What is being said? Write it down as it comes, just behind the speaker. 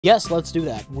Yes, let's do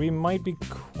that. We might be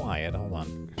quiet. Hold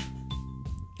on.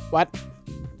 What?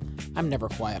 I'm never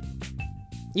quiet.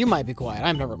 You might be quiet.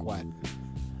 I'm never quiet.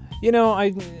 You know,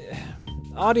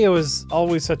 audio is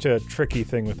always such a tricky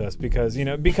thing with us because, you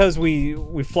know, because we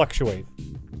fluctuate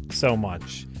so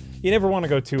much. You never want to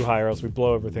go too high or else we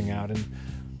blow everything out, and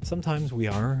sometimes we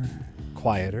are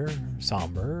quieter,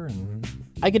 somber, and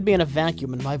I could be in a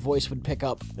vacuum and my voice would pick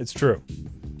up. it's true.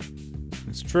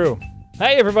 It's true.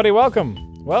 Hey everybody, welcome.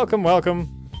 Welcome,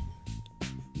 welcome.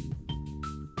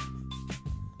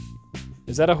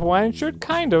 Is that a Hawaiian shirt?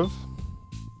 Kind of.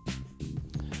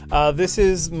 This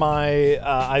is my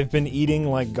I've been eating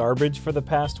like garbage for the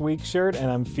past week shirt, and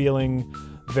I'm feeling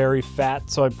very fat,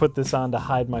 so I put this on to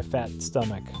hide my fat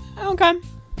stomach. Okay.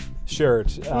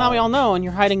 Shirt. Now we all know, and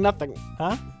you're hiding nothing.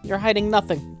 Huh? You're hiding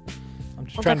nothing. I'm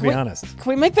just trying to be honest.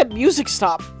 Can we make that music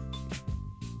stop?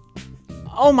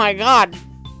 Oh my god.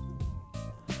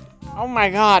 Oh my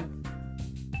god.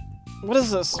 What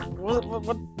is this? What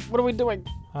are we doing?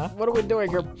 Huh? What are we doing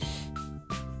here?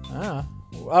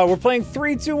 We're playing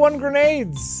 3, 2, 1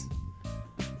 grenades.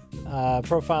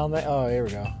 Profile. Oh, here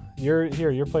we go.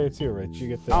 You're player 2, Rich. You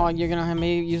get the. Oh, you're gonna have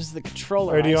me use the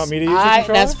controller. Or do you want me to use the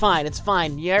controller? That's fine. It's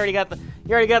fine. You already got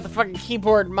the fucking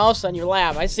keyboard and mouse on your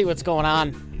lap. I see what's going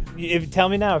on. Tell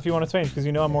me now if you want to change, because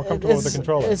you know I'm more comfortable with the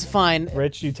controller. It's fine.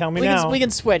 Rich, you tell me now. We can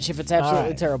switch if it's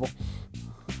absolutely terrible.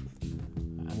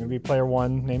 I'm gonna be player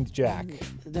 1 named Jack.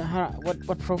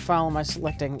 What profile am I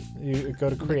selecting? You go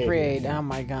to create. Create. Oh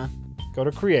my god. Go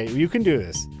to create. You can do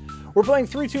this. We're playing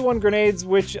 3, 2, 1 grenades,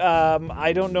 which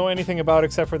I don't know anything about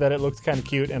except for that it looked kind of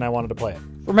cute and I wanted to play it.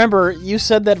 Remember, you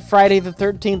said that Friday the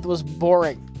 13th was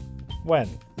boring. When?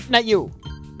 Not you.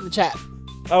 The chat.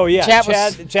 Oh yeah,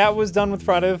 Chat was done with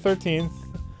Friday the 13th.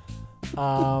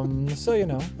 So you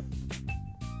know,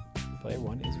 player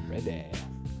 1 is ready.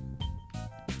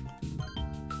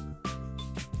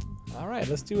 All right,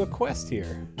 let's do a quest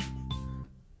here.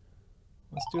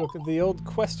 Let's do the old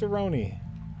questeroni.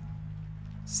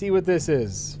 See what this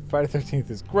is. Friday the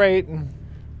 13th is great.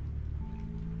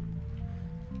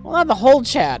 Well, not the whole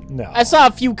chat. No. I saw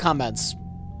a few comments.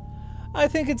 I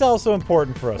think it's also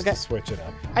important for us to switch it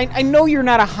up. I know you're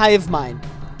not a hive mind.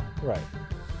 Right.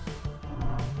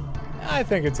 I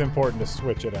think it's important to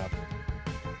switch it up.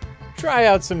 Try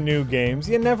out some new games.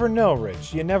 You never know,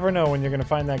 Rich. You never know when you're going to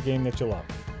find that game that you love.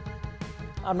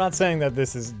 I'm not saying that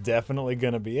this is definitely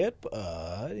going to be it,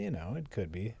 but, you know, it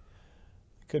could be.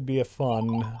 It could be a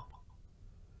fun...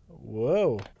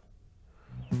 Whoa.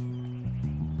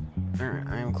 Alright,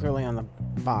 I am clearly on the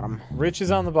bottom. Rich is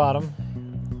on the bottom.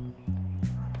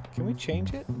 Can we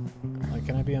change it? Like,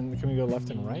 can we go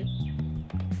left and right?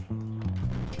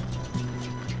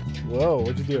 Whoa,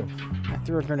 what'd you do? I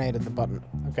threw a grenade at the button.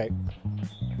 Okay.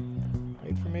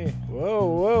 Wait for me. Whoa,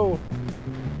 whoa.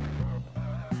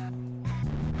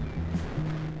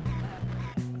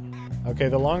 Okay,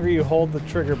 the longer you hold the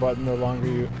trigger button, the longer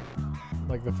you...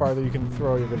 Like, the farther you can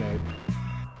throw your grenade.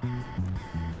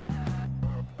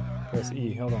 Press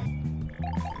E, hold on.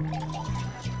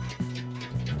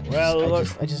 Well, look.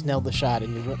 I just nailed the shot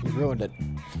and you ruined it.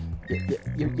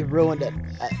 You ruined it.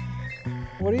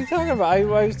 What are you talking about? I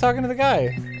was talking to the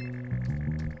guy.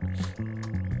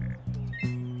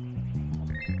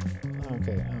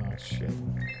 Okay, oh shit.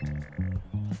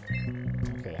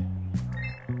 Okay.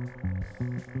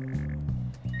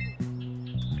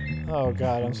 Oh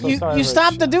god, I'm so sorry. You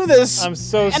stopped to do this. I'm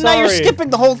so sorry. And now you're skipping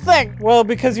the whole thing. Well,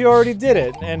 because you already did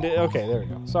it. And okay, there we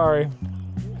go. Sorry.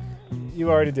 You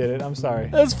already did it. I'm sorry.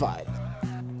 That's fine.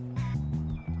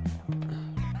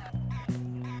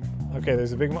 Okay,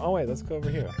 there's a big... Oh, wait, let's go over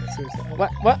here. Let's see What?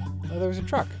 Oh, there was a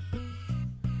truck.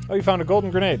 Oh, you found a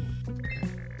golden grenade.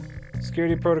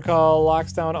 Security protocol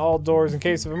locks down all doors in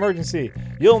case of emergency.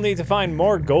 You'll need to find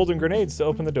more golden grenades to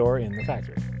open the door in the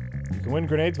factory. You can win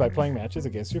grenades by playing matches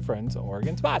against your friends or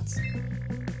against bots.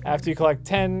 After you collect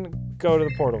 10, go to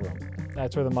the portal room.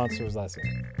 That's where the monster was last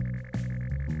seen.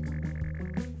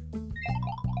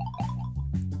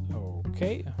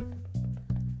 Okay.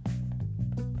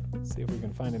 Let's see if we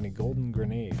can find any golden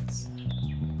grenades.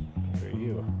 Where are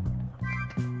you?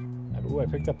 Ooh, I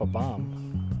picked up a bomb.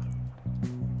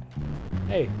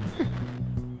 Hey,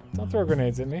 don't throw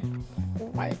grenades at me.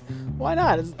 Why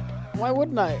not? Why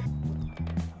wouldn't I?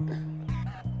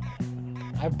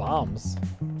 I have bombs.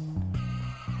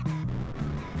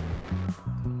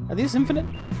 Are these infinite?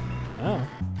 Oh.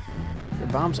 Your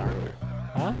bombs aren't.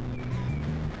 Huh?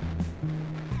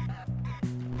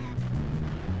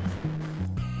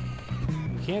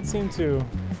 You can't seem to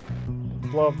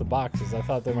blow up the boxes. I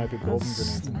thought there might be golden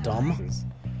grenades in the boxes.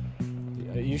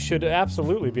 You should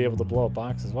absolutely be able to blow up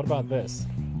boxes. What about this?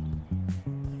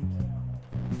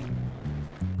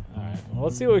 Well,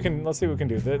 let's see what we can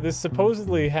do. This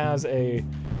supposedly has a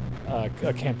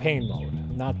campaign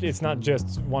mode. It's not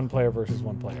just one player versus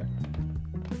one player.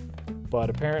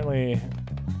 But apparently,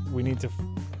 we need to.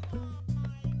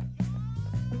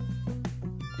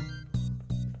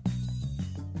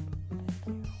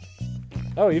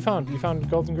 Oh, you found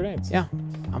golden grenades. Yeah,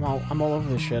 I'm all over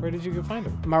this shit. Where did you go find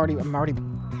them? I'm already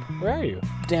Where are you?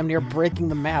 damn near breaking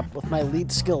the map with my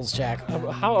elite skills, Jack.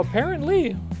 How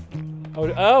apparently?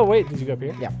 Oh wait, did you go up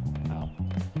here? Yeah. Oh.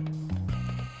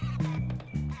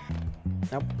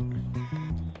 Nope.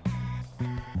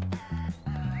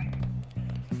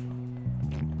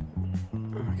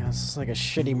 Oh my god, this is like a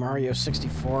shitty Mario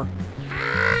 64.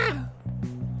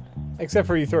 Except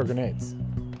for you throw grenades.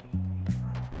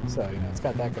 So, you know, it's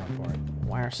got that going for it.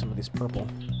 Why are some of these purple?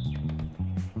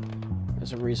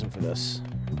 There's a reason for this,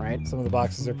 right? Some of the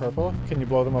boxes are purple. Can you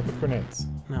blow them up with grenades?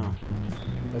 No.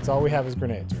 That's all we have is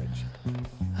grenades, Rich.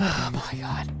 Oh my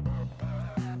god.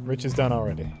 Rich is done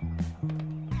already.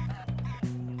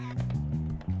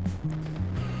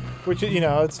 Which, you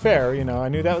know, it's fair, you know, I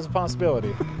knew that was a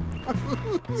possibility.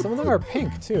 Some of them are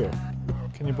pink, too.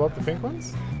 Can you blow up the pink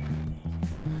ones?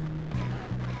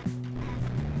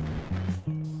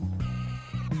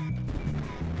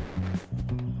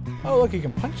 Oh, look, you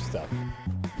can punch stuff.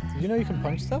 Did you know you can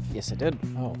punch stuff? Yes, I did.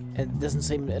 Oh. It doesn't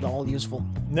seem at all useful.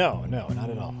 No, not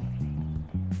at all.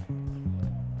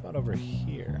 How about over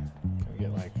here? Can we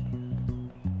get, like...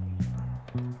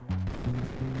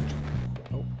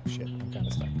 Oh, shit, I'm kind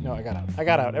of stuck. No, I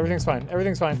got out. Everything's fine.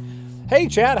 Everything's fine. Hey,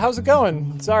 Chad, how's it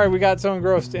going? Sorry, we got so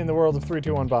engrossed in the world of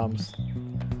 3-2-1 bombs.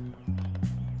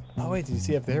 Oh, wait, did you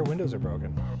see up there? Windows are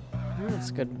broken. Oh, that's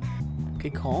good.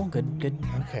 Good call. Good.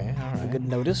 Okay, all right. Good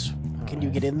notice. Can you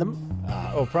get in them?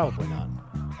 Oh, probably not.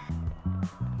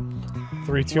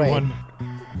 3, 2, 1.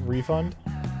 Refund?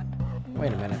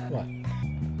 Wait a minute. What?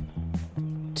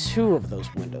 2 of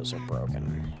those windows are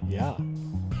broken. Yeah.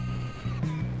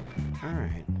 All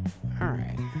right.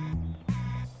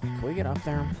 Can we get up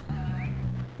there?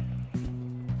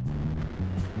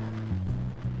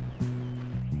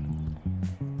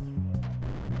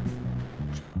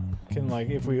 Can, like,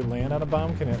 if we land on a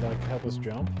bomb, can it, like, help us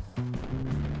jump?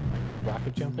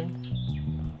 Rocket jumping?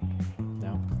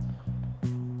 No.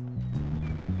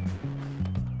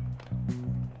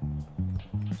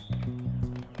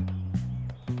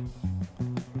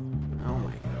 Oh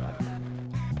my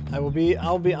god.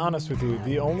 I'll be honest with you.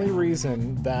 The only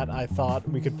reason that I thought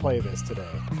we could play this today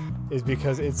is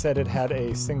because it said it had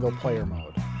a single player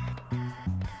mode.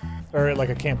 Or like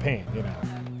a campaign, you know.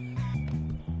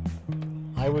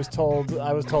 I was told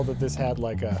that this had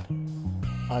like a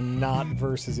not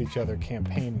versus each other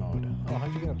campaign mode. Oh,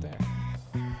 how'd you get up there?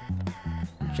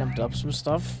 Jumped up some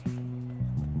stuff.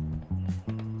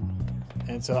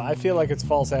 And so I feel like it's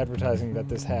false advertising that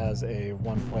this has a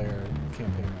one-player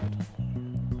campaign mode.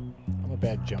 I'm a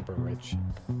bad jumper, Rich.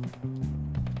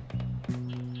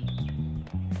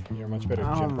 You're a much better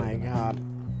jumper. Oh my than I am. god.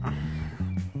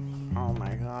 Oh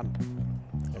my god.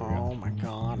 There we go. Oh my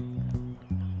god.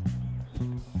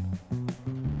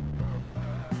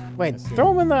 Wait,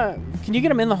 throw them in the... Can you get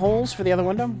them in the holes for the other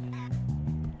window?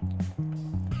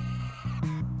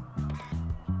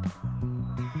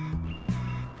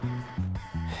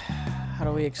 How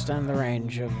do we extend the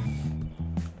range of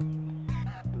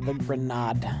the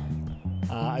grenade?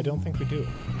 I don't think we do.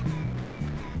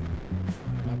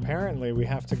 Apparently, we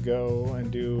have to go and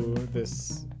do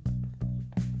this...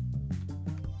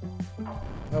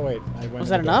 Oh, wait. Was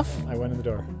that enough? I went in the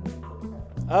door.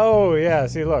 Oh, yeah.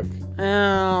 See, look.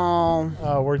 Oh.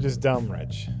 Oh, we're just dumb,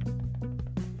 Rich.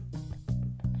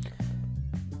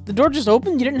 The door just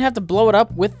opened? You didn't have to blow it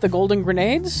up with the golden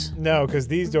grenades? No, because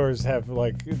these doors have,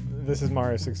 like... This is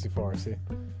Mario 64, see?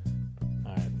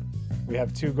 Alright. We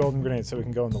have 2 golden grenades, so we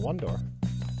can go in the one door.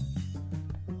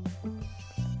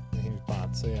 He's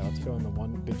bot, so yeah, let's go in the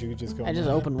one... Did you just go in I just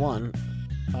opened one.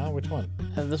 Which one?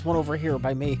 This one over here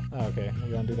by me. Oh, okay.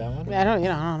 You want to do that one? I don't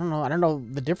know. I don't know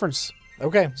the difference.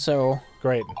 Okay. So...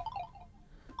 Great.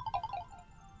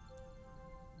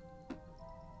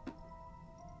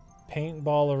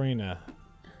 Paintball arena.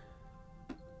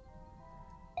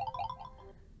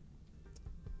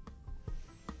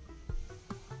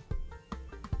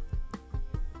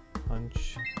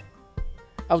 Punch.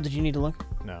 Oh, did you need to look?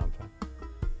 No, I'm fine.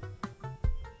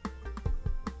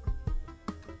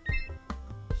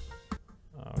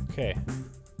 Okay.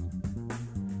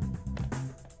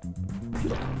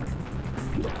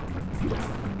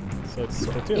 So it's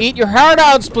Splatoon. Eat your heart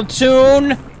out,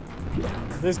 Splatoon!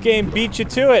 This game beat you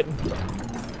to it.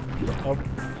 Oh,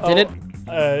 Did it?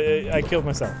 I killed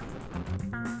myself.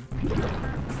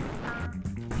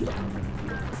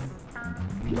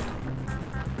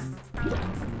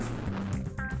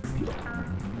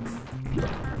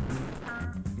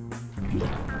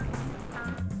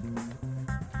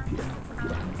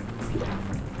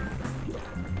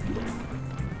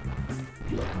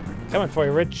 Coming for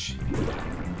you, Rich.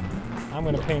 I'm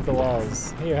gonna paint the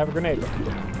walls. Here, have a grenade.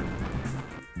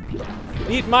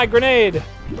 Eat my grenade!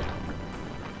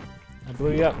 I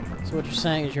blew you up. So what you're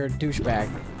saying is you're a douchebag.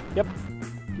 Yep.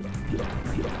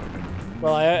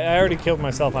 Well, I already killed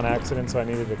myself on accident, so I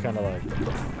needed to kind of like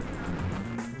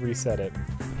reset it.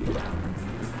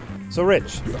 So,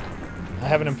 Rich, I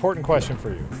have an important question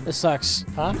for you. It sucks.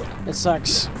 Huh? It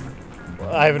sucks.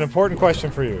 I have an important question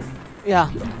for you. Yeah.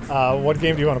 What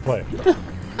game do you want to play?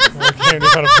 What game do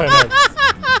you want to play next?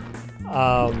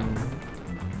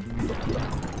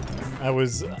 I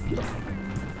was...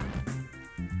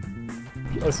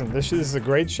 Listen, this is a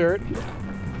great shirt,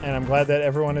 and I'm glad that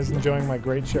everyone is enjoying my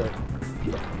great shirt.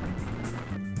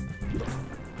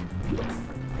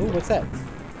 Ooh, what's that?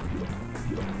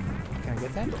 Can I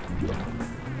get that?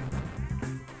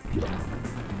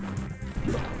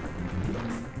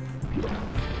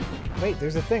 Wait,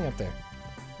 there's a thing up there.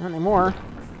 Not anymore.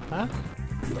 Huh?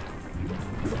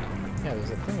 Yeah, there's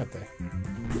a thing up there.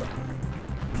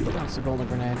 That's a golden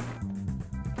grenade.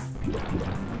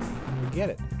 We get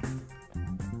it.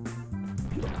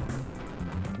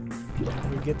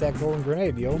 We get that golden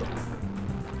grenade, yo.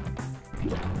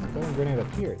 There's a golden grenade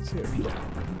up here, too.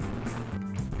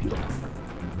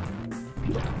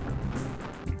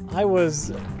 I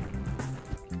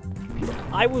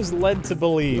was led to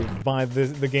believe by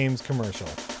the game's commercial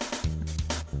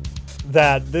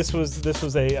that this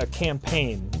was a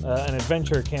campaign, an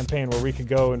adventure campaign where we could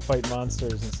go and fight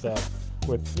monsters and stuff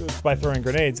by throwing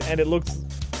grenades, and it looks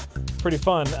pretty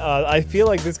fun. I feel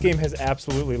like this game has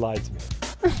absolutely lied to me.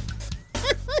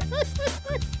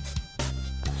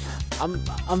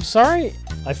 I'm sorry.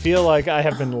 I feel like I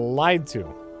have been lied to.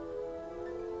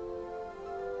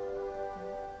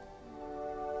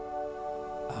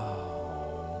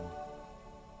 Oh.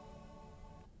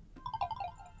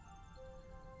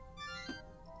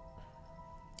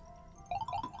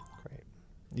 Great.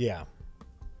 Yeah.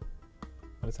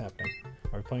 What is happening?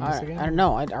 Are we playing this again? I don't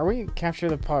know. Are we capture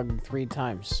the pug 3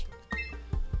 times?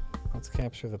 Let's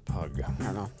capture the pug. I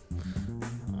don't know.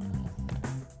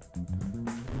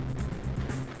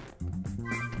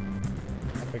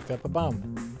 Picked up a bomb.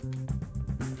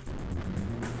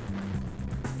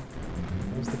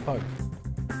 Where's the pug?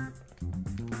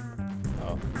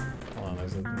 Oh, hold on.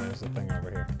 There's a thing over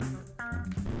here.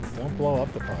 Don't blow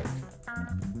up the pug.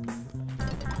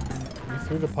 You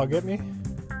threw the pug at me?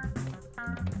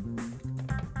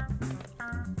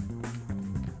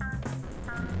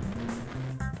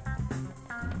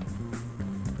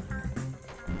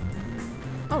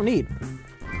 Oh, neat.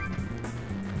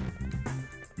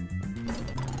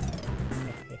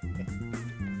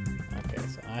 Okay,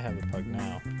 so I have the pug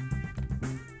now.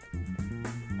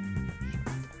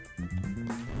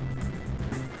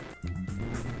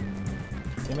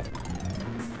 Damn it.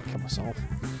 Kill myself.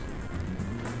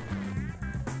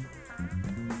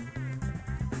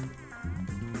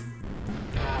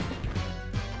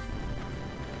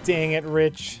 Dang it,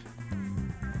 Rich.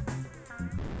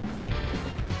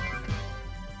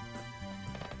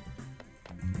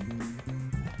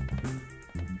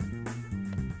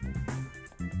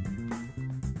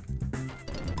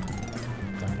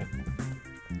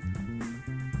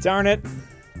 Darn it.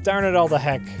 Darn it all the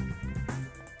heck.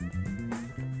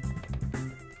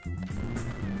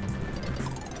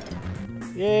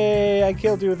 Yay, I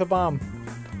killed you with a bomb.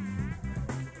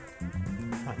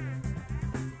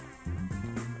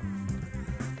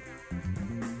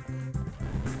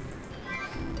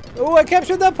 Oh, I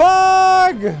captured the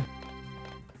pug!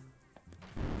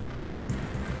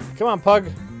 Come on, pug.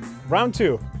 Round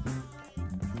 2.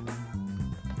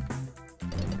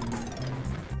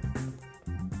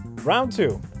 Round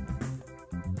 2.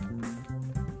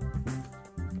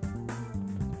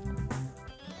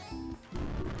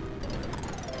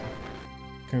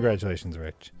 Congratulations,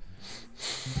 Rich.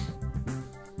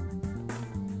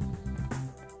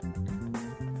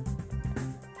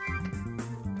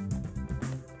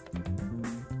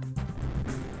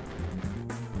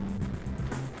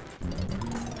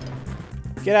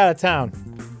 Get out of town.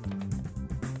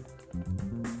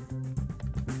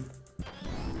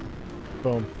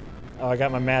 Boom. Oh, I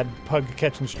got my mad pug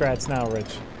catching strats now,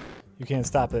 Rich. You can't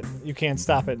stop it. You can't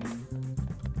stop it.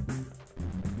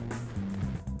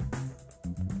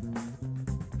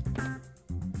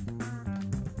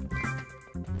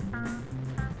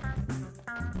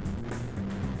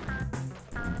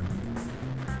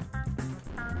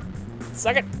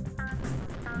 Suck it!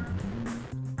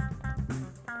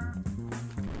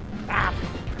 Ah!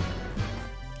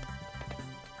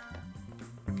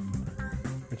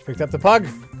 Rich picked up the pug.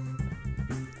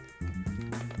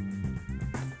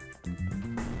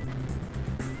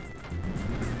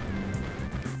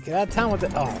 Get out of town with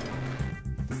it. Oh.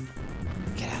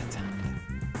 Get out of town.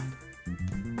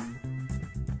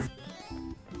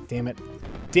 Damn it.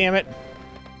 Damn it.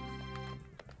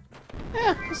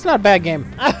 Yeah, it's not a bad game.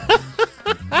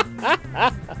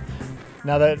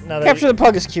 Now that Capture the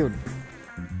Pug is cute.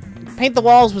 Paint the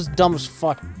Walls was dumb as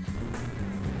fuck.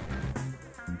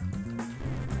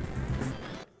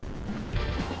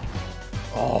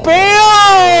 Oh.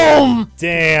 BAM!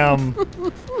 Damn.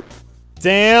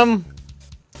 Damn.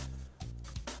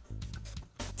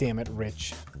 Damn it,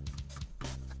 Rich.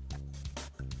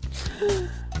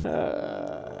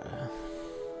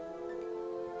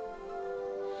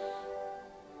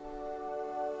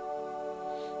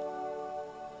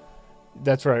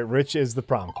 That's right. Rich is the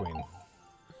prom queen.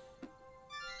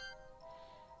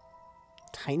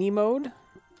 Tiny mode?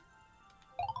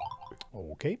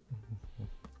 Okay.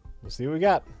 We'll see what we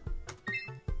got.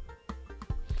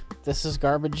 This is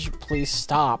garbage. Please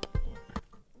stop.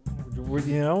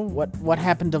 You know what? What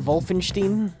happened to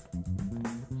Wolfenstein?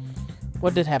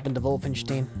 What did happen to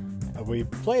Wolfenstein? We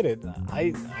played it.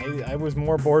 I was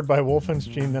more bored by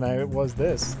Wolfenstein than I was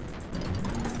this.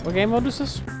 What game mode is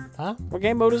this? Huh? What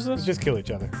game mode is Let's this? just kill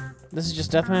each other. This is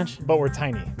just deathmatch? But we're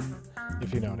tiny,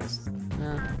 if you noticed.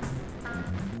 Yeah.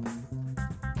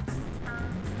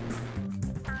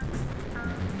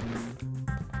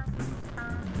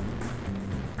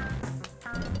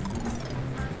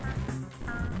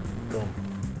 Boom.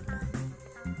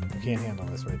 You can't handle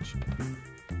this, Rich.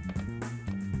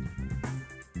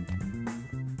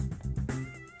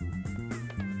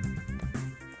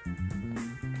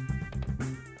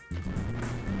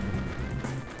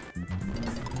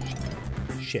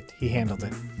 Shit, he handled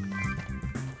it.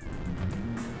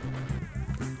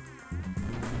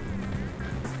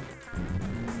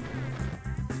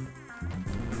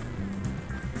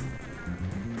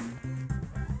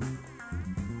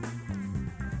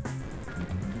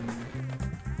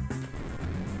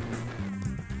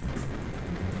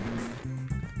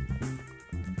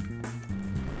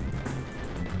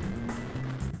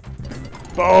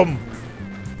 Boom!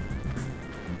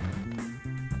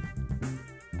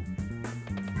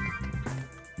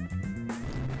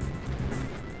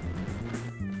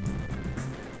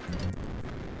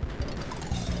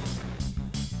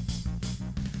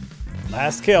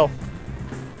 Last kill.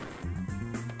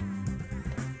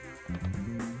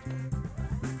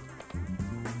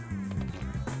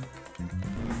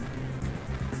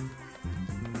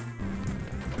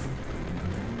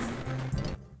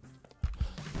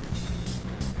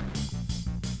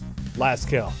 Last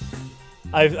kill.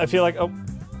 I feel like, oh,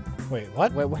 wait,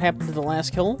 what? Wait, what happened to the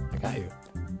last kill? I got you.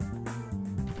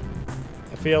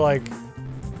 I feel like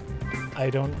I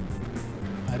don't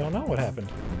know what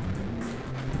happened.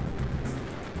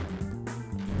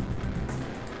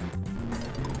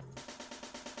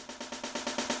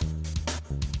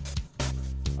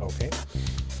 Okay.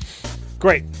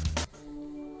 Great.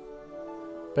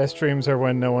 Best streams are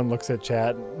when no one looks at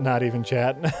chat, not even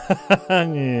chat.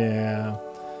 Yeah.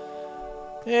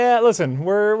 Yeah, listen,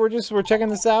 we're checking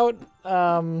this out.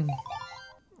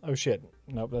 Oh shit.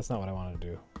 Nope, that's not what I wanted to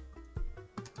do.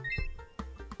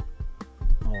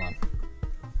 Hold on.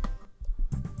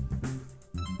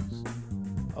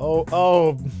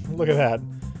 Oh, look at that.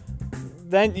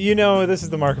 Then you know this is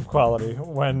the mark of quality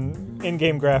when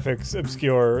in-game graphics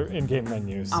obscure in-game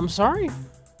menus. I'm sorry.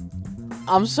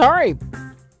 I'm sorry.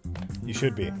 You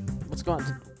should be. What's going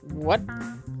on? What?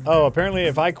 Oh, apparently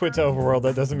if I quit to Overworld,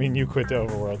 that doesn't mean you quit to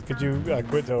Overworld. Could you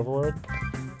quit to Overworld?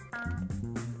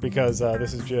 Because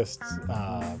this is just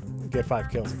get 5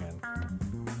 kills again.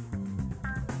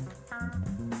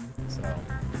 So.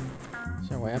 Is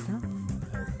there a way up here?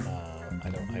 I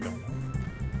don't know.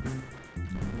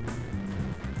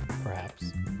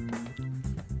 Perhaps.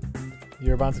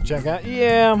 You're about to check out?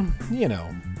 Yeah, you know.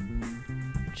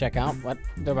 Check out? What?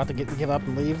 They're about to give up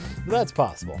and leave? That's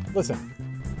possible. Listen.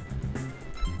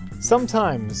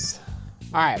 Sometimes.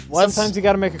 Alright, Sometimes you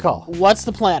gotta make a call. What's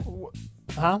the plan?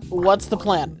 Huh? What's the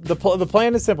plan? The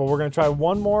plan is simple. We're gonna try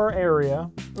one more area.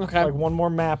 Okay. Like one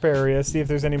more map area, see if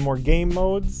there's any more game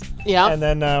modes. Yeah. And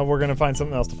then we're gonna find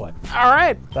something else to play.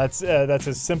 Alright. That's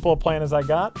as simple a plan as I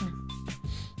got.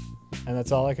 And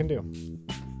that's all I can do.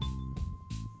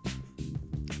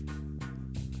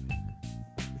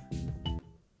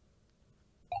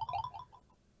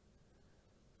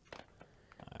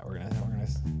 We're gonna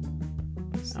see.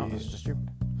 Oh, this is just you.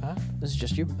 Huh? This is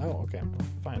just you. Oh, okay.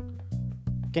 Fine.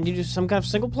 Can you do some kind of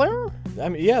single player? I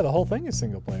mean, yeah, the whole thing is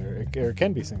single player. It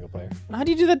can be single player. How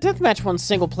do you do that deathmatch one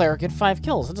single player, get 5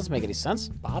 kills? That doesn't make any sense.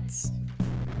 Bots?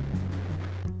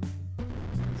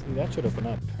 See, that should open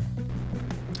up.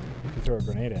 If you throw a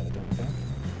grenade at it, don't you think?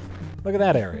 Look at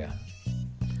that area.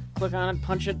 Click on it,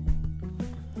 punch it.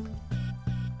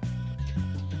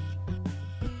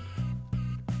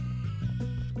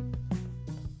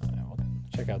 Alright, we'll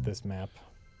check out this map.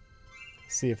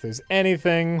 See if there's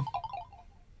anything.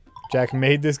 Jack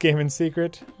made this game in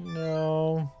secret?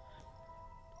 No.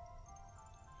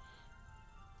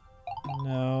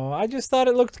 No, I just thought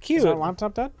it looked cute. Is our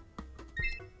laptop dead?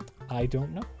 I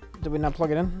don't know. Did we not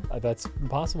plug it in? That's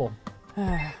impossible.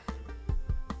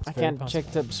 I can't check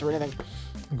tips or anything.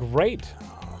 Great.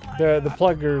 The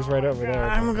plugger's right over there.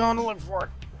 I'm going to look for it.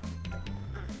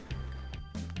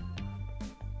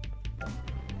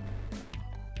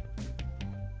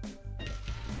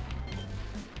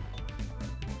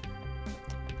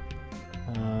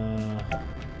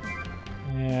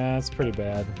 Yeah, it's pretty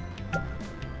bad.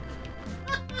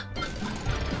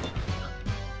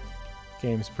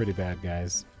 Game's pretty bad,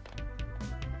 guys.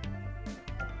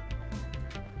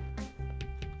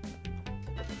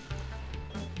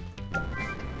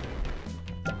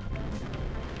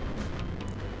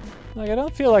 Like, I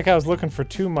don't feel like I was looking for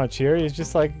too much here. He's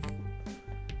just like,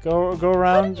 go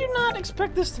around. How did you not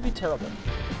expect this to be terrible?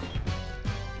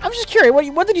 I'm just curious.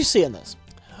 What did you see in this?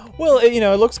 Well, you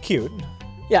know, it looks cute.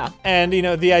 Yeah. And, you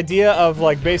know, the idea of,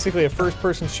 like, basically a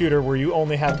first-person shooter where you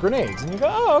only have grenades. And you go,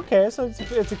 oh, okay, so it's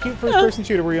a cute first-person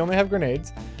shooter where you only have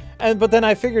grenades. But then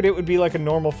I figured it would be like a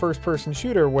normal first-person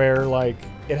shooter where, like,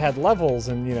 it had levels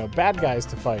and, you know, bad guys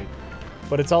to fight.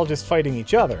 But it's all just fighting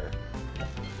each other.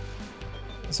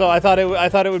 So I thought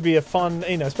it would be a fun,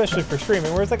 you know, especially for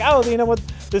streaming, where it's like, oh, you know what,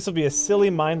 this will be a silly,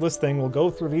 mindless thing. We'll go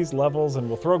through these levels and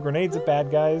we'll throw grenades at bad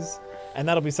guys. And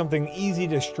that'll be something easy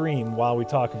to stream while we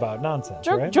talk about nonsense,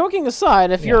 right? Joking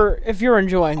aside, if you're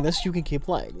enjoying this, you can keep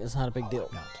playing. It's not a big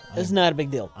deal. It's not a big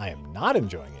deal. I am not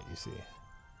enjoying it, you see.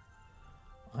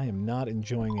 I am not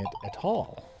enjoying it at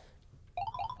all.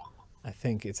 I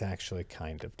think it's actually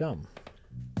kind of dumb.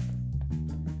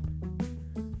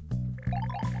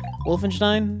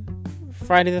 Wolfenstein,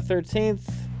 Friday the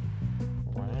 13th.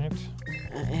 Right.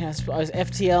 Yeah, I suppose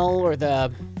FTL or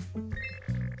the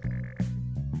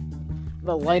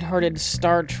lighthearted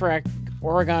Star Trek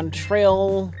Oregon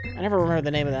Trail. I never remember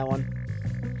the name of that one.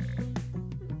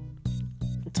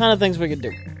 A ton of things we could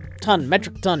do.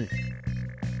 Metric ton.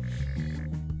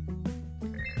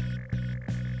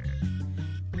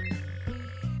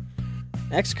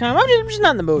 XCOM. I'm just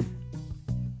not in the mood.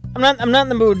 I'm not in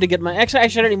the mood to get my. Actually, I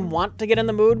don't even want to get in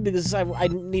the mood because I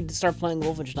need to start playing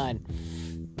Wolfenstein.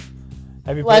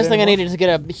 Have you Last thing I needed is to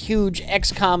get a huge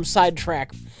XCOM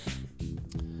sidetrack.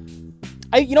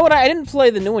 You know what? I didn't play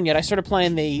the new one yet. I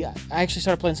actually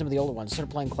started playing some of the older ones. I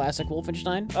started playing classic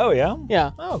Wolfenstein. Oh yeah.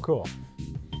 Yeah. Oh cool.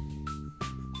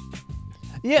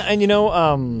 Yeah, and you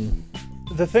know,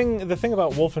 the thing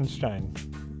about Wolfenstein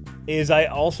is I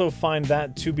also find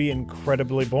that to be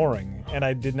incredibly boring, and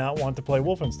I did not want to play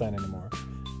Wolfenstein anymore.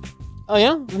 Oh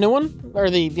yeah, the new one, or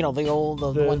the old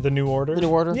the New Order. The New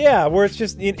Order. Yeah, where it's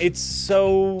just it's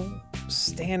so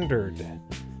standard,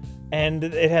 and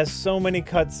it has so many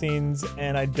cutscenes,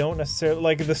 and I don't necessarily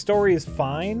like the story is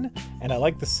fine, and I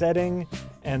like the setting,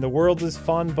 and the world is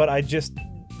fun, but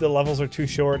the levels are too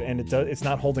short, and it's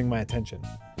not holding my attention.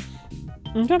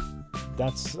 Okay.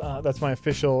 That's my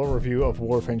official review of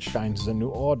Wolfenstein: The New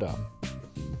Order.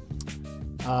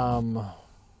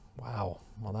 Wow.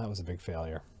 Well, that was a big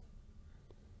failure.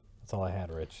 That's all I had,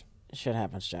 Rich. Shit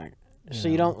happens, Jack.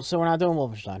 Yeah. So we're not doing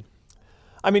Wolfenstein.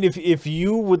 I mean, if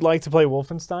you would like to play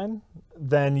Wolfenstein,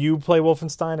 then you play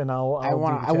Wolfenstein, and I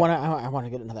want to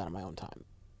get into that on my own time.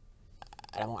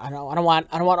 I don't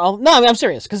want all. No, I mean, I'm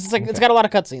serious because it's like it's got a lot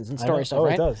of cutscenes and story stuff,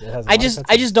 right? It does. It has. I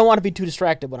just don't want to be too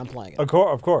distracted when I'm playing it.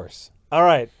 Of course. All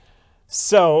right.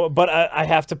 So, but I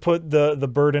have to put the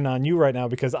burden on you right now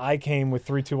because I came with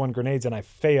 3-2-1 grenades and I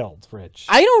failed, Rich.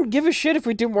 I don't give a shit if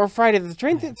we do more Friday the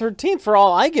 13th for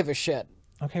all I give a shit.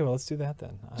 Okay, well, let's do that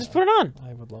then. Just put it on.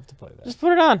 I would love to play that. Just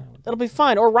put it on. It'll be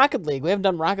fine. Or Rocket League. We haven't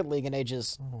done Rocket League in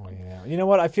ages. Oh, yeah. You know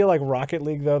what? I feel like Rocket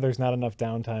League, though, there's not enough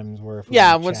downtimes where...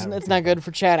 It's not good for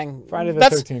chatting. Friday the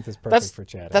 13th is perfect for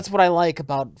chatting. That's what I like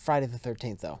about Friday the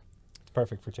 13th, though. It's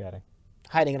perfect for chatting.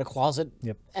 Hiding in a closet.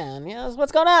 Yep. And,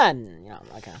 what's going on? You know,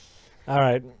 like a... All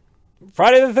right.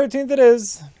 Friday the 13th it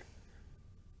is.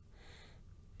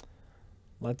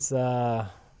 Let's,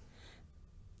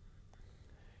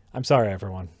 I'm sorry,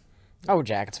 everyone. Oh,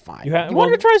 Jack, it's fine. You to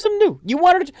wanted try something new.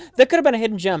 That could have been a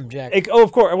hidden gem, Jack.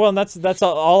 Of course. Well, that's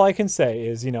all I can say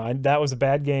is, that was a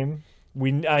bad game.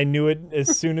 I knew it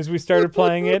as soon as we started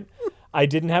playing it. I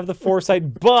didn't have the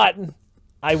foresight, but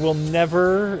I will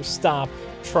never stop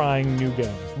trying new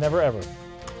games. Never, ever.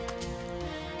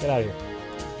 Get out of here.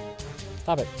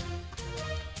 Stop it.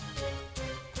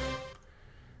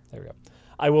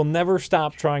 I will never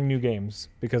stop trying new games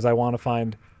because I want to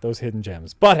find those hidden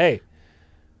gems. But hey.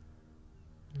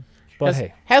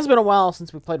 Has been a while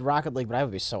since we played Rocket League, but I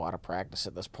would be so out of practice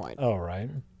at this point. Oh, right.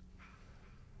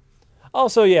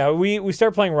 Also, yeah, we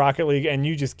start playing Rocket League, and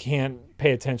you just can't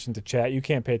pay attention to chat. You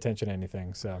can't pay attention to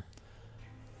anything, so.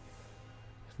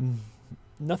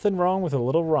 Nothing wrong with a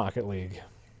little Rocket League.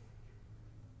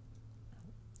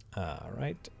 All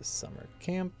right, summer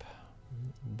camp.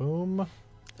 Boom.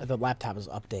 The laptop is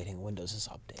updating. Windows is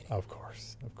updating. Of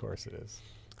course it is.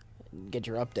 Get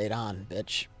your update on,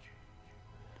 bitch.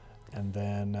 And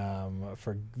then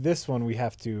for this one, we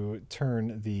have to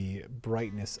turn the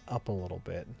brightness up a little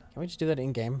bit. Can we just do that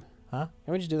in-game? Huh?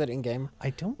 Can we just do that in-game? I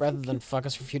don't Rather than fuck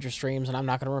us for future streams, and I'm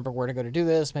not going to remember where to go to do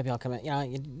this. Maybe I'll come in.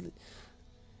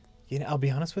 You know, I'll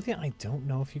be honest with you. I don't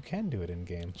know if you can do it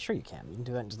in-game. Sure you can. You can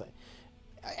do that in just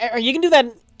you can do that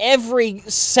in every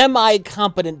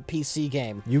semi-competent PC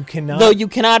game. You cannot. Though you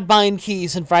cannot bind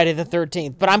keys in Friday the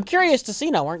 13th. But I'm curious to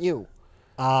see now, aren't you?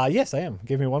 Yes, I am.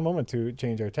 Give me one moment to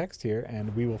change our text here,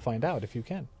 and we will find out if you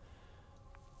can.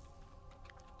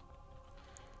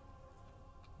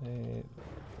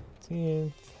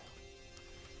 18th.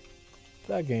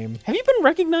 The game. Have you been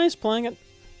recognized playing it?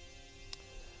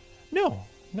 No,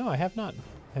 I have not.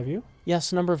 Have you?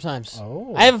 Yes, a number of times.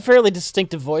 Oh. I have a fairly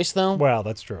distinctive voice, though. Well,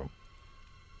 that's true.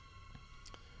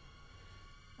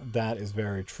 That is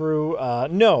very true.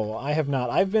 No, I have not.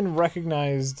 I've been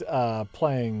recognized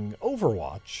playing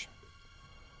Overwatch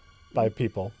by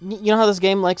people. You know how this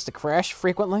game likes to crash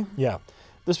frequently? Yeah.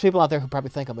 There's people out there who probably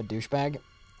think I'm a douchebag.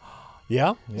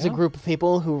 Yeah? There's a group of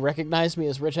people who recognize me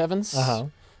as Rich Evans. Uh-huh.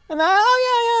 And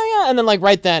yeah. And then, like,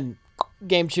 right then,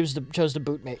 game chose to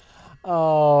boot me.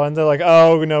 Oh, and they're like,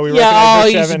 oh, no, we recognize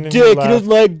Rich he's Evan. a dick. He doesn't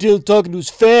like talking to his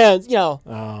fans. You know.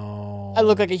 Oh. I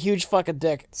look like a huge fucking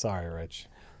dick. Sorry, Rich.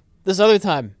 This other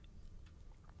time,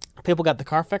 people got the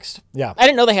car fixed. Yeah. I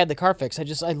didn't know they had the car fixed.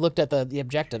 I looked at the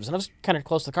objectives, and I was kind of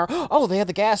close to the car. Oh, they had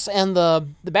the gas and the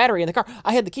battery in the car.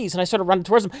 I had the keys, and I started running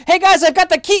towards them. Hey, guys, I've got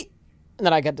the key! And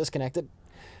then I got disconnected.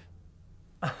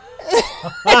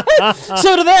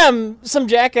 So to them, some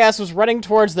jackass was running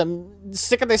towards them.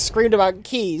 Sick of they screamed about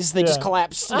keys. They just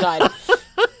collapsed and died. Hey,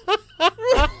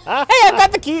 I've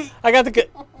got the key! I got the key.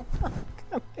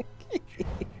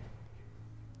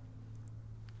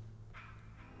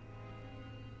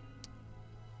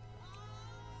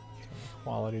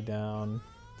 Quality down.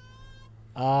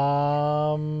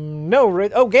 No.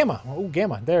 Oh, Gamma. Oh,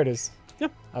 Gamma. There it is. Yeah.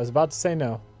 I was about to say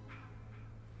no.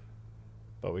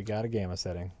 But we got a Gamma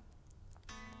setting.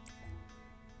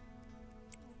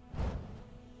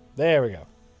 There we go.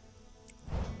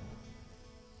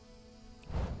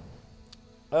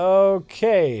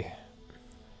 Okay.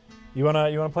 You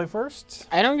wanna play first?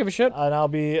 I don't give a shit. And I'll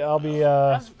be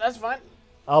That's fine.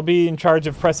 I'll be in charge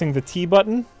of pressing the T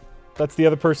button. That's the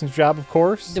other person's job, of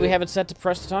course. Do we have it set to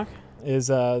press to talk? Is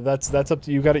that's up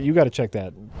to you. You got to check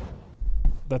that.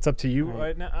 That's up to you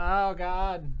right now. Oh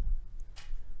God.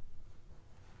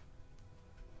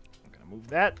 I'm gonna move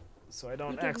that so I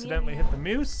don't accidentally hit the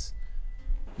mouse.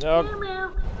 No.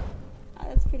 Oh,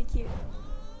 that's pretty cute.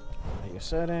 Your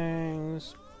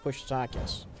settings. Push to talk.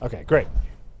 Yes. Okay, great.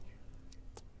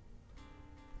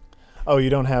 Oh, you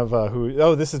don't have who?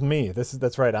 Oh, this is me.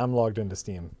 That's right. I'm logged into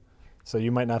Steam. So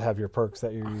you might not have your perks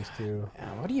that you're used to.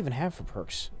 What do you even have for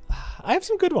perks? I have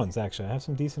some good ones, actually. I have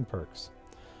some decent perks.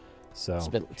 So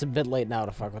It's a bit late now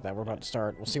to fuck with that. We're about to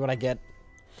start. We'll see what I get.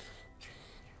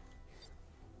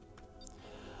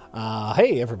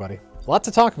 hey, everybody. Lots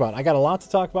to talk about. I got a lot to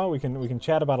talk about. We can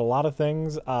chat about a lot of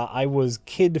things. I was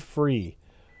kid-free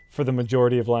for the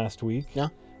majority of last week. Yeah.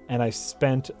 And I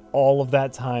spent all of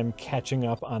that time catching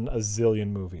up on a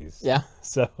zillion movies. Yeah.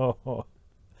 So,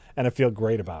 and I feel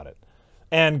great about it.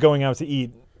 And going out to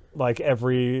eat like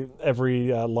every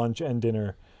lunch and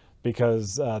dinner,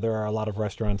 because there are a lot of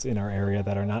restaurants in our area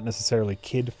that are not necessarily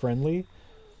kid friendly.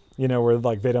 You know, where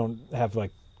like they don't have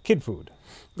like kid food.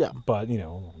 Yeah. But you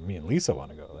know, me and Lisa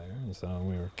want to go there, and so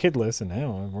we were kidless, and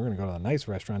now we're gonna go to the nice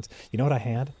restaurants. You know what I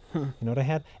had? You know what I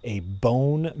had? A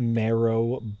bone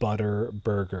marrow butter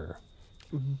burger.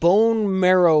 Bone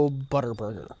marrow butter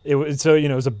burger. It was so, you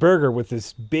know, it was a burger with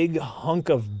this big hunk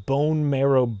of bone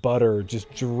marrow butter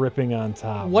just dripping on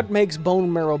top. What makes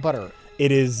bone marrow butter?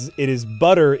 It is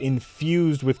butter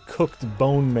infused with cooked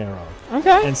bone marrow.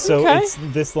 Okay. And so okay. it's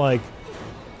this like,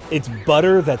 it's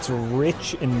butter that's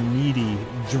rich and meaty,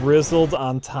 drizzled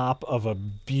on top of a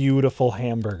beautiful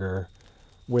hamburger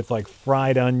with like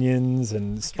fried onions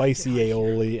and spicy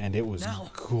aioli, and it was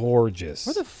gorgeous.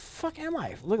 Where the fuck am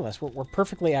I? Look at this. We're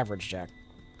perfectly average, Jack.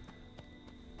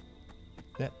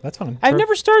 Yeah, that's fine. I've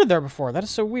never started there before. That is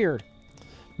so weird.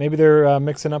 Maybe they're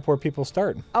mixing up where people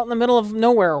start. Out in the middle of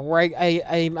nowhere where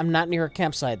I'm not near a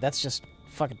campsite. That's just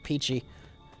fucking peachy.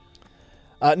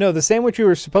 No, the sandwich we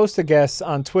were supposed to guess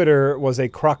on Twitter was a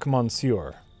croque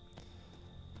monsieur.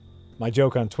 My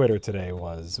joke on Twitter today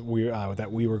was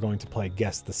that we were going to play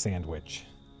Guess the Sandwich.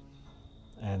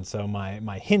 And so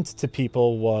my hint to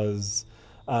people was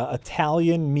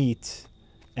Italian meat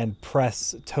and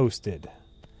press toasted.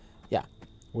 Yeah.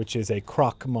 Which is a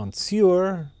croque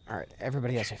monsieur. All right,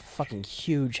 everybody has a fucking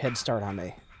huge head start on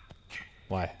me.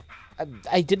 Why?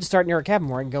 I didn't start near a cabin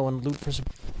where I can go and loot for some...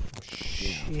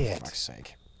 Shit. For fuck's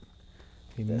sake.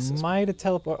 He might have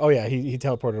teleported. Oh, yeah, he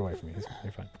teleported away from me.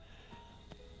 You're fine.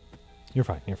 You're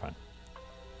fine. You're fine.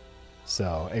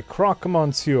 So, a croque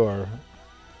monsieur,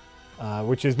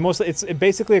 which is mostly... It's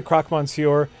basically a croque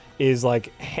monsieur is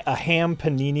like a ham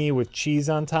panini with cheese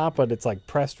on top, but it's like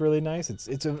pressed really nice.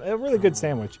 It's a really good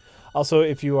sandwich. Also,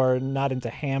 if you are not into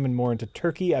ham and more into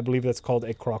turkey, I believe that's called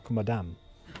a croque madame.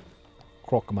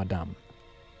 Croque madame.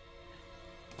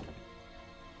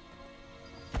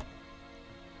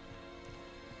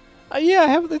 Yeah, I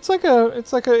have. It's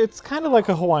kind of like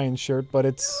a Hawaiian shirt, but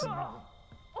it's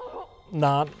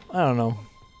not. I don't know.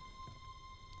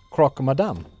 Croque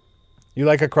madame. You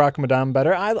like a croque madame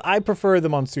better? I prefer the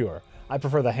monsieur. I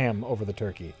prefer the ham over the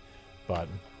turkey, but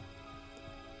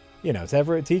you know,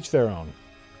 to each their own.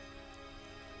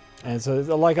 And so,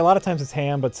 like, a lot of times it's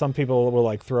ham, but some people will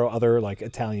like throw other like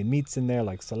Italian meats in there,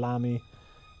 like salami,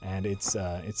 and it's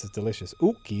delicious.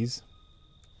 Ooh, keys.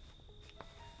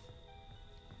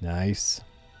 Nice.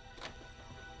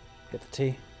 Get the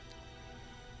tea.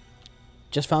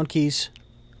 Just found keys.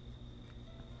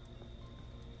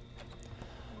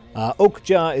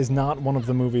 Okja is not one of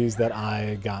the movies that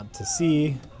I got to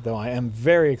see, though I am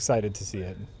very excited to see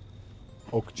it.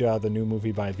 Okja, the new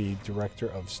movie by the director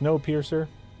of Snowpiercer.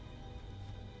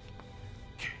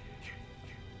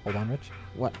 Hold on, Rich.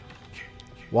 What?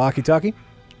 Walkie-talkie?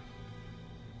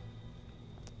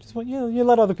 Just want you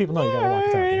let other people know you got a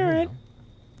walkie-talkie. All right.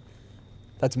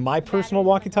 That's my personal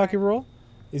walkie-talkie rule,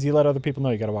 is you let other people know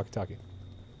you got a walkie-talkie.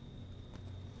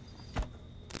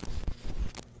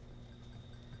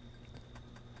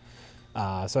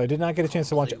 So I did not get a chance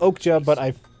to watch Okja, but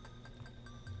I...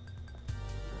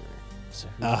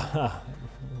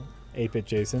 8-bit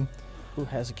Jason. Who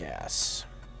has gas?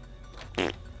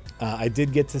 I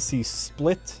did get to see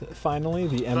Split, finally,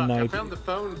 the M. Night... I found the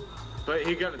phone, but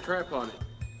he got a trap on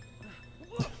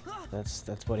it.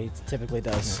 That's what he typically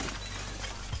does.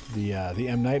 The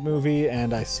M. Night movie,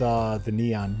 and I saw The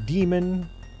Neon Demon,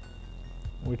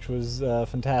 which was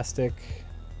fantastic.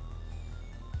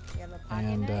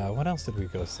 And what else did we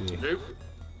go see? Nope.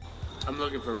 I'm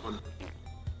looking for one.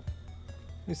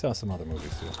 We saw some other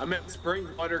movies too. I'm at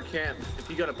Springwater Camp. If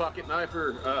you got a pocket knife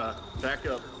or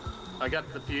backup, I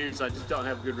got the fuse. I just don't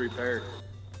have good repair.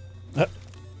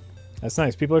 That's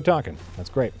nice. People are talking. That's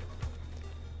great.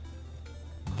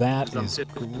 That is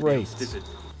great.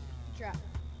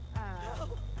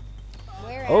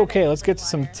 Okay, let's get to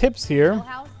some tips here.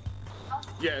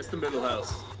 Yeah, it's the middle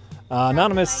house.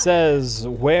 Anonymous says,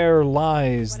 "Where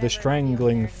lies the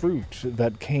strangling fruit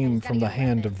that came from the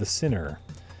hand of the sinner?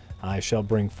 I shall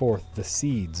bring forth the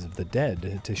seeds of the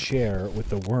dead to share with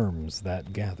the worms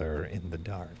that gather in the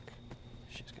dark."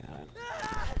 She's got it.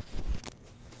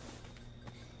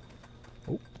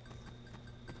 Oh.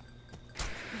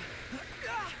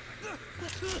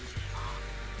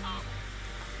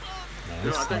 No,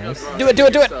 I Nice, think nice. Do it, do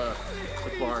it, do it! The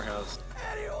bar house.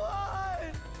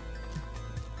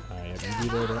 Alright, you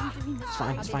do that. It's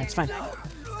fine, it's fine, it's fine.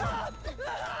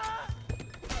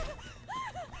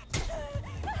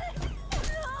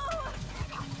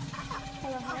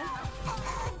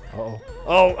 Uh-oh.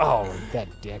 Oh, that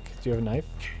dick. Do you have a knife?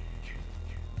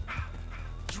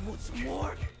 You want some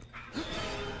more?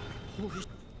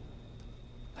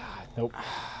 Nope.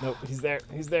 Nope, he's there.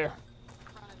 He's there.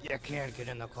 You can't get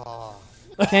in the car.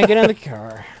 Can't get in the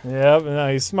car. Yep,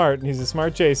 no, he's smart. He's a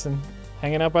smart Jason.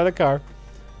 Hanging out by the car.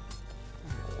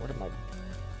 Where did my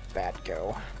bat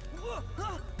go?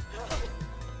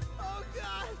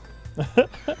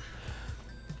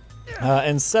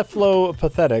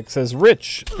 Encephalopathetic says,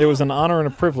 "Rich, it was an honor and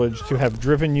a privilege to have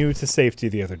driven you to safety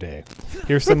the other day.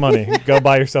 Here's some money. Go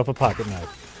buy yourself a pocket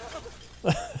knife."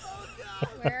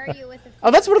 Where are you with the Oh,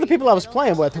 that's one of the people I was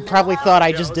playing with who probably thought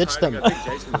I just ditched them. I think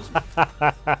Jason was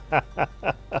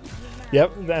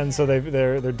Yep, and so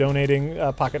they're donating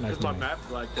pocket knife because my money. map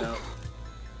blacked out.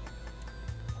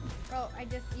 Bro,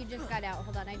 you just got out.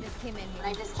 Hold on, I just came in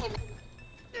here.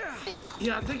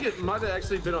 Yeah, I think it might have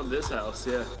actually been on this house.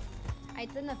 Yeah.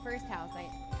 It's in the first house. I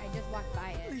just walked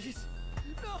by it.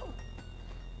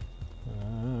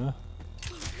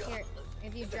 Here,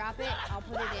 if you drop it, I'll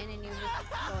put it in and you just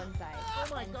go inside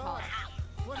and call it.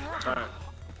 Alright.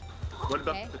 What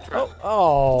about Okay. the trap?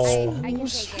 Oh. I can take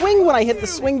Swing when I hit the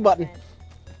swing button.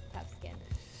 Tough skin.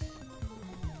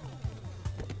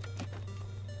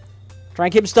 Try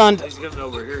and keep him stunned. He's getting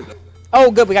over here, though. Oh,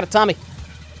 good. We got a Tommy.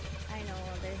 I know,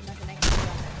 there's nothing I can do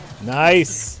on that.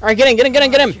 Nice. All right, get in, get in, get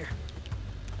in, get in.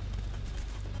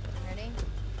 Ready?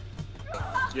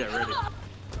 Yeah, ready. Just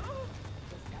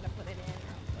gotta put it in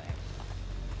real quick.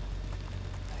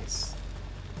 Nice.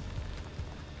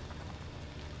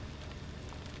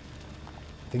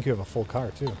 I think you have a full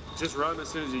car too. Just run as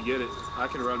soon as you get it. I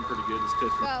can run pretty good. It's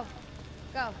different.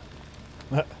 Go.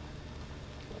 Go.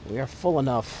 We are full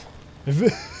enough.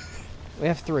 We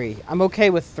have 3. I'm okay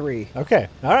with 3. Okay.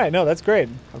 All right. No, that's great.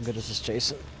 How good is this,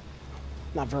 Jason?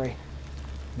 Not very.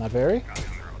 Not very.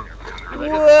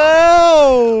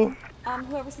 Whoa!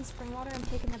 Whoever's in Springwater, I'm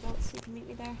taking the boat so you can meet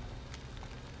me there.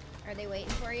 Are they waiting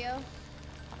for you?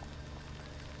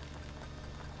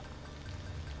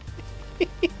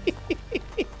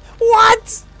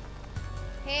 What?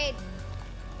 Hey,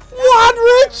 What,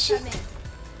 Rich? come in.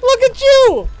 Look at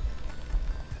you!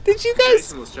 Did you guys?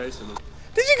 Jason was chasing him.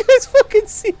 Did you guys fucking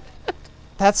see that?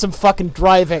 That's some fucking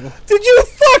driving. Did you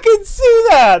fucking see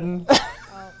that?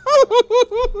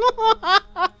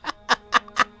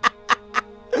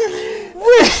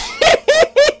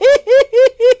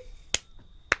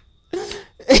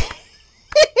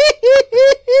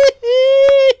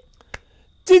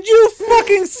 Did you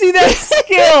fucking see that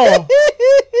skill?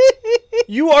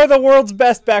 You are the world's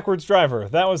best backwards driver.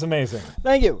 That was amazing.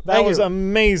 Thank you. That Thank was you.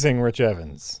 amazing, Rich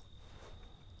Evans.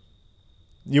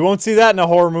 You won't see that in a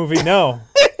horror movie, no.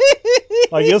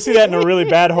 Like, you'll see that in a really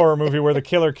bad horror movie where the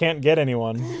killer can't get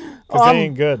anyone. Because they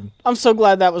ain't good. I'm so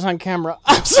glad that was on camera.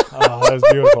 I'm so- Oh, that was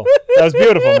beautiful. That was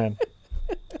beautiful, man.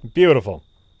 Beautiful.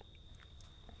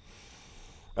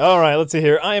 All right, let's see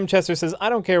here. I Am Chester says, I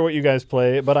don't care what you guys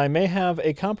play, but I may have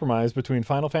a compromise between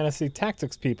Final Fantasy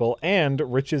Tactics people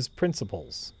and Rich's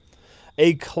principles.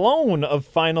 A clone of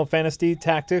Final Fantasy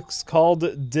Tactics called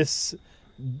Disgaea.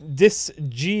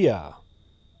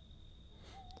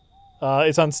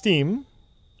 It's on Steam.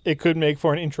 It could make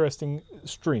for an interesting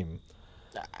stream.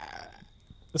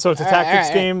 So it's a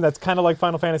tactics game that's kind of like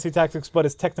Final Fantasy Tactics, but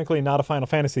it's technically not a Final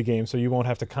Fantasy game, so you won't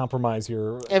have to compromise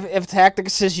your... if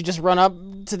tactics says you just run up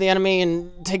to the enemy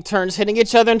and take turns hitting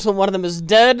each other until one of them is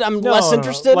dead, I'm less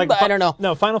interested, Like, but I don't know.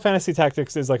 No, Final Fantasy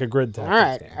Tactics is like a grid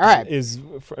tactics game. All right. Is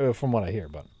from what I hear,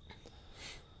 but...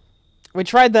 We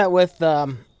tried that with,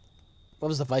 what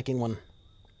was the Viking one?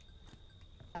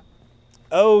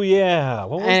 Oh, yeah.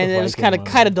 What was And the it was Viking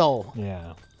kind of one? dull.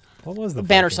 Yeah. What was the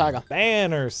Banner Viking one? Saga.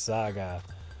 Banner Saga.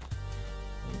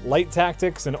 Light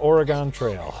Tactics and Oregon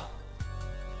Trail.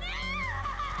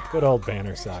 Good old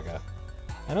Banner Saga.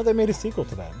 I know they made a sequel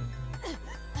to that.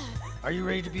 Are you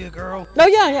ready to be a girl? No,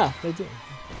 yeah. They did.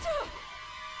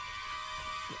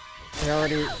 They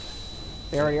already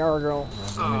are a girl.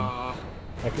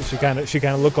 Like, she kind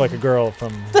of looked like a girl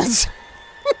from...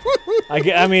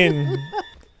 I mean...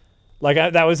 Like,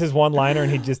 that was his one-liner,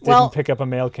 and he just didn't pick up a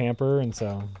male camper, and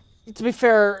so... To be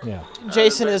fair, Yeah.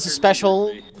 Jason is a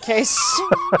special case.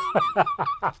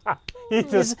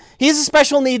 He's a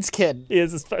special needs kid. He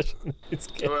is a special needs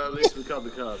kid. Well, at least we called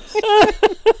the cops.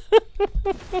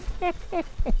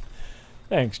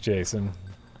 Thanks, Jason.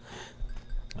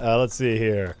 Let's see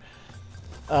here.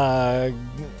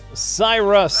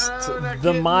 Cyrus,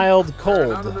 the mild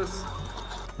cold,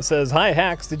 says, Hi,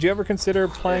 Hacks. Did you ever consider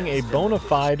playing a bona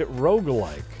fide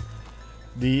roguelike?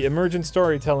 The emergent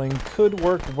storytelling could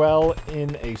work well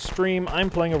in a stream. I'm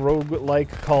playing a roguelike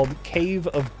called Cave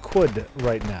of Quud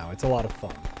right now. It's a lot of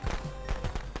fun.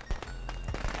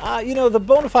 You know, the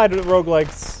bona fide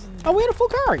roguelikes... Oh, we had a full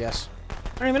car, I guess.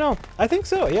 I don't even know. I think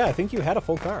so, yeah. I think you had a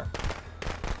full car.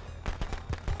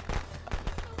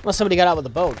 Unless somebody got out with a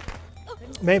boat.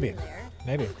 Maybe.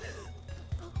 Maybe.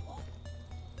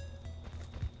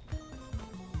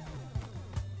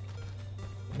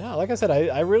 No, like I said,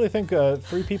 I really think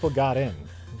 3 people got in,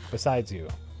 besides you.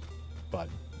 But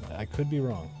I could be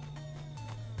wrong.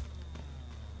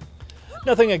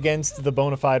 Nothing against the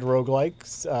bona fide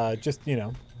roguelikes. Just, you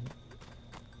know,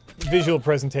 visual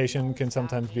presentation can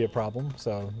sometimes be a problem.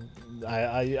 So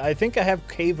I think I have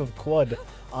Cave of Quud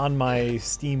on my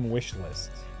Steam wish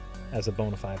list as a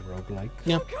bona fide roguelike.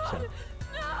 Yeah. So,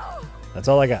 that's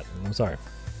all I got. I'm sorry.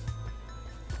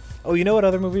 Oh, you know what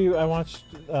other movie I watched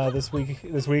this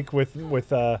week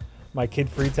with my kid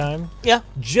free time? Yeah.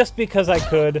 Just because I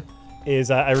could,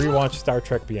 is I rewatched Star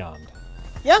Trek Beyond.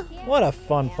 Yeah. What a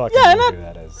fun fucking Yeah, movie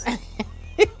that is.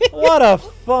 What a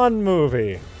fun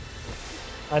movie.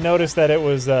 I noticed that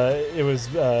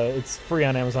it's free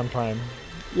on Amazon Prime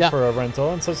Yeah. for a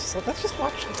rental, and so it's just like, let's just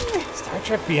watch Star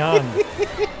Trek Beyond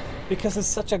because it's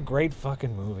such a great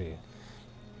fucking movie.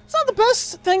 It's not the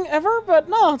best thing ever, but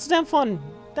no, it's damn fun.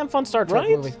 Damn fun Star Trek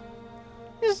Right? movie.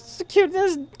 It's a cute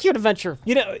adventure.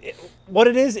 You know, what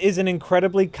it is an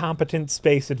incredibly competent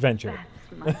space adventure.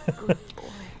 My good boy.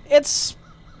 It's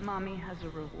Mommy has a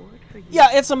reward for you. yeah,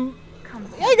 it's Come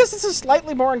yeah, I guess it's a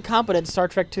slightly more incompetent Star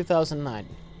Trek 2009.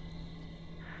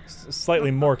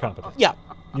 Slightly more competent. Yeah.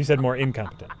 You said more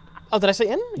incompetent. Oh, did I say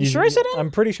in? You sure I said in?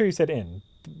 I'm pretty sure you said in.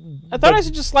 I thought I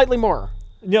said just slightly more.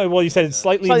 No, well, you said it's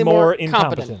slightly Slightly more more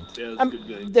incompetent. competent. Yeah, that's a good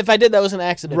game. If I did, that was an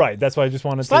accident. Right, that's why I just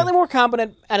wanted Slightly to... more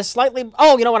competent and a slightly.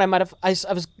 Oh, you know what? I might have. I was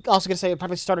also going to say. I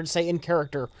probably started to say in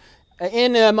character,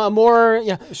 in a more.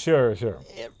 You know, Sure.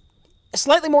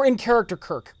 slightly more in character.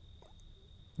 Kirk.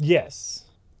 Yes.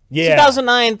 Yeah.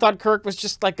 2009 thought Kirk was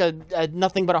just like a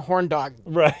nothing but a horn dog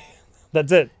Right.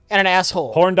 That's it. and an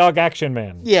asshole. Horn dog action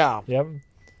man. Yeah. Yep.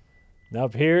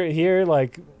 Nope. Here,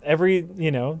 like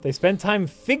they spend time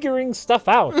figuring stuff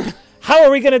out. How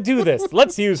are we gonna do this?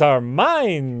 Let's use our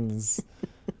minds.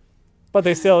 But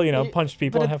they still, punch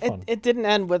people But and have fun it didn't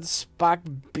end with Spock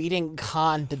beating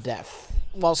Khan to death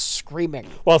while screaming.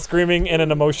 while screaming in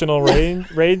an emotional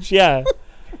rage. Yeah.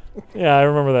 Yeah, I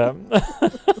remember that.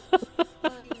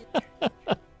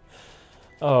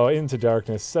 Oh, Into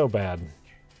Darkness, so bad.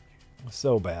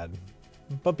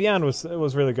 But Beyond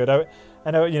was really good. I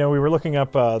know, we were looking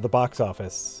up the box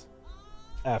office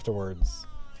afterwards.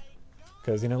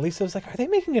 Because, Lisa was like, are they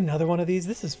making another one of these?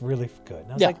 This is really good.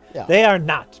 And I was like, yeah. they are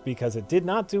not, because it did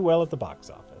not do well at the box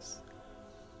office.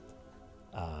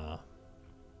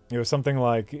 It was something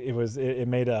like, it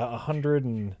made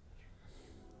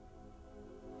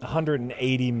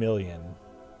 180 million.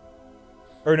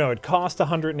 Or no, it cost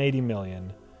 180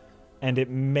 million. And it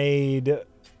made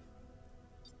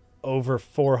over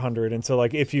 400, and so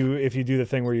like if you do the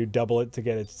thing where you double it to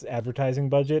get its advertising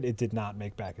budget, it did not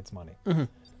make back its money,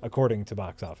 according to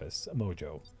Box Office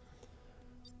Mojo.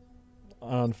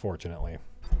 Unfortunately.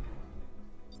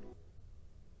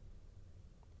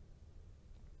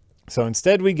 So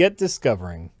instead, we get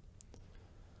Discovering.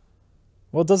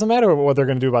 Well, it doesn't matter what they're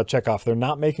going to do about Chekhov. They're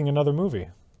not making another movie,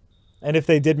 and if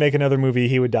they did make another movie,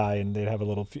 he would die, and they'd have a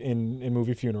little in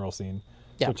movie funeral scene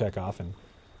for Chekhov, and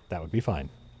that would be fine.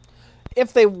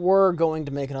 If they were going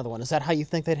to make another one, is that how you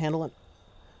think they'd handle it?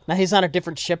 Now he's on a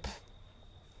different ship.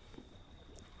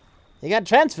 He got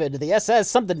transferred to the SS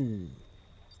something.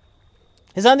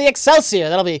 He's on the Excelsior.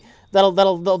 They'll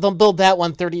build that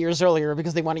one 30 years earlier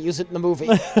because they want to use it in the movie.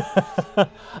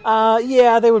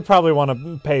 Yeah, they would probably want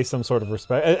to pay some sort of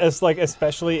respect,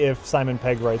 especially if Simon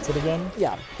Pegg writes it again.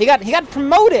 Yeah, he got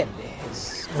promoted.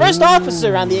 He's first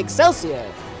officer on the Excelsior.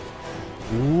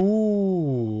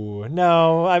 Ooh,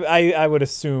 no, I would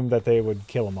assume that they would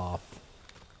kill him off.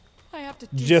 I have to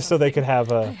Just so they could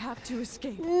have I a... have to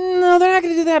escape. No, they're not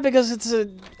going to do that because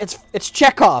it's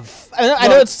Chekhov. I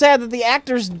know it's sad that the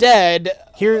actor's dead.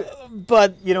 Here,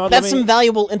 but you know what, that's some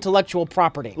valuable intellectual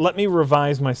property. Let me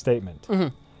revise my statement.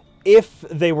 If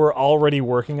they were already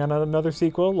working on another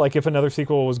sequel, like if another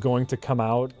sequel was going to come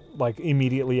out like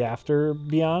immediately after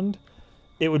Beyond,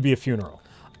 it would be a funeral.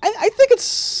 I think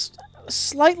it's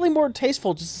slightly more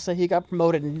tasteful just to say he got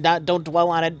promoted and don't dwell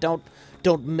on it. Don't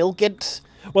milk it.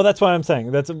 Well, that's what I'm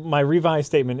saying. That's my revised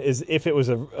statement. Is if it was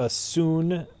a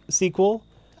soon sequel.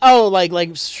 Oh,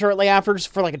 like shortly after,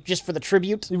 just for the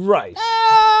tribute. Right.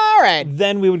 All right.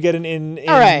 Then we would get an in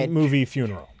movie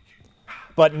funeral.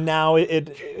 But now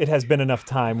it has been enough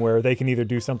time where they can either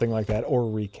do something like that or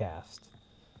recast,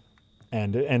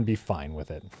 and be fine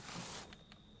with it.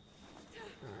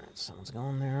 All right, someone's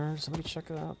going there. Somebody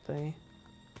check out the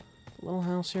little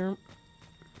house here.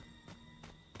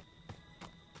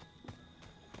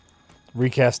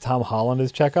 Recast Tom Holland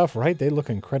as Chekhov, right? They look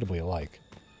incredibly alike.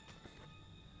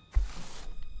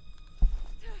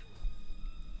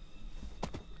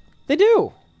 They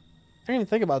do. I didn't even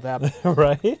think about that.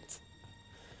 Right?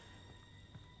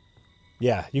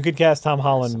 Yeah, you could cast Tom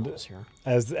Holland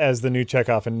as the new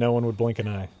Chekhov and no one would blink an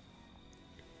eye.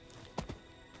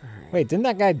 Right. Wait, didn't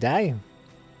that guy die?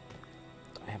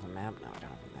 Do I have a map? No, I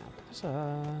don't have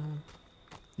a map.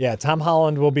 Yeah, Tom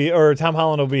Holland will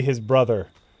be his brother.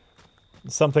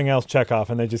 Something else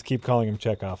Chekhov, and they just keep calling him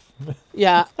Chekhov.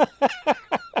 Yeah.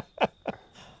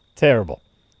 Terrible.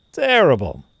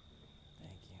 Terrible.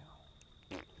 Thank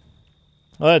you.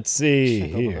 Let's see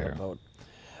here.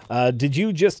 Did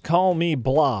you just call me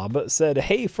Blob? Said,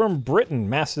 hey, from Britain.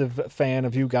 Massive fan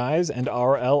of you guys and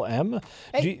RLM.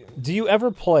 Hey. Do you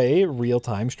ever play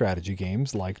real-time strategy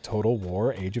games like Total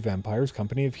War, Age of Empires,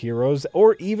 Company of Heroes,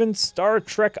 or even Star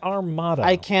Trek Armada?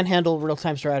 I can't handle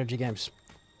real-time strategy games.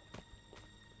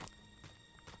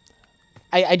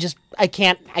 I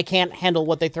can't handle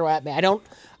what they throw at me. I don't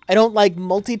like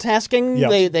multitasking.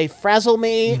 Yep. They frazzle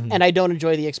me, and I don't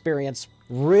enjoy the experience.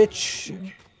 Rich,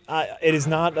 it is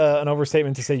not an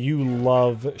overstatement to say you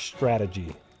love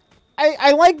strategy.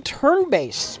 I like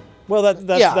turn-based. Well,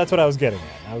 that's what I was getting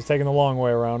at. I was taking the long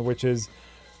way around, which is,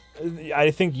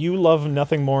 I think you love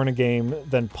nothing more in a game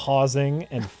than pausing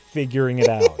and figuring it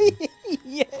out.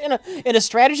 Yeah, in a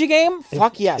strategy game,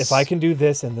 fuck yes. If I can do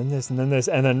this and then this and then this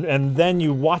and then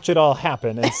you watch it all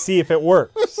happen and see if it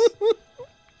works.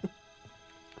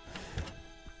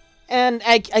 And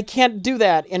I can't do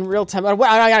that in real time.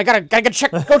 I gotta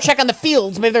go check on the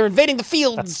fields. Maybe they're invading the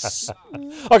fields.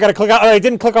 Oh, I gotta click out. Oh, I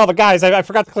didn't click all the guys. I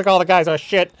forgot to click all the guys. Oh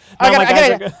shit!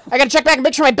 I gotta check back and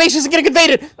make sure my base isn't getting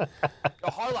invaded. Yo,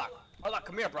 Harlock,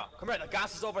 come here, bro. Come here. The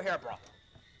gas is over here, bro.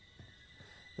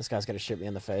 This guy's gonna shoot me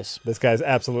in the face. This guy's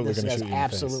absolutely This gonna guy's shoot you in the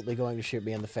face. absolutely going to shoot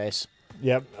me in the face.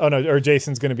 Yep. Oh no, or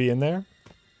Jason's gonna be in there.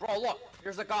 Bro, look.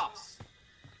 Here's the gas.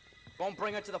 Go and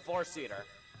bring it to the four-seater.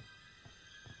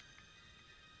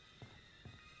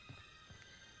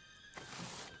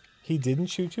 He didn't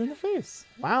shoot you in the face.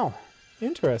 Wow.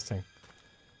 Interesting.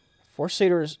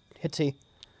 Four-seaters, Hitsy.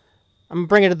 I'm gonna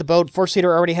bring it to the boat.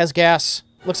 Four-seater already has gas.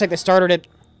 Looks like they started it.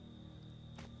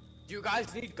 Do you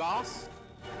guys need gas?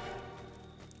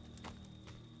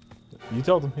 You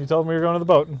told him. You told him we were going to the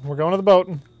boat. We're going to the boat.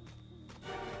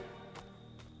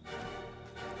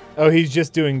 Oh, he's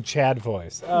just doing Chad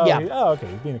voice. Oh, Yeah. Okay.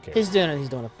 He's being a kid. He's doing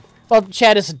it. Well,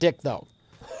 Chad is a dick, though.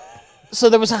 So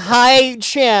there was a high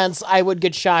chance I would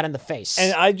get shot in the face.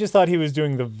 And I just thought he was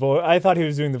doing the voice. I thought he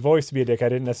was doing the voice to be a dick. I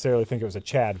didn't necessarily think it was a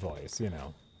Chad voice, you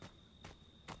know.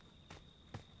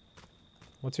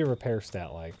 What's your repair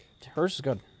stat like? Hers is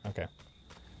good. Okay.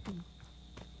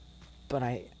 But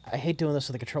I hate doing this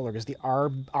with the controller because the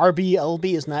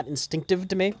RBLB is not instinctive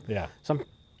to me. Yeah. So I'm...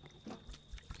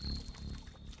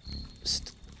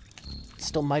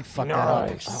 still might fuck that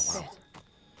up. Oh, wow.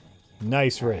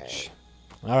 Nice, Rich.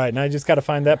 All right, now I just got to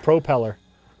find that propeller.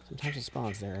 Sometimes it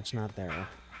spawns there. It's not there.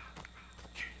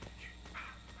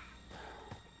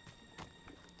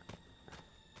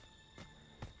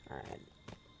 All right.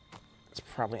 It's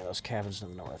probably in those cabins in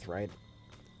the north, right?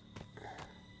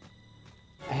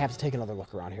 I have to take another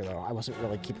look around here, though. I wasn't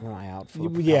really keeping an eye out for...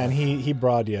 Yeah, and he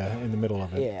brawled you in the middle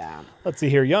of it. Yeah. Let's see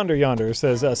here. Yonder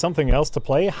says something else to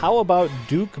play. How about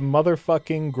Duke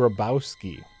motherfucking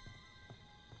Grabowski?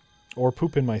 Or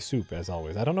poop in my soup, as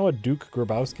always. I don't know what Duke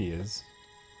Grabowski is.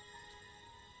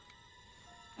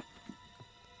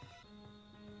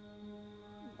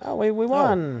 Oh, we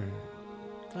won.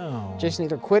 Oh. Jason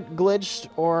either quit, glitched,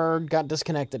 or got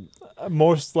disconnected.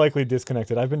 Most likely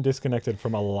disconnected. I've been disconnected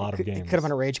from a lot of games. It could have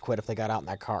been a rage quit if they got out in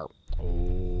that car.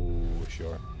 Oh,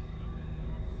 sure.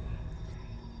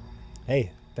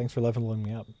 Hey, thanks for leveling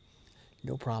me up.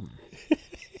 No problem.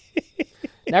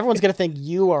 And everyone's going to think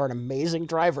you are an amazing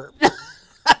driver.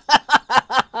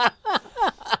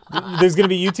 There's going to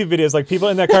be YouTube videos like people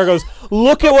in that car goes,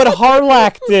 look at what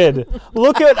Harlack did.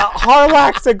 Look at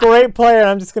Harlack's a great player. And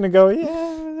I'm just going to go, yeah,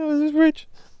 that was Rich.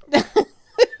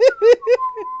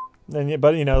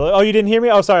 But, you know, oh, you didn't hear me?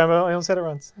 Oh, sorry, I only said it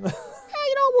once. Yeah,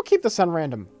 you know, we'll keep this on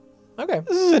random. Okay.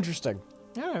 This is interesting.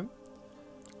 All right.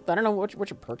 I don't know what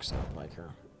your perks sound like here.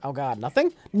 Oh, God,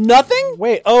 nothing? Nothing?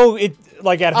 Wait, it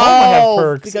like at home I have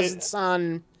perks. Because it's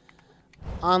on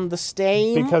the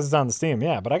Steam? Because it's on the Steam,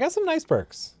 yeah. But I got some nice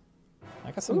perks. I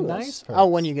got some nice perks. Oh,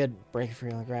 when you get break free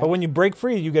like that. But when you break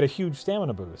free, you get a huge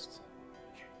stamina boost.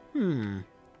 Oh,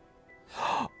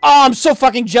 I'm so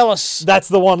fucking jealous. That's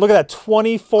the one. Look at that,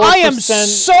 24%. I am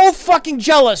so fucking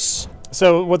jealous.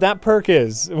 So what that perk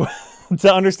is,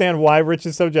 to understand why Rich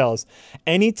is so jealous,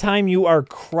 anytime you are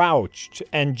crouched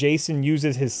and Jason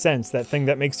uses his sense, that thing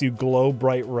that makes you glow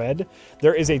bright red,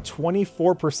 there is a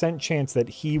 24% chance that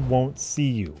he won't see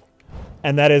you.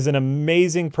 And that is an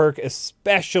amazing perk,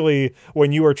 especially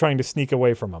when you are trying to sneak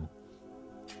away from him.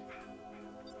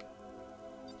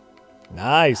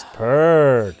 Nice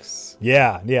perks.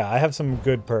 Yeah, I have some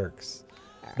good perks.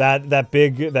 That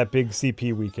big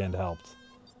CP weekend helped.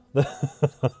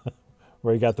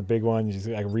 Where you got the big one, you just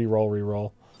like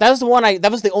re-roll. That was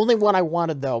the only one I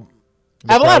wanted though.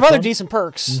 I have a lot of other decent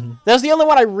perks. That was the only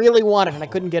one I really wanted, and I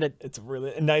couldn't get it. It's a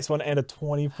really nice one and a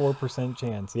 24%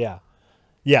 chance. Yeah,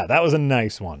 that was a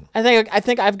nice one. I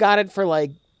think I've got it for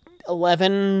like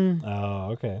 11.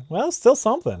 Oh, okay. Well, still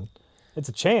something. It's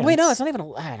a chance. Wait, no, it's not even.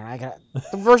 I don't know. I got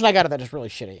the version I got of that is really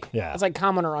shitty. Yeah. It's like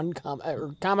common or uncommon,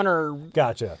 or common or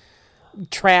Gotcha.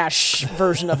 trash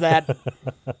version of that.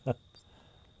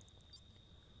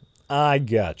 I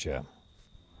gotcha.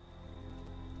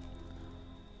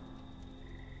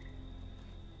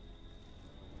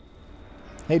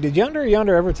 Hey, did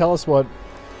Yonder ever tell us what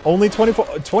only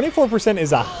 24%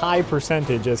 is a high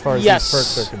percentage as far as Yes. these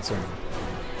perks are concerned?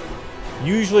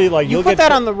 Usually, like, You you'll put get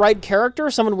that on the right character,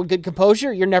 someone with good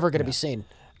composure, you're never going to be seen.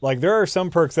 like there are some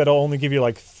perks that'll only give you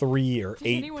like 3 or Does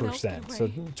anyone else 8%. get So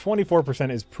away?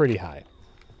 24% is pretty high,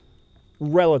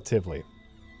 relatively.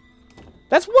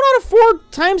 That's 1 out of 4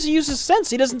 times he uses sense.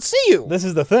 He doesn't see you. This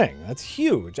is the thing. That's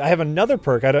huge. I have another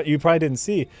perk you probably didn't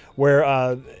see where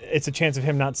it's a chance of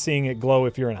him not seeing it glow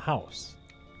if you're in a house,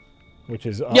 which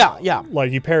is Yeah.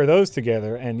 Like you pair those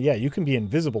together, and yeah, you can be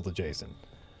invisible to Jason.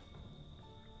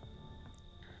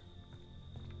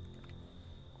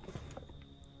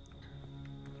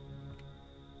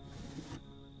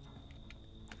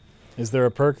 Is there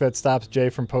a perk that stops Jay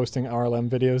from posting RLM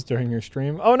videos during your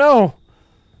stream? Oh no!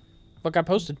 What got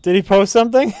posted? Did he post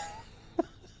something?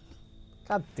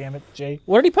 God damn it, Jay.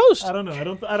 What did he post? I don't know.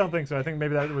 I don't think so. I think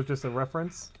maybe that was just a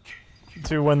reference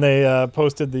to when they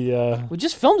posted the. We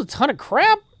just filmed a ton of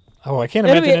crap. Oh, I can't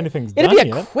imagine anything's done It'd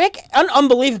be a yet. quick,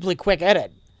 unbelievably quick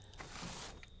edit.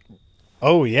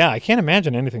 Oh yeah, I can't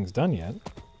imagine anything's done yet.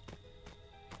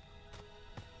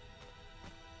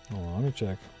 Hold on, let me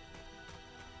check.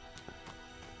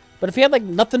 But if he had like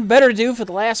nothing better to do for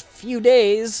the last few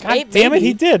days, God damn it,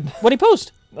 he did. What'd he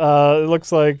post? It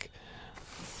looks like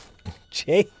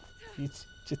Jay. He's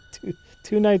just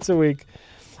two nights a week.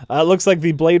 It looks like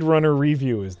the Blade Runner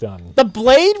review is done. The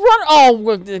Blade Runner?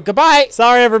 Oh, goodbye.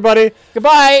 Sorry, everybody.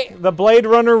 Goodbye. The Blade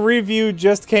Runner review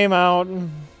just came out.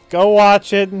 Go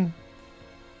watch it.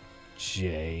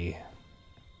 Jay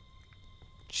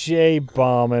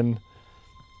bombing.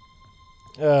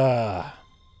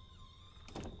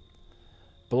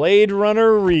 Blade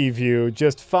Runner review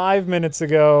just 5 minutes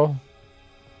ago.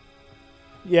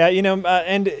 Yeah, you know,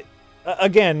 and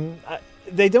again,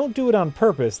 they don't do it on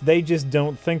purpose. They just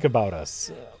don't think about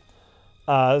us.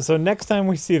 So next time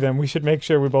we see them, we should make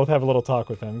sure we both have a little talk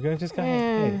with them. Just kind of,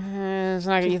 hey. It's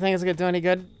not. You think it's gonna do any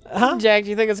good? Huh? Jack, do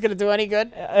you think it's gonna do any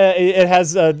good? It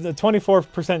has a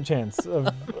 24% chance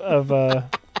of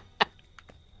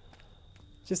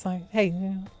just like, hey, you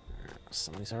know.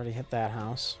 Somebody's already hit that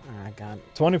house. I got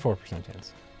 24%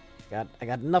 chance. I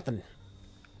got nothing.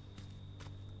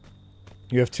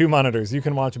 You have 2 monitors. You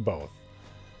can watch both.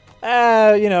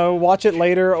 You know, watch it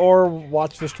later or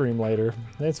watch the stream later.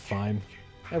 It's fine.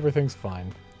 Everything's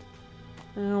fine.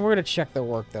 We're gonna check their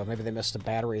work though. Maybe they missed a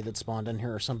battery that spawned in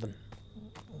here or something.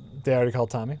 They already called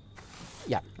Tommy?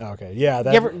 Yeah. Okay, yeah.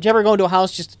 That, Do you ever go into a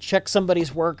house just to check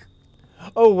somebody's work?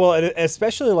 Oh, well,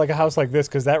 especially like a house like this,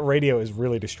 because that radio is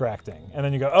really distracting. And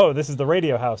then you go, oh, this is the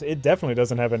radio house. It definitely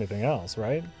doesn't have anything else,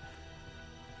 right?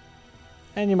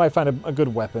 And you might find a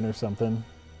good weapon or something.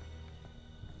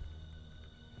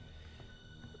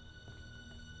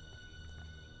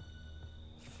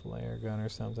 Flare gun or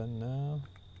something? No.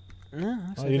 No.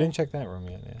 Oh, you didn't check that room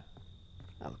yet, yeah.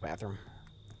 Oh, the bathroom.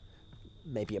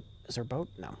 Maybe is there a boat?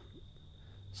 No.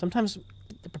 Sometimes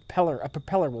a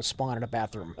propeller will spawn in a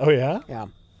bathroom. Oh, yeah? Yeah.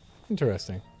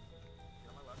 Interesting.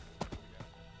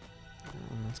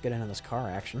 Let's get into this car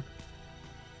action.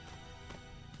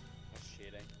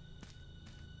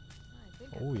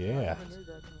 Oh, yeah.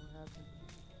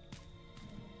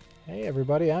 Hey,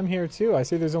 everybody, I'm here, too. I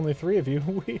see there's only 3 of you.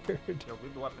 Weird. Yo,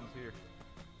 leave the weapons here.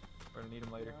 We're gonna need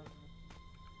them later.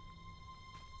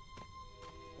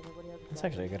 That's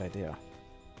actually a good idea.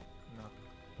 No.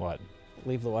 What?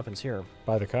 Leave the weapons here.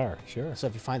 By the car, sure. So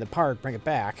if you find the part, bring it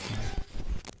back.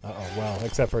 Uh-oh, well,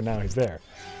 except for now he's there.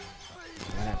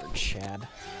 Went after Chad.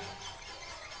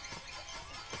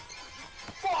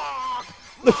 Fuck!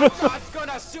 God's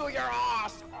gonna sue your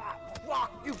ass!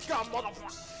 Fuck, you dumb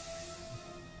motherfucker!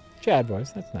 Chad voice,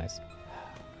 that's nice.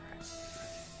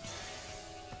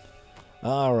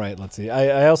 All right, let's see.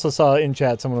 I also saw in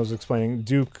chat someone was explaining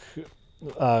Duke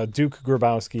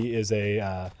Grabowski is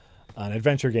an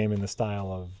adventure game in the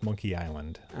style of Monkey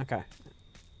Island. Okay.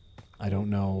 I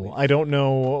don't know.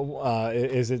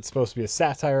 Is it supposed to be a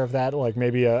satire of that, like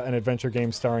maybe an adventure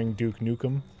game starring Duke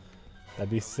Nukem? That'd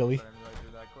be silly. I didn't realize you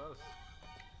were that close.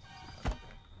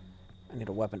 I need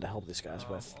a weapon to help these guys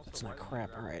with. That's not crap.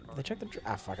 All right. They check the.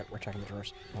 Fuck it. We're checking the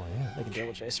drawers. Oh yeah. They can deal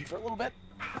with Jason for a little bit.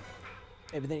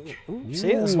 Maybe they. Ooh,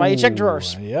 see, that's why you check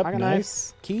drawers. Yep, Pocket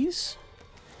nice. knife. Keys.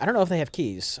 I don't know if they have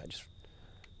keys. I just.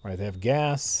 Right, they have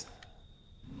gas.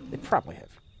 They probably have.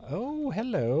 Oh,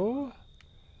 hello.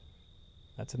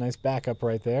 That's a nice backup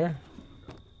right there.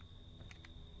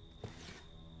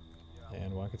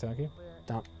 And walkie-talkie.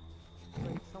 Don't.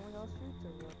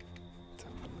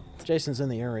 Jason's in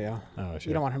the area. Oh, shit.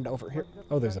 You don't want him to overhear.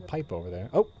 Oh, there's a pipe over there.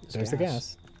 Oh, there's the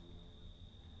gas.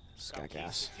 It's got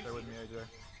gas. Stay with me, AJ.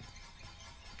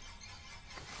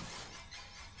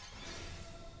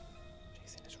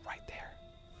 Jason is right there.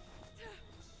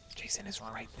 Jason is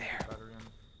right there. Battery in.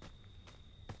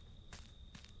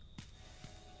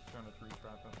 Trying to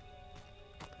trap him.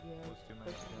 Those two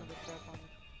men.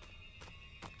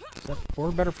 Is that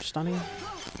board better for stunning?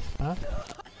 Huh? Did I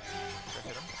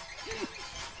hit him?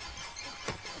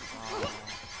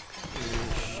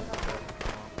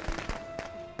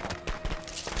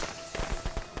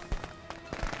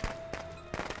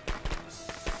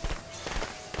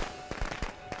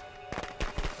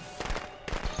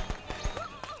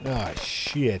 Oh,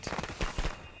 shit. Did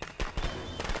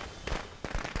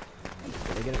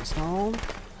I get it installed?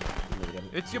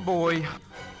 It's your boy. Did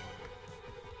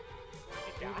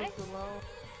Did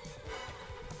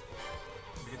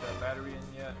you get that battery in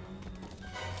yet?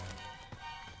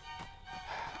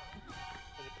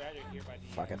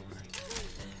 Fuck it.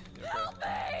 Help me!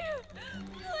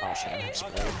 Oh shit, I'm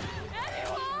exploding.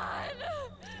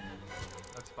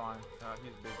 That's fine.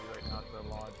 He's busy right now at the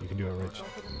lodge. You can do it, Rich.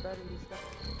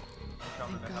 I'm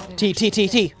coming to help.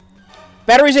 T.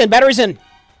 Batteries in, batteries in.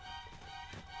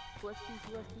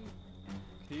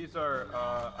 Keys are,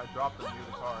 I dropped them near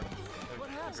the car.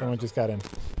 Someone just got in.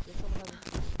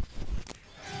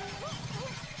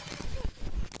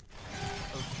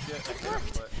 Oh shit, It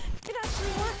worked! It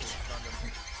actually worked!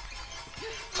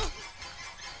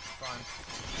 Fine.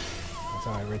 It's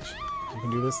alright, Rich. You can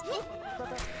do this. Okay, so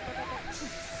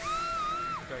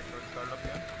it started up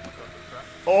again. Start the track.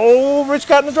 Oh, Rich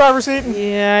got in the driver's seat.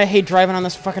 Yeah, I hate driving on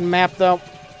this fucking map though.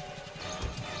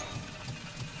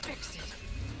 Fixed it.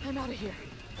 I'm out of here.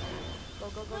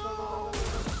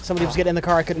 Somebody was getting in the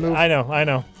car, I couldn't move. I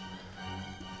know.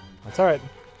 That's alright.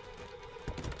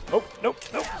 Oh, nope.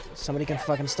 Somebody can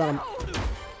fucking stun him.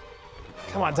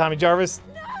 Come on, Tommy Jarvis.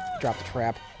 Drop the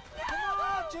trap.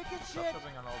 Stop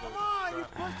stepping on all those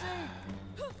traps.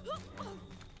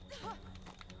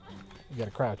 You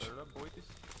gotta crouch Put it up,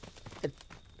 boys.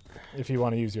 if you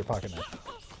want to use your pocket knife.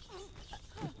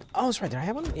 Oh, that's right. Did I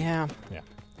have one? Yeah. Yeah.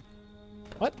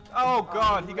 What? Oh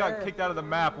god, he got kicked out of the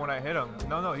map when I hit him.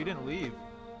 No, he didn't leave.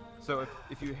 So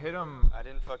if you hit him, I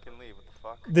didn't fucking leave. What the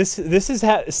fuck? This is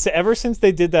ever since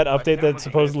they did that update hit him that with a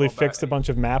supposedly baseball bat fixed a and bunch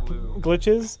of he map flew.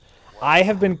 glitches. I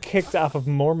have been kicked off of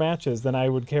more matches than I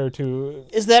would care to.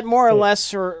 Is that more or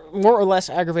less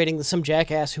aggravating than some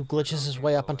jackass who glitches his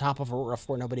way up on top of a roof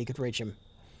where nobody could reach him?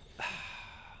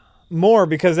 More,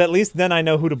 because at least then I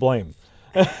know who to blame.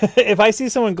 If I see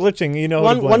someone glitching, you know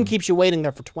who to blame. One keeps you waiting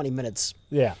there for 20 minutes.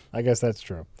 Yeah, I guess that's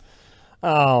true.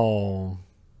 Oh.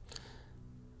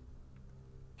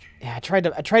 Yeah, I tried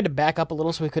to back up a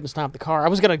little so we couldn't stop the car. I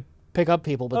was gonna pick up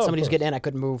people, but Oh, of somebody's course. getting in. I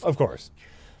couldn't move. Of course.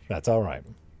 That's all right.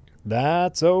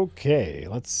 That's okay.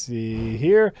 Let's see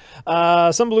here.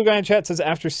 Some blue guy in chat says,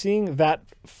 after seeing that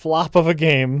flop of a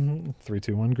game, 3,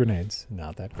 2, 1 grenades,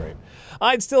 not that great,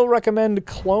 I'd still recommend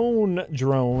Clone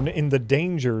Drone in the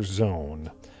Danger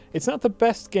Zone. It's not the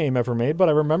best game ever made, but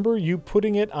I remember you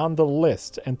putting it on the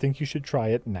list and think you should try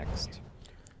it next.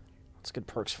 That's good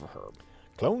perks for Herb.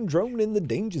 Clone Drone in the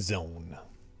Danger Zone.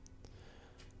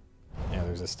 Yeah,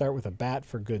 there's a start with a bat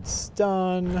for good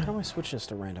stun. How do I switch this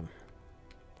to random?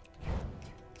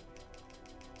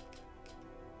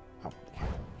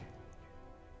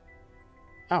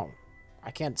 Oh,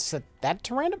 I can't set that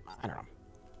to random? I don't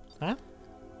know.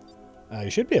 Huh? You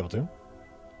should be able to.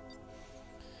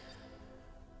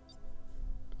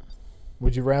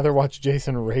 Would you rather watch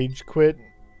Jason rage quit,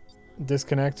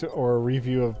 disconnect, or a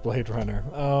review of Blade Runner?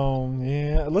 Oh,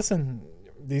 yeah. Listen,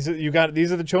 these are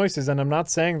the choices, and I'm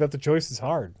not saying that the choice is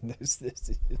hard.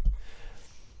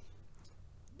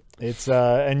 It's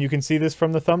and you can see this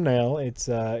from the thumbnail. It's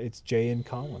Jay and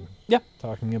Colin. Yeah.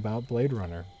 Talking about Blade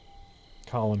Runner.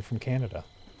 Colin from Canada.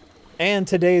 And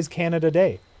today is Canada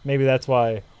Day. Maybe that's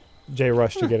why Jay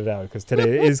rushed to get it out, because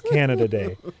today is Canada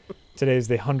Day. Today is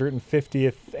the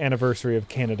 150th anniversary of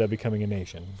Canada becoming a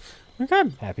nation. Okay.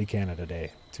 Happy Canada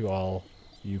Day to all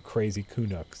you crazy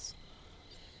Canucks.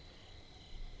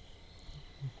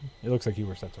 It looks like you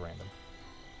were set to random.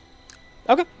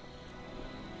 Okay.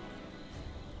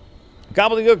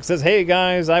 Gobbledygook says, hey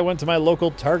guys, I went to my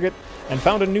local Target and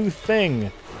found a new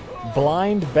thing.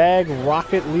 Blind Bag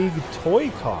Rocket League toy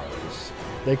cars.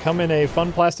 They come in a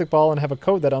fun plastic ball and have a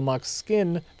code that unlocks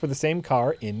skin for the same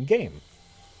car in-game.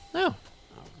 Oh.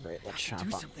 Oh, great. Let's shop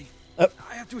up.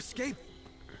 I have to escape.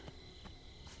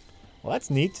 Well, that's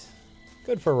neat.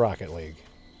 Good for Rocket League.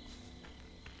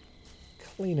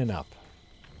 Cleaning up.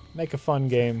 Make a fun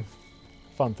game.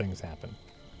 Fun things happen.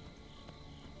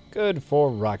 Good for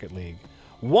Rocket League.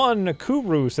 One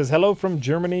Kuru says, hello from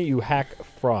Germany, you hack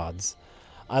frauds.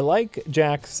 I like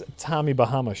Jack's Tommy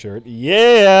Bahama shirt.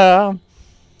 Yeah!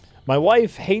 My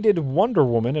wife hated Wonder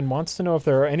Woman and wants to know if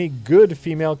there are any good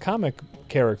female comic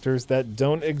characters that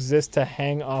don't exist to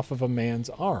hang off of a man's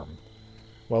arm.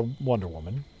 Well, Wonder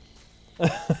Woman.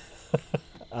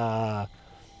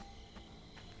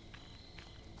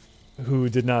 Who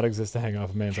did not exist to hang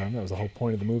off a man's arm. That was the whole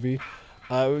point of the movie.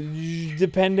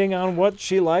 Depending on what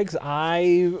she likes,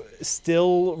 I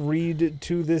still read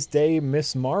to this day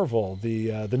Miss Marvel,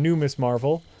 the new Miss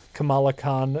Marvel, Kamala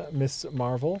Khan Miss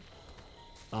Marvel.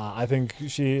 I think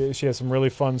she has some really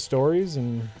fun stories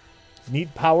and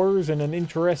neat powers and an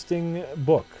interesting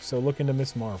book. So look into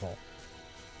Miss Marvel.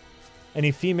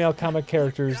 Any female comic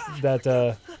characters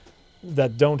that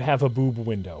that don't have a boob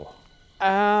window?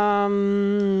 What's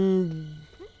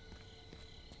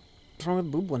wrong with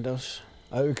boob windows?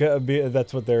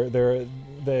 That's what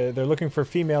they're looking for,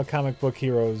 female comic book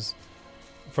heroes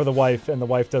for the wife, and the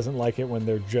wife doesn't like it when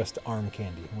they're just arm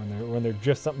candy, when they're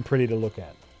just something pretty to look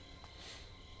at.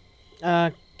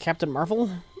 Captain Marvel?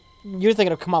 You're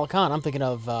thinking of Kamala Khan. I'm thinking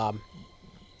of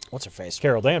what's her face?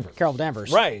 Carol Danvers. Carol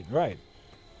Danvers. Right.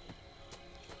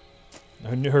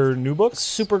 Her new book?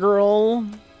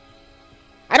 Supergirl.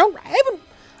 I haven't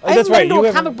That's been right. to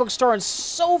a comic book store in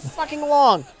so fucking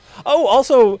long. Oh,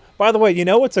 also, by the way, you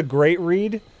know what's a great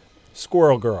read?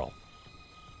 Squirrel Girl.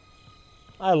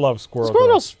 I love Squirrel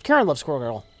Girl. Karen loves Squirrel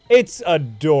Girl. It's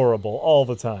adorable all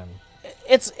the time.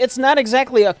 It's not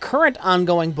exactly a current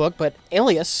ongoing book, but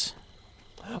Alias.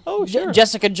 Oh, sure.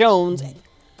 Jessica Jones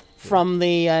from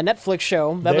the Netflix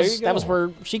show. That There was you go.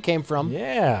 where she came from.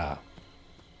 Yeah.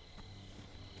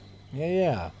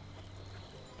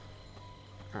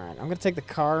 All right, I'm going to take the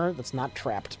car that's not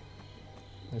trapped.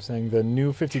 They're saying the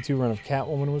new 52 run of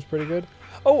Catwoman was pretty good.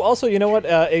 Oh, also, you know what?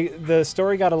 The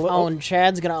story got a little... Oh, and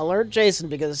Chad's going to alert Jason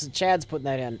because Chad's putting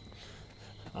that in.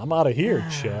 I'm out of here,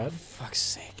 Chad. Fuck's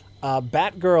sake.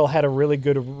 Batgirl had a really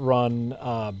good run.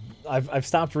 I've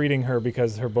stopped reading her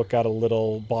because her book got a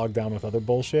little bogged down with other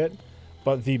bullshit.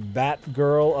 But the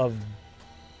Batgirl of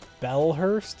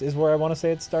Bellhurst is where I want to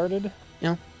say it started.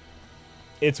 Yeah.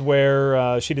 It's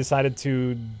where she decided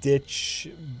to ditch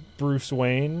Bruce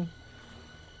Wayne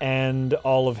and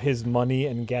all of his money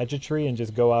and gadgetry and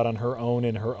just go out on her own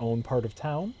in her own part of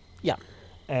town. Yeah.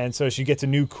 And so she gets a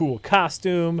new cool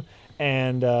costume,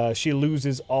 and she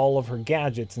loses all of her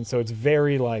gadgets. And so it's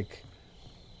very like...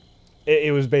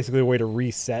 It was basically a way to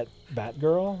reset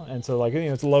Batgirl. And so, like,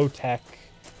 it's low tech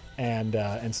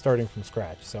and starting from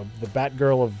scratch. So the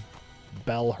Batgirl of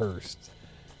Bellhurst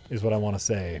is what I want to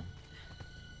say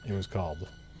it was called.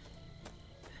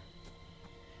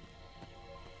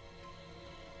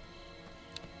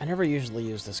 I never usually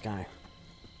use this guy.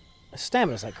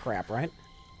 Stamina's like crap, right?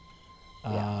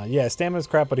 Yeah, stamina's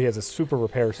crap, but he has a super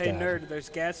repair stat. Hey, nerd, there's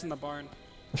gas in the barn.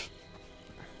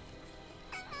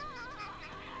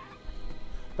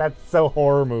 That's so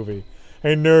horror movie.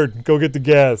 Hey, nerd, go get the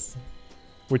gas.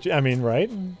 Which, I mean, right?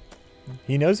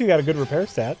 He knows you got a good repair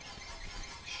stat.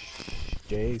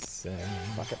 Jason.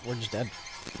 Fuck it, we're just dead.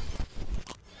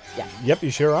 Yeah. Yep,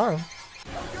 you sure are. You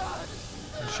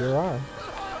sure are.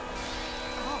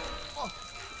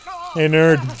 Hey,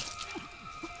 nerd.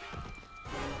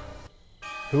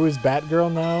 Who is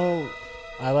Batgirl now?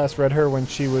 I last read her when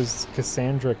she was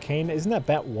Cassandra Cain. Isn't that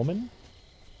Batwoman?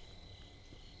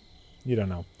 You don't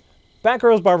know.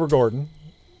 Batgirl's Barbara Gordon,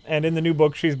 and in the new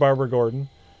book, she's Barbara Gordon.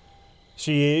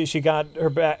 She got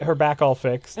her back all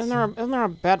fixed. Isn't there a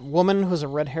Batwoman who's a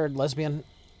red-haired lesbian?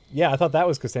 Yeah, I thought that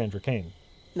was Cassandra Cain.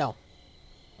 No.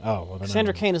 Oh, well, then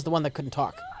Cassandra Cain is the one that couldn't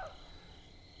talk.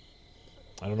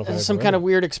 I don't know if This is some kind of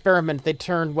weird experiment. They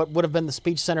turned what would have been the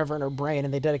speech center in her brain,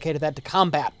 and they dedicated that to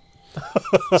combat.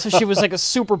 So she was like a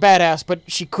super badass, but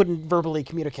she couldn't verbally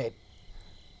communicate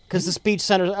because the speech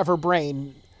center of her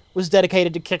brain was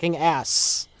dedicated to kicking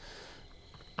ass.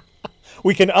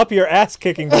 We can up your ass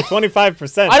kicking by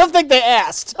 25%. I don't think they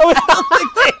asked.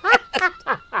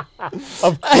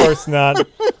 Of course not.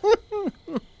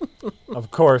 Of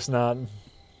course not.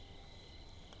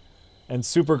 And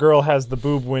Supergirl has the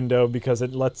boob window because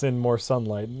it lets in more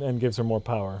sunlight and gives her more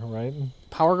power, right?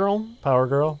 Power Girl? Power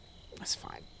Girl? That's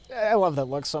fine. I love that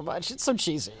look so much. It's so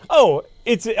cheesy. Oh,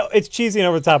 it's cheesy and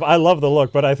over the top. I love the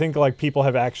look, but I think like people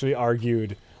have actually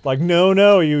argued like,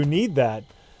 no, you need that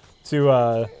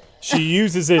to she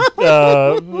uses it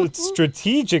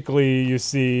strategically, you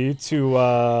see,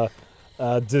 to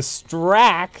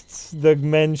distract the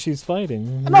men she's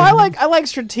fighting. No, I like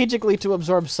strategically to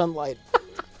absorb sunlight.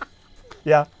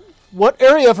 Yeah. What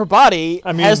area of her body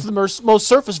I mean- has the most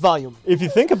surface volume? If you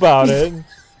think about it,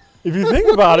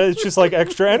 it's just like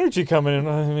extra energy coming in.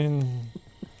 I mean,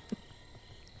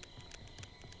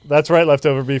 that's right,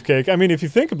 leftover beefcake. I mean, if you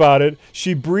think about it,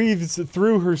 she breathes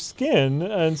through her skin,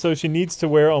 and so she needs to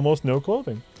wear almost no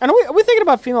clothing. And are we thinking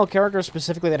about female characters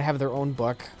specifically that have their own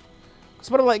book?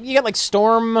 So what, like, you got like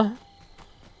Storm.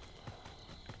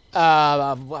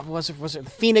 What was it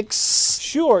the Phoenix?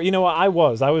 Sure, you know what, I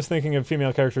was thinking of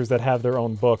female characters that have their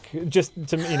own book, just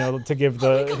to to give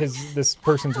this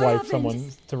person's wife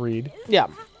someone to read. Yeah.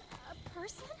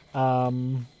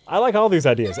 I like all these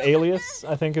ideas. Alias,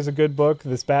 I think, is a good book.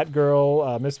 This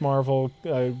Batgirl, Miss Marvel.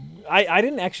 I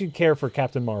didn't actually care for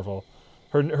Captain Marvel,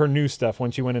 her new stuff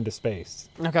when she went into space.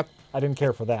 Okay. I didn't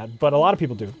care for that, but a lot of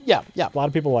people do. Yeah. A lot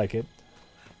of people like it.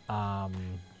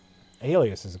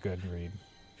 Alias is a good read.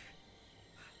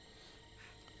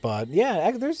 But yeah,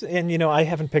 I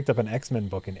haven't picked up an X-Men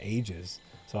book in ages,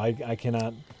 so I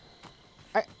cannot.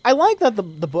 I like that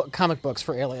the comic books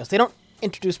for Alias, they don't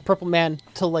introduce Purple Man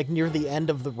till like near the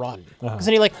end of the run, because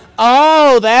then you're like,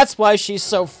 oh, that's why she's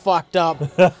so fucked up.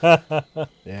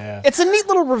 Yeah, it's a neat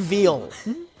little reveal.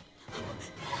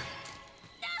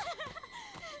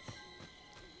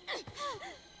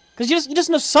 Because you just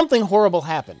know something horrible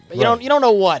happened, but you don't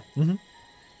know what. Mm-hmm.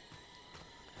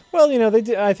 Well,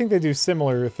 I think they do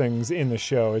similar things in the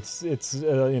show. It's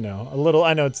a little.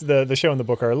 I know it's the show and the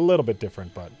book are a little bit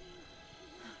different, but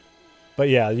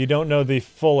yeah, you don't know the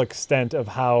full extent of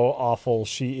how awful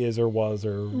she is or was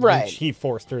or which he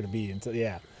forced her to be. Until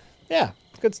yeah,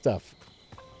 good stuff.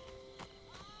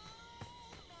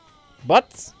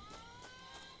 But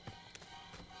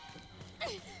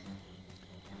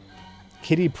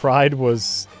Kitty Pryde was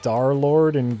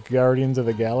Star-Lord in Guardians of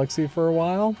the Galaxy for a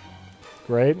while.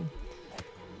 Great.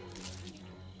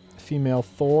 Female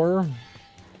Thor.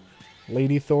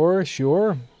 Lady Thor,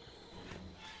 sure.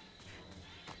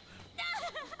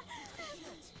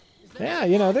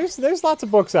 Yeah, there's lots of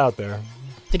books out there.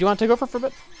 Did you want to take over for a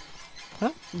bit?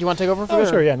 Huh? You want to take over for a Oh, bit?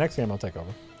 sure, yeah, next game I'll take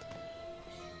over.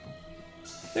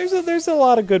 There's a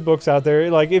lot of good books out there.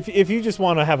 Like, if you just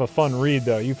want to have a fun read,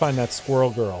 though, you find that Squirrel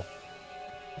Girl.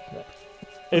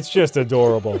 It's just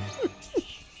adorable.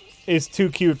 It's too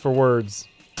cute for words.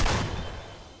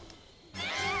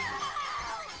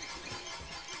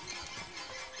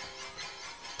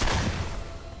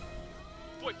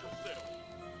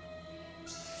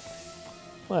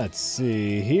 Let's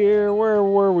see here. Where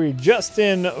were we?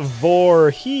 Justin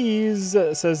Voorhees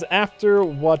says, after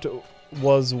what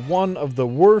was one of the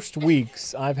worst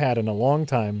weeks I've had in a long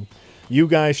time, you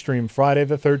guys stream Friday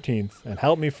the 13th and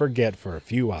help me forget for a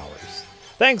few hours.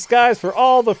 Thanks, guys, for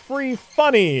all the free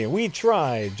funny. We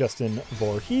tried, Justin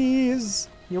Voorhees.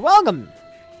 You're welcome.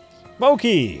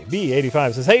 Moki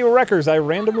B85 says, hey, Wreckers, I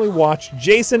randomly watched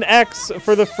Jason X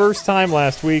for the first time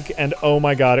last week, and oh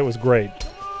my god, it was great.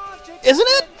 Isn't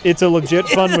it? It's a legit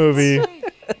fun movie.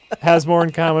 Has more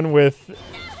in common with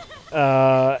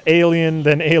Alien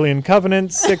than Alien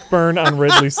Covenant. Sick burn on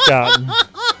Ridley Scott.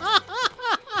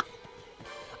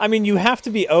 I mean, you have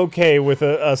to be okay with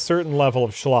a certain level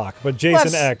of schlock, but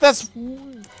Jason X...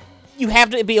 You have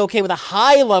to be okay with a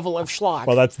high level of schlock.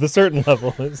 Well, that's the certain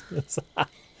level.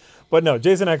 But no,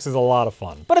 Jason X is a lot of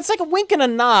fun. But it's like a wink and a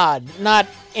nod, not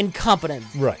incompetent.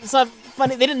 Right. It's not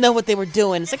funny. They didn't know what they were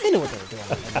doing. It's like they knew what they were doing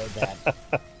when they did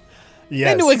that.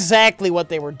 Yes. They knew exactly what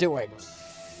they were doing.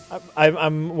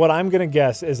 What I'm going to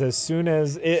guess is as soon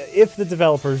as... If the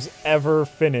developers ever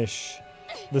finish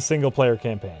the single-player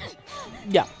campaign...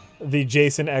 Yeah. The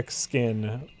Jason X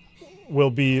skin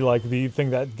will be like the thing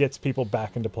that gets people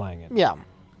back into playing it. Yeah.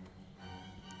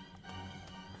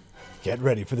 Get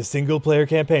ready for the single-player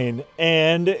campaign.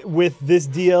 And with this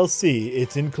DLC,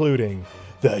 it's including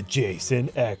the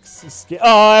Jason X skin.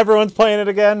 Oh, everyone's playing it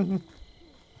again.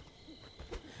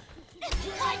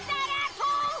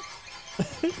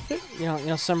 You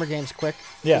know, Summer Games Quick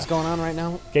is going on right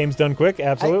now. Games done quick,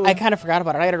 absolutely. I kind of forgot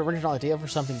about it. I had an original idea for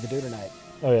something to do tonight.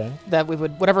 Oh, yeah? That we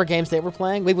would, whatever games they were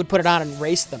playing, we would put it on and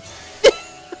race them.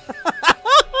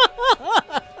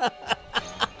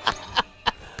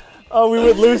 Oh, we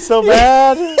would lose so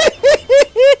bad.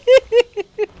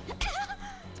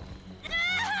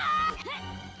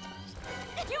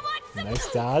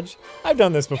 Nice dodge. I've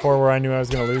done this before where I knew I was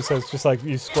going to lose, so it's just like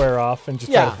you square off and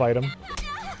just try to fight them.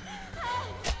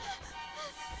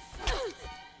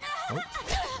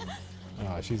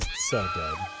 Oh, she's so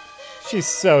dead. She's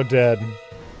so dead.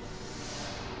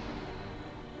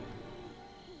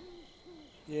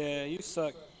 Yeah, you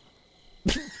suck.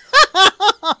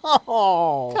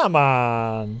 Oh. Come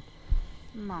on.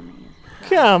 Mommy is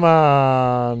Come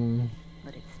on.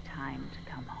 but it's time to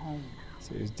come home now.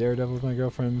 Series Daredevil with my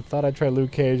girlfriend. Thought I'd try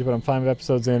Luke Cage, but I'm 5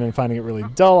 episodes in and finding it really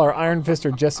dull. Are Iron Fist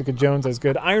or Jessica Jones as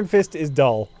good? Iron Fist is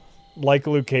dull, like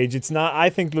Luke Cage. It's not. I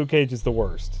think Luke Cage is the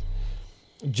worst.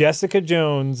 Jessica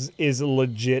Jones is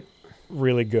legit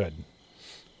really good.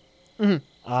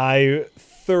 I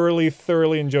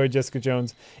thoroughly enjoyed Jessica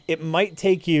Jones. It might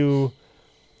take you...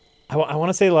 I want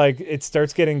to say like it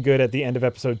starts getting good at the end of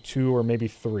episode 2 or maybe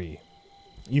 3.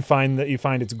 You find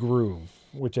its groove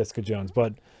with Jessica Jones,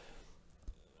 but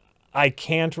I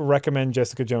can't recommend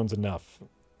Jessica Jones enough.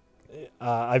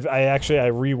 I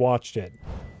rewatched it.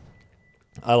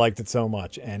 I liked it so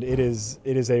much, and it is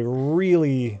a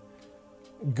really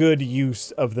good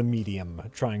use of the medium,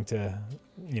 trying to,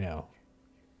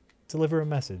 deliver a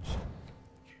message.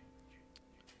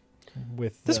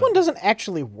 With This one doesn't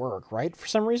actually work, right? For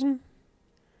some reason.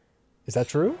 Is that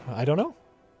true? I don't know.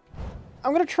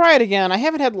 I'm going to try it again. I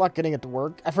haven't had luck getting it to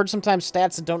work. I've heard sometimes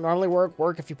stats that don't normally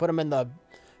work if you put them in the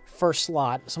first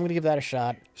slot. So I'm going to give that a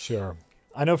shot. Sure.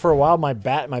 I know for a while my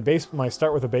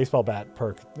start with a baseball bat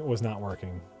perk was not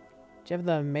working. Do you have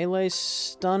the melee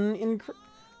stun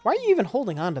Why are you even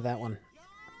holding on to that one?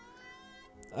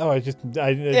 Oh, I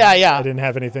Yeah. didn't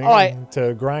have anything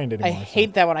to grind anymore. I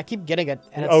hate that one. I keep getting it.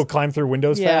 And climb through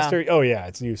windows faster? Oh, yeah,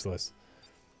 it's useless.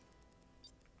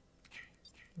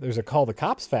 There's a call the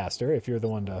cops faster if you're the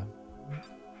one to...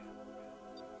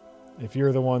 If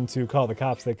you're the one to call the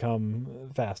cops, they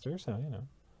come faster, so,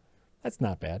 that's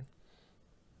not bad.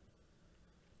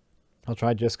 I'll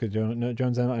try Jessica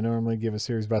Jones. I normally give a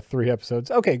series about 3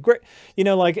 episodes. Okay, great.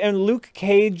 And Luke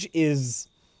Cage is...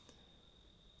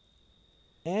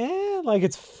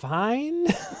 it's fine.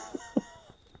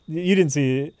 You didn't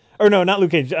see... Or no, not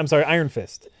Luke Cage. I'm sorry, Iron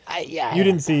Fist. You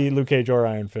didn't see Luke Cage or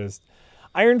Iron Fist.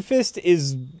 Iron Fist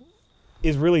is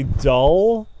really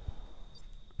dull.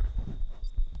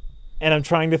 And I'm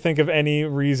trying to think of any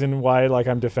reason why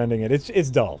I'm defending it. It's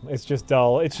dull. It's just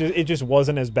dull. It just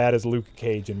wasn't as bad as Luke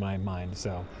Cage in my mind,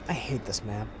 so. I hate this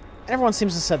map. Everyone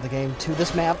seems to set the game to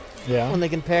this map. Yeah. When they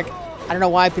can pick. I don't know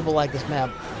why people like this map.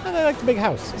 I like the big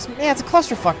house. It's a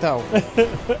clusterfuck, though.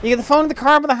 You get the phone, the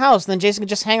car, and the house, and then Jason can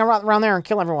just hang around there and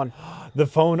kill everyone. The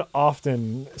phone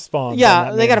often spawns.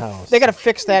 Yeah, on they that gotta house. they gotta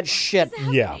fix that shit.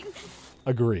 Yeah,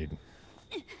 agreed.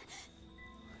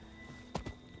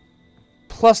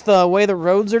 Plus, the way the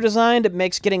roads are designed, it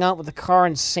makes getting out with the car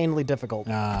insanely difficult.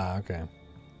 Ah, okay.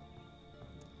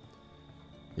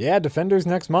 Yeah, Defenders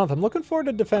next month. I'm looking forward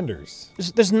to Defenders.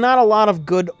 There's not a lot of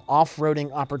good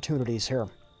off-roading opportunities here.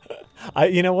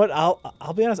 You know what?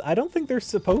 I'll be honest. I don't think they're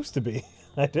supposed to be.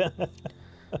 I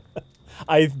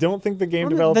don't think the game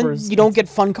developers... Then you don't get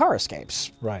fun car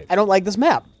escapes. Right. I don't like this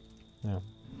map. No.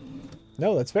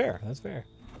 No, that's fair. That's fair.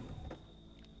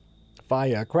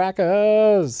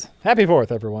 Firecrackers! Happy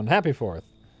 4th, everyone. Happy 4th.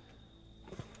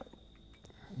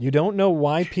 You don't know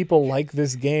why people like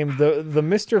this game. The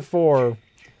Mr. 4...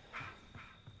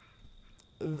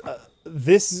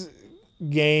 this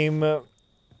game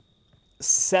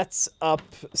sets up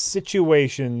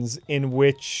situations in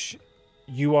which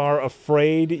you are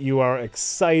afraid, you are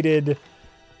excited.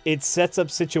 It sets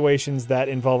up situations that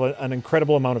involve an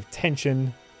incredible amount of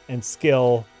tension and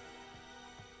skill.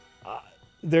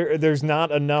 There's not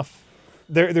enough...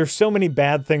 There's so many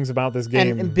bad things about this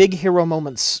game. And big hero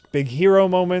moments. Big hero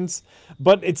moments.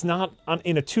 But it's not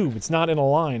in a tube. It's not in a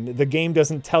line. The game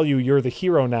doesn't tell you you're the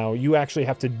hero now. You actually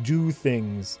have to do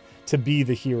things to be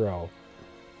the hero.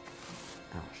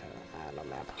 Oh, shit. No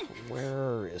map.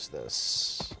 Where is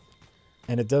this?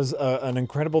 And it does an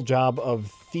incredible job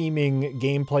of theming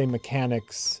gameplay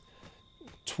mechanics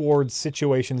towards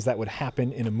situations that would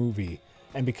happen in a movie.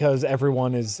 And because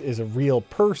everyone is a real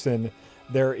person,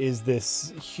 there is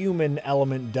this human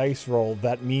element dice roll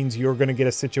that means you're going to get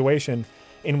a situation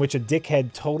in which a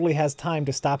dickhead totally has time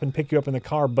to stop and pick you up in the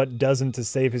car, but doesn't to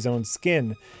save his own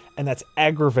skin. And that's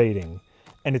aggravating.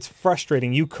 And it's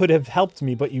frustrating. You could have helped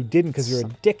me, but you didn't because you're a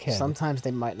dickhead. Sometimes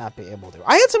they might not be able to.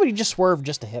 I had somebody just swerve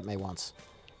just to hit me once.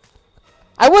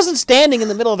 I wasn't standing in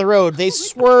the middle of the road. They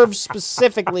swerved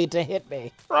specifically to hit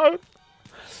me. Right.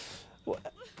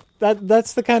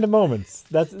 That's the kind of moments.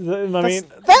 That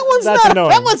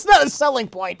one's not a selling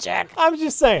point, Jack. I'm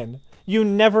just saying. You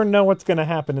never know what's going to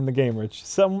happen in the game, Rich.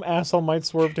 Some asshole might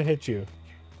swerve to hit you.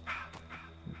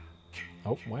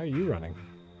 Oh, why are you running?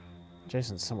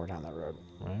 Jason's somewhere down that road.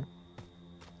 Right.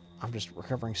 I'm just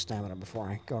recovering stamina before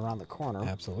I go around the corner.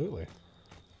 Absolutely.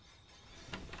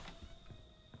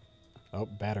 Oh,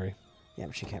 battery. Yeah,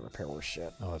 but she can't repair worse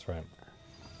shit. Oh, that's right.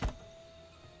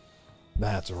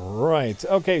 That's right.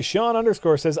 Okay, Sean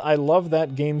underscore says, I love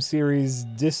that game series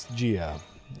Disgaea,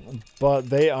 but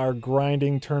they are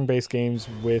grinding turn-based games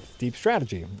with deep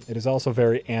strategy. It is also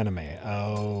very anime.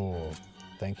 Oh,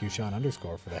 thank you, Sean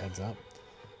underscore, for the heads up.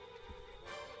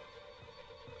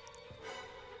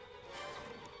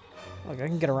 Look, I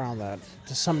can get around that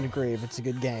to some degree if it's a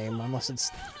good game, unless it's...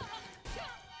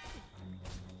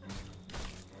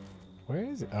 Where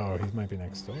is he? Oh, he might be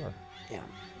next door. Yeah,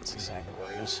 that's exactly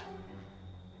where he is.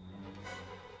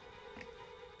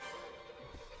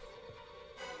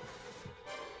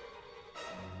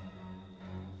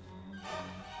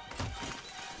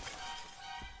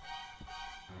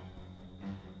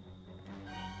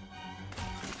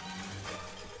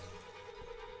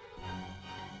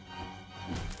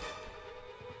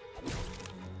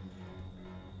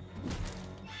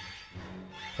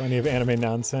 Plenty of anime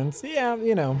nonsense. Yeah,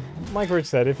 you know, like Rich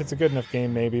said, if it's a good enough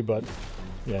game, maybe, but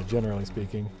yeah, generally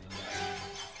speaking.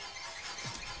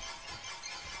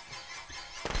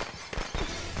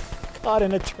 Caught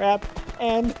in a trap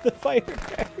and the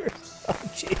firecrackers.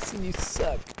 Oh, Jason, you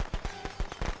suck.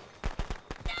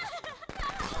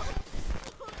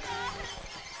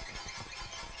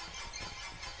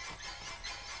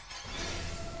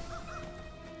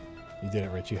 You did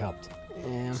it, Rich. You helped.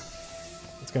 Yeah.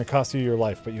 It's going to cost you your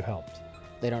life, but you helped.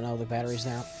 They don't know the battery's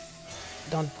there.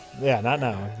 Don't. Yeah, not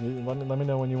now. Let me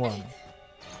know when you want.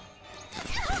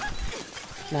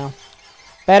 No.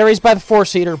 Battery's by the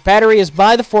 4-seater. Battery is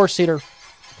by the 4-seater.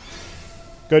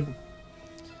 Good.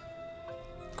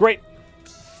 Great.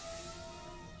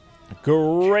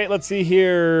 Great. Let's see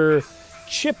here.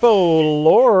 Chippo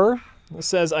Lore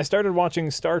says, I started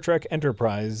watching Star Trek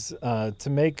Enterprise to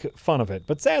make fun of it,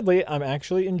 but sadly, I'm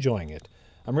actually enjoying it.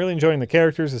 I'm really enjoying the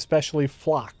characters, especially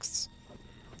Phlox.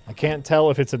 I can't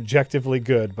tell if it's objectively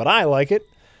good, but I like it.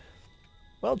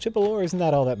 Well, Chipolore, isn't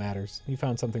that all that matters? You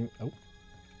found something... Oh.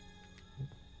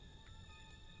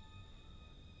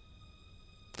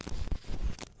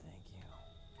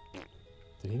 Thank you.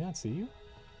 Did he not see you?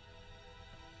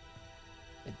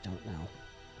 I don't know.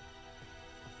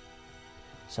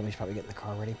 Somebody's probably getting the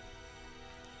car ready.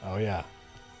 Oh, yeah.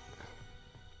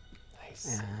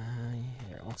 Nice.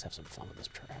 Here, let's have some fun with this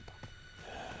trap.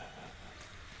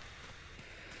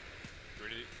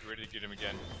 Ready to get him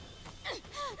again.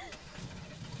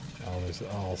 Oh, there's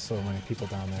so many people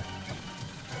down there.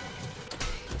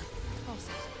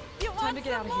 Time to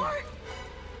get out of here.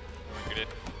 Get in.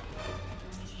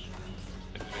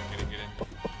 Get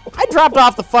in. I dropped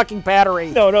off the fucking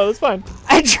battery. No, that's fine.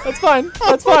 That's fine.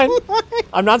 That's fine.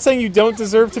 I'm not saying you don't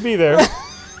deserve to be there.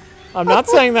 I'm not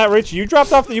saying that, Rich. You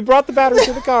dropped off. You brought the battery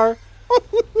to the car.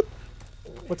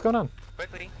 What's going on?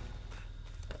 Quickly.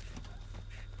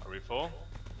 Are we full?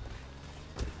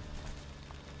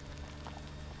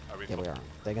 Are we Yeah, full? we are.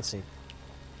 They can see.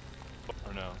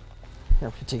 Or no?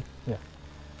 Here, PT. Yeah.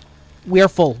 We are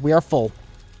full. We are full.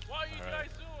 What are you guys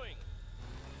doing?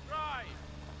 Drive!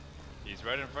 He's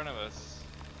right in front of us.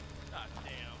 God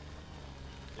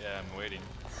damn. Yeah, I'm waiting.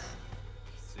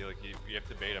 See, like, you have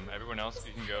to bait him. Everyone else,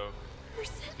 you can go.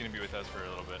 He's gonna be with us for a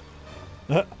little bit.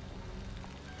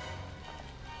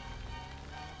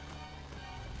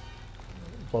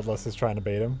 Bloodlust is trying to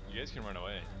bait him. You guys can run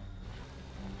away.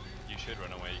 You should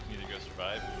run away. You can either go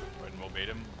survive, and we'll bait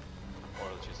him,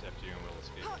 or let's just after you and we'll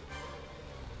escape. What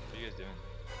are you guys doing?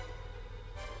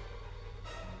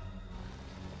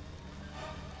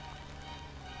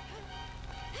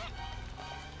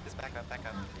 Just back up.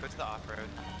 Go to the off-road.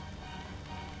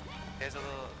 There's a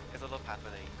little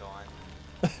pathway that you can go on.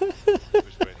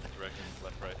 Which way? Direction?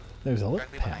 Left, right? There's a little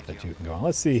path that you can go on.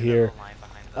 Let's see here.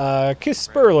 Kiss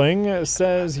Sperling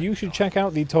says you should check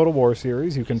out the Total War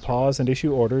series. You can pause and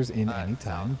issue orders in any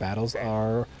time. Battles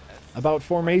are about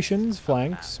formations,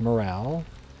 flanks, morale.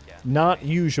 Not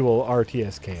usual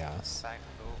RTS chaos.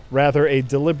 Rather a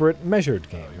deliberate, measured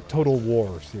game. Total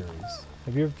War series.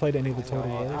 Have you ever played any of the Total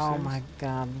War series? Oh my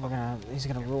god, he's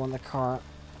gonna ruin the car.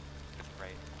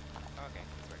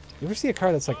 You ever see a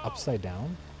car that's like upside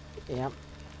down? Yep.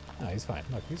 No, he's fine.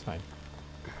 Look, he's fine.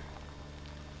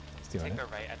 He's doing Take it. a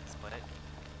right at the split.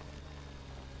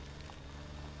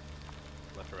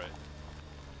 Left or right?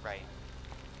 Right.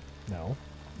 No.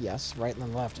 Yes, right and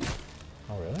then left.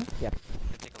 Oh, really? Yep.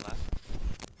 Take a left.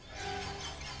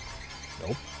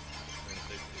 Nope.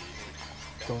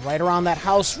 Go right around that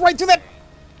house, right through that.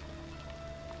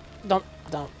 Don't.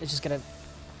 It's just gonna.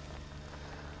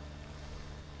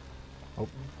 Oh,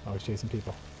 I was chasing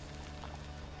people.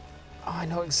 Oh, I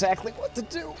know exactly what to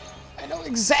do. I know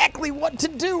exactly what to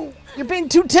do. You're being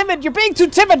too timid. You're being too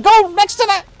timid. Go next to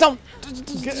that. Don't.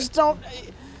 Just don't.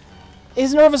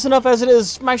 He's nervous enough as it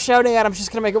is. My shouting at him's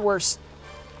just gonna make it worse.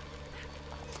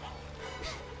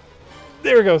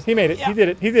 There he goes. He made it. He did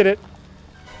it. He did it.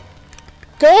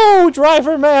 Go,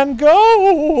 driver man,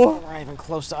 go! We're not even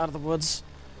close to out of the woods.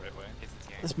 Right way.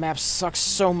 This map sucks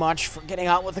so much for getting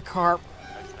out with the car.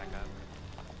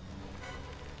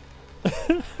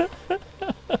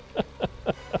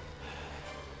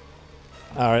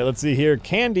 All right, let's see here.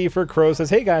 Candy for Crow says,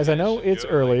 "Hey guys, I know it's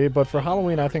early, but for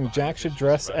Halloween, I think Jack should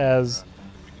dress as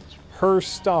her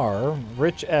star,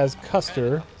 Rich as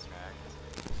Custer,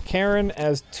 Karen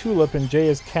as Tulip, and Jay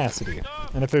as Cassidy.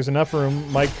 And if there's enough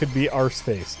room, Mike could be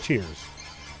Arseface. Cheers."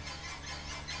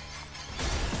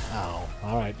 Oh,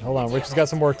 all right. Hold on. Rich has got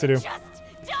some work to do. I'm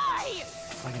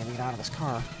gonna get out of this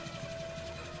car.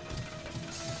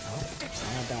 Oh,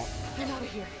 I don't. Get out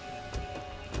of here.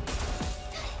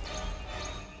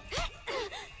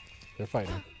 They're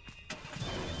fighting. I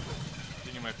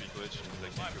think it might be glitched because I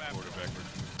can't go forward or backward.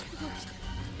 It worked.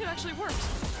 It actually worked.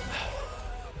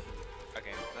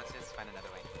 Okay, let's just find another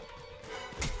way.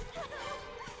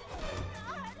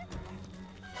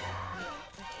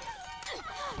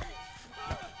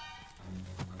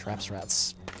 Traps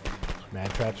rats.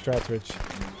 Mad trap strats, Rich. Is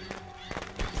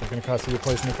that going to cost you a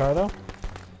place in the car, though?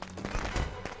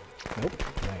 Nope.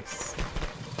 Nice.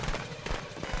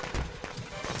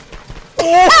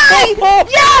 Yes!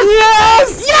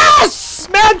 Yes! Yes!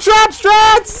 Mad trap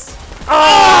strats! Oh!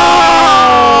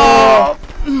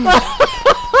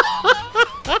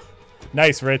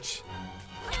 Nice, Rich.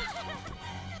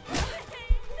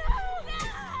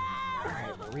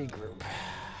 Alright, we'll regroup.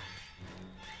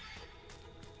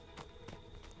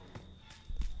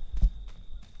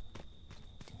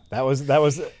 That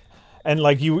was, and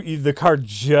like the car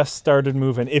just started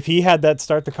moving. If he had that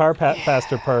start the car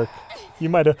faster perk, you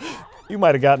might have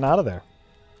gotten out of there.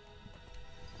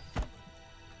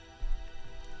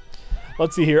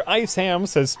 Let's see here. Ice Ham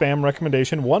says spam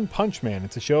recommendation: One Punch Man.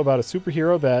 It's a show about a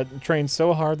superhero that trains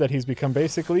so hard that he's become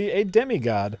basically a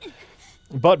demigod,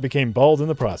 but became bald in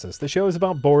the process. The show is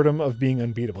about boredom of being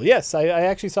unbeatable. Yes, I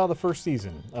actually saw the first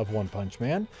season of One Punch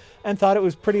Man and thought it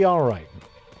was pretty all right.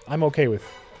 I'm okay with.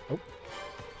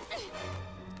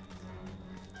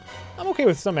 I'm okay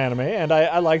with some anime, and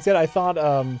I liked it. I thought.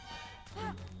 Alright,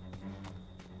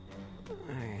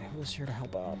 who's here to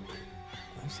help out?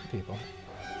 There's some people.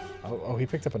 Oh, he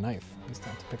picked up a knife. He's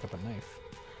time to pick up a knife.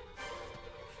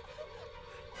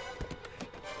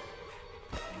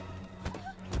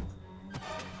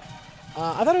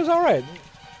 I thought it was all right.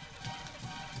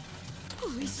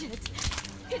 Holy shit.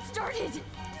 It started.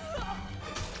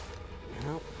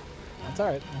 No. That's all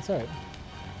right. That's all right.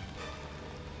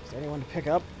 Is there anyone to pick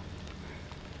up?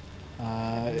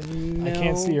 I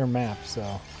can't see your map, so.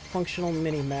 Functional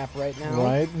mini map right now.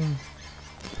 Right.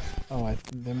 Oh,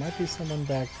 there might be someone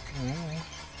back.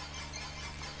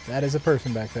 That is a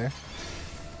person back there.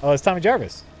 Oh, it's Tommy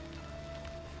Jarvis.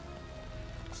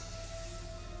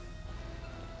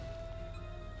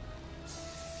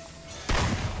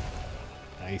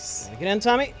 Nice. Get in,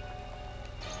 Tommy.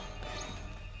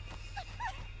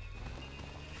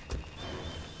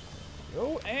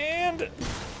 Go and.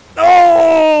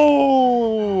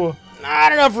 Oh!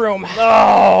 Not enough room.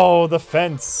 Oh, the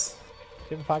fence.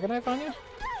 Do you have a pocket knife on you?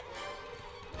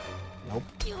 Nope.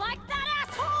 You like that,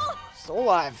 asshole? Still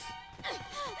alive.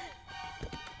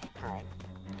 Alright.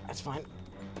 That's fine.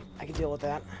 I can deal with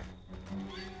that.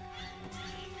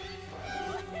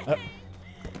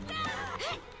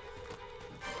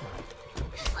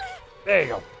 There you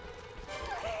go.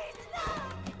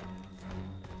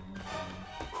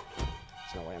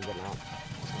 There's no way I'm getting out.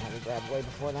 I have to grab way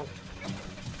before that.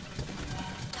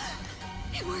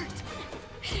 It worked.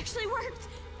 It actually worked.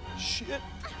 Shit.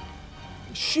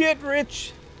 Shit,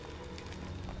 Rich.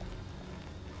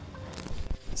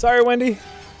 Sorry, Wendy.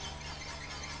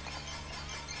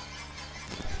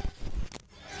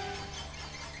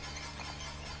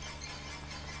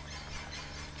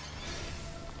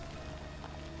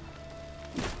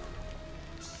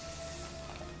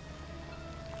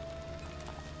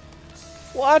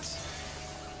 What?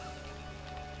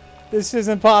 This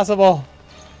isn't possible.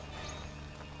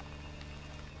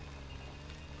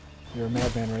 You're a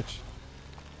madman, Rich.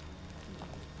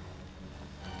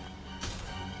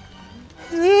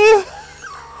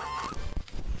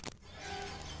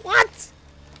 What?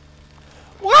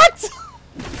 What?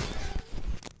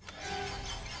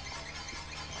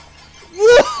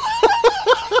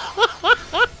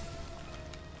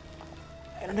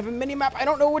 I don't have a mini map. I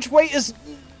don't know which way is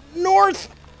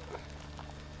north.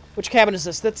 Which cabin is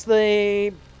this? That's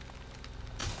the...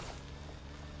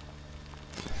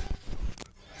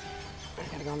 I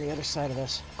gotta go on the other side of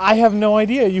this. I have no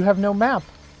idea. You have no map.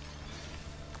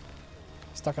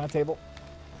 Stuck on a table.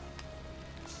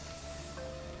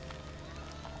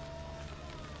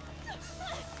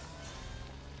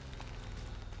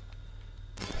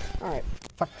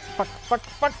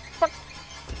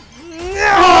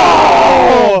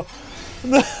 No!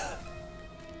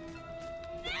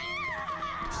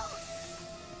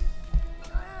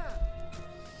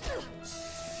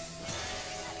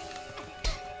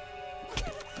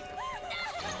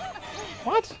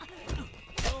 What?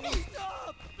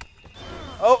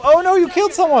 Oh no, you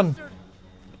killed someone!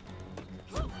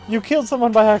 You killed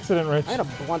someone by accident, Rich. I had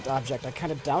a blunt object. I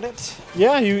kind of doubt it.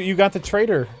 Yeah, you got the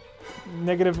traitor.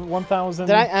 Negative 1,000.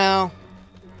 Did I? Oh.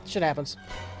 Shit happens.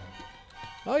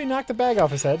 Oh, you knocked the bag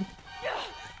off his head.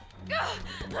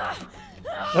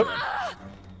 Nope.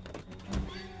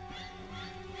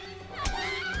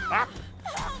 Ah!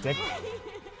 Dick.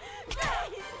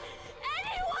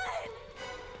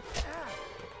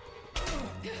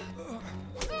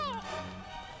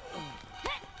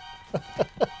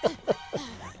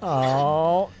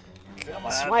 Oh, come on.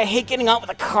 That's why I hate getting out with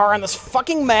a car on this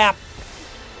fucking map.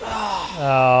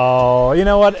 Oh, you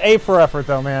know what? A for effort,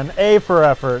 though, man. A for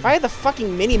effort. If I had the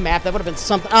fucking mini map, that would have been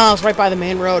something. Oh, it's right by the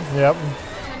main road. Yep.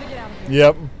 Time to get out of here.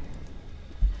 Yep.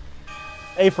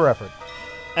 A for effort.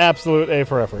 Absolute A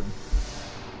for effort.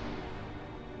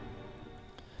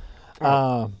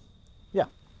 Yeah.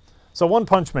 So One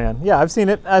Punch Man. Yeah, I've seen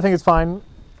it. I think it's fine.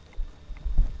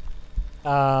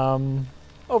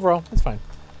 Overall, it's fine.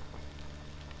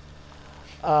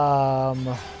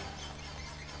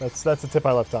 That's a tip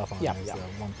I left off on. Yeah, is, yeah.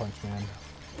 One Punch Man.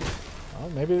 Well,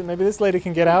 maybe this lady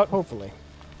can get out. Hopefully.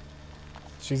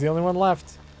 She's the only one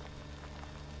left.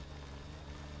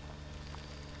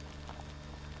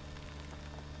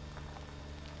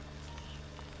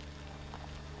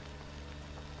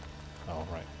 Oh,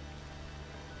 right.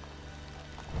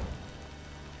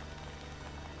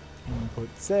 Input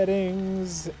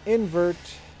settings, invert,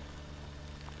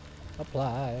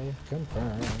 apply,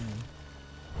 confirm. There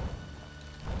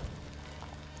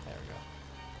we go.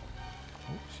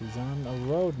 Oh, she's on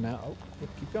a road now. Oh,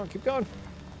 keep going, keep going.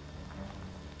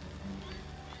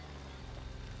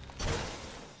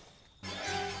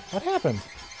 What happened?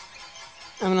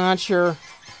 I'm not sure.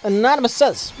 Anonymous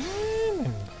says,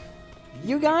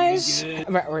 you guys,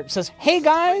 or it says, hey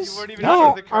guys,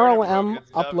 no, RLM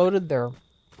uploaded their,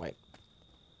 wait,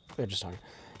 they're just talking.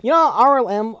 You know,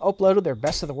 RLM uploaded their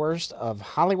best of the worst of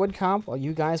Hollywood Cop while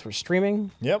you guys were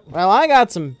streaming? Yep. Well, I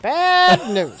got some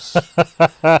bad news.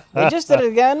 They just did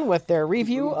it again with their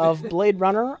review of Blade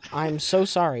Runner. I'm so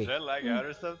sorry. Did I lag out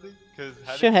or something?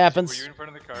 Shit happens. Were you in front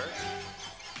of the car?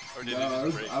 Or did No,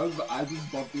 it just break? I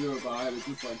just bumped you by it. It's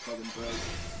just like fucking bread.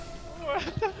 What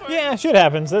the fuck? Yeah, shit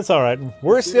happens. That's all right.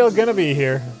 We're still going to be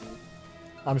here.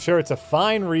 I'm sure it's a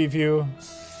fine review.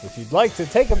 If you'd like to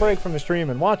take a break from the stream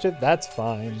and watch it, that's You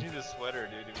fine. need a sweater,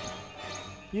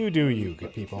 dude. You do you,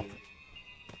 good people.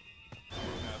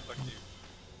 Fuck you.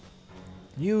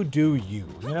 You do you.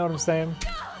 You know what I'm saying?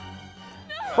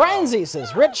 Brian Z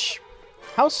says, Rich,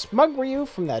 how smug were you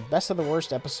from that Best of the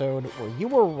Worst episode where you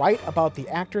were right about the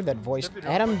actor that voiced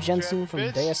Adam Jensen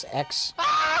from Deus Ex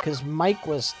because Mike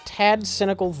was tad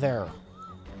cynical there?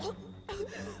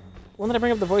 When did I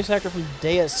bring up the voice actor from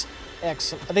Deus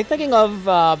Ex? Are they thinking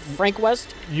of Frank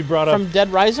West You brought up from Dead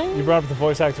Rising? You brought up the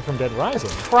voice actor from Dead Rising.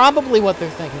 Probably what they're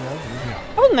thinking of.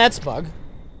 How wasn't that smug?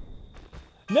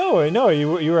 No, you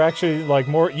were actually like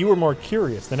more. You were more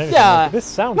curious than anything. Yeah. Like, this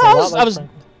sounds No, a I lot was- like I was-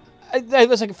 Frank.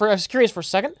 I was curious for a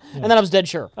second, and then I was dead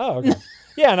sure. Oh, okay.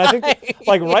 Yeah, and I think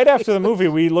like right after the movie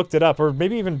we looked it up, or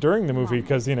maybe even during the movie,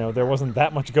 because there wasn't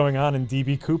that much going on in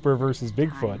DB Cooper versus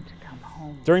Bigfoot.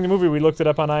 During the movie we looked it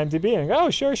up on IMDb and oh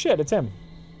sure shit, it's him.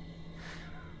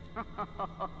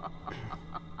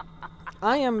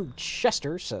 I am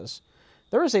Chester says,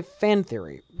 there is a fan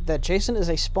theory that Jason is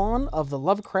a spawn of the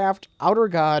Lovecraft outer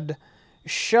god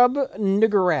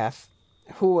Shub-Niggurath,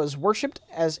 who was worshipped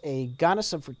as a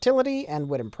goddess of fertility and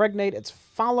would impregnate its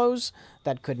follows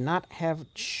that could not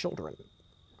have children.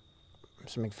 I'm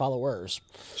assuming followers.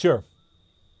 Sure.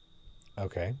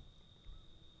 Okay.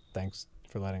 Thanks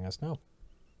for letting us know.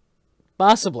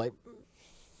 Possibly.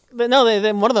 But no, they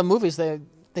in one of the movies they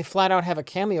flat out have a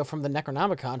cameo from the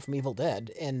Necronomicon from Evil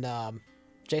Dead in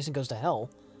Jason Goes to Hell.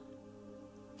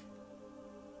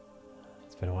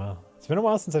 It's been a while. It's been a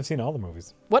while since I've seen all the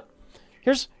movies. What?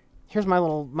 Here's my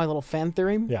little fan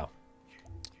theory. Yeah.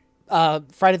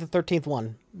 Friday the 13th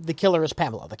one. The killer is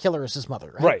Pamela. The killer is his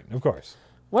mother, right? Right, of course.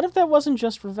 What if that wasn't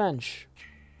just revenge?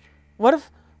 What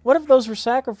if those were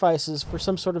sacrifices for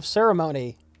some sort of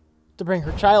ceremony to bring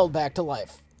her child back to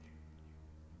life?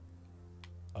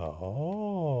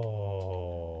 Oh.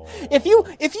 If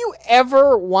you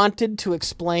ever wanted to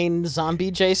explain zombie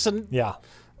Jason, Yeah.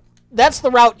 that's the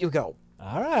route you go.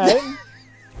 All right.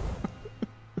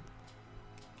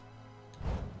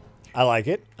 I like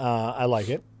it. I like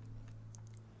it.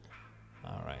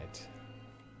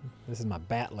 This is my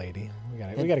bat lady. We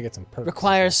gotta get some perks.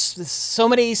 Requires so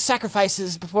many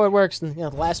sacrifices before it works. And the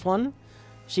last one,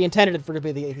 she intended it for to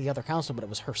be the other counselor, but it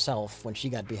was herself when she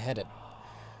got beheaded.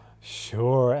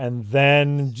 Sure, and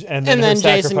then And her then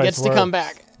Jason sacrifice gets to come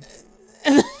works.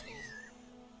 back.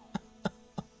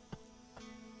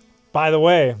 By the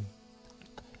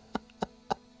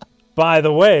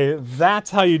way, that's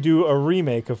how you do a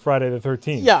remake of Friday the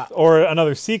 13th. Yeah. Or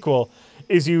another sequel,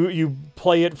 is you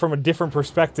play it from a different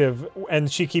perspective,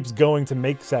 and she keeps going to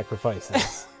make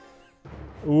sacrifices.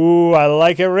 Ooh, I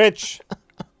like it, Rich.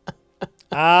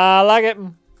 I like it.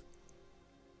 All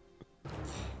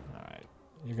right,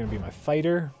 you're gonna be my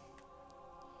fighter.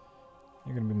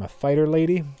 You're gonna be my fighter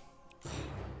lady.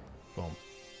 Boom.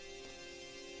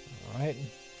 All right.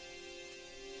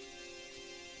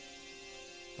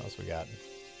 What else we got?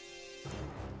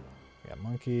 We got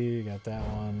monkey, got that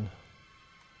one.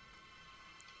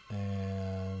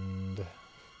 And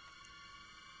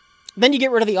Then you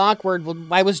get rid of the awkward. Well,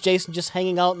 why was Jason just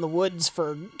hanging out in the woods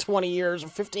for 20 years or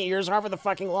 15 years, or however the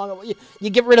fucking long? You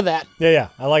get rid of that. yeah,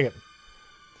 I like it.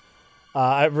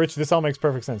 Rich, this all makes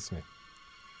perfect sense to me.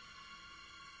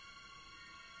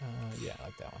 Yeah, I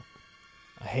like that one.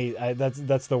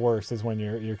 That's the worst, is when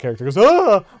your character goes,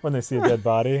 "Ah!" when they see a dead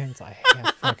body. It's like,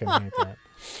 I fucking hate that.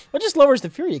 Well, it just lowers the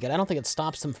fury you get. I don't think it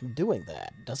stops them from doing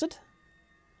that, does it?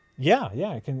 Yeah,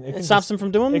 it can. It stops them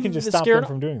from doing. It can just the stop scared- them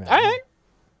from doing that. All right.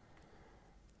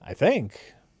 I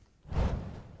think. All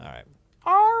right.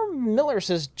 R. Miller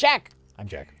says, Jack. I'm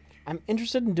Jack. I'm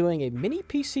interested in doing a mini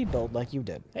PC build like you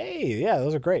did. Hey, yeah,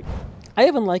 those are great. I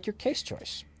even like your case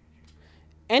choice.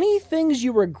 Any things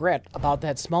you regret about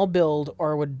that small build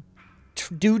or would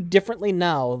do differently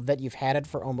now that you've had it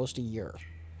for almost a year?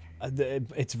 Has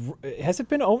it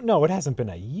been? Oh no, it hasn't been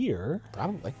a year.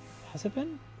 Probably. Has it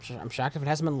been? I'm shocked if it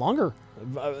hasn't been longer.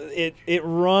 It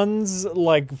runs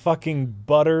like fucking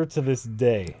butter to this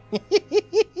day.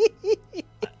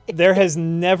 There has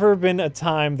never been a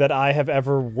time that I have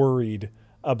ever worried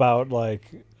about my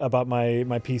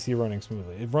PC running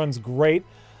smoothly. It runs great.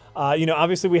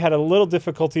 Obviously we had a little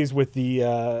difficulties with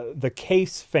the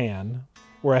case fan,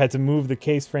 where I had to move the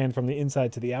case fan from the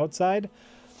inside to the outside.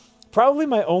 Probably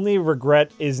my only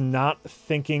regret is not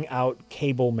thinking out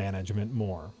cable management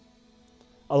more.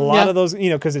 A lot of those,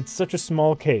 because it's such a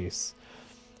small case.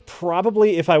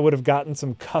 Probably if I would have gotten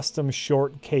some custom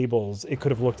short cables, it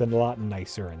could have looked a lot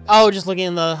nicer in there. Oh, just looking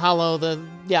in the hollow,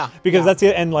 Because that's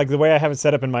it, and like the way I have it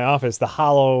set up in my office, the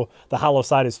hollow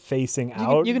side is facing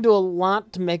out. You can do a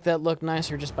lot to make that look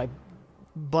nicer just by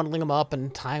bundling them up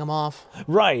and tying them off.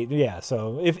 Right, yeah.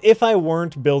 So if I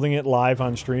weren't building it live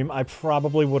on stream, I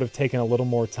probably would have taken a little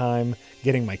more time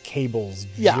getting my cables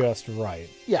just right.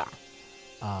 Yeah.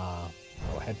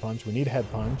 Head punch. We need head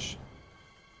punch.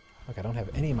 Look, I don't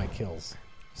have any of my kills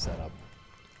set up.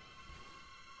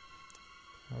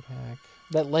 Roadhack.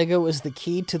 That Lego is the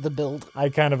key to the build. I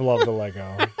kind of love the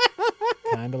Lego.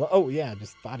 Oh, yeah,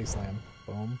 just body slam.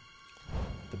 Boom.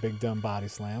 The big dumb body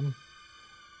slam.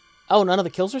 Oh, none of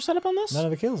the kills are set up on this? None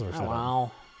of the kills were set up.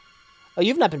 Wow. Oh,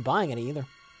 you've not been buying any either.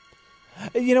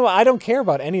 You know what? I don't care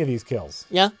about any of these kills.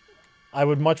 Yeah? I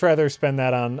would much rather spend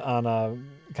that on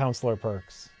counselor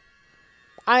perks.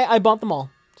 I bought them all.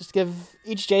 Just give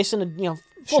each Jason a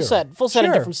full set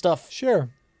of different stuff. Sure.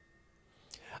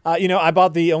 I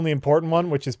bought the only important one,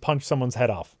 which is punch someone's head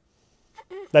off.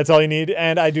 That's all you need,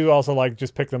 and I do also like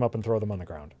just pick them up and throw them on the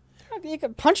ground. You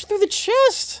can punch through the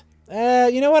chest.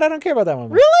 You know what? I don't care about that one.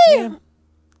 Really? Yeah.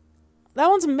 That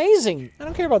one's amazing. I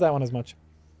don't care about that one as much.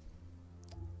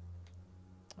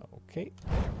 Okay,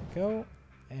 there we go.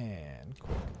 And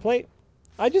quick plate.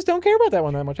 I just don't care about that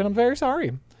one that much, and I'm very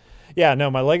sorry. Yeah,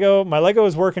 no, my Lego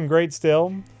is working great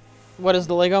still. What is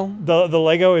the Lego? The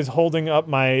Lego is holding up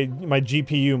my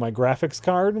GPU, my graphics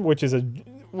card, which is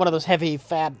one of those heavy,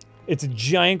 fat. It's a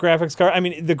giant graphics card. I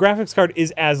mean, the graphics card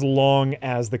is as long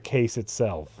as the case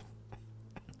itself,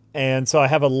 and so I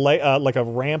have like a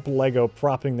ramp Lego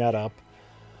propping that up.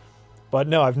 But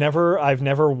no, I've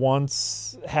never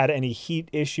once had any heat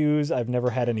issues. I've never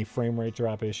had any frame rate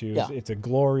drop issues. Yeah. It's a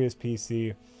glorious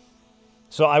PC.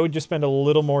 So I would just spend a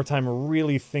little more time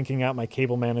really thinking out my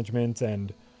cable management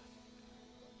and,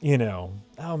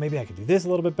 maybe I could do this a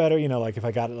little bit better. Like if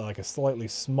I got like a slightly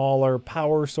smaller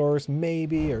power source,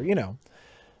 maybe, or,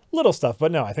 little stuff.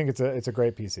 But no, I think it's a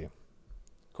great PC.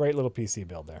 Great little PC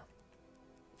build there.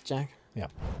 Jack? Yeah.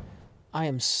 I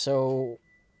am so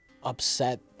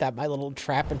upset that my little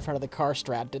trap in front of the car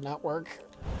strat did not work.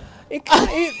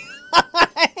 I'm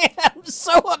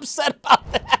so upset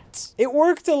about that. It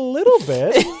worked a little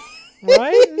bit,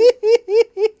 right?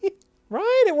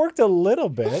 Right? It worked a little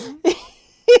bit.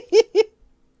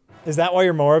 Is that why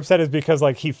you're more upset? Is because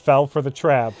like he fell for the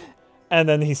trap, and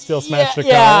then he still smashed the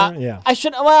yeah. car? Yeah. I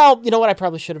should. Well, you know what? I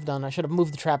probably should have done. I should have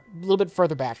moved the trap a little bit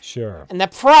further back. Sure. And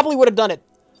that probably would have done it.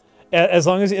 As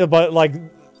long as, but like,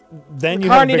 then The you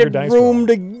car have a bigger needed dice room roll.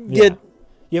 to get.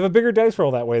 You have a bigger dice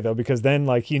roll that way though, because then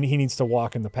like he needs to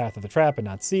walk in the path of the trap and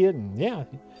not see it, and yeah.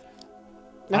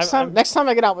 Next time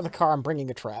I get out with a car, I'm bringing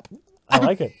a trap. I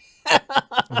like it.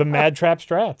 The mad trap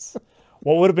strats.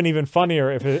 What would have been even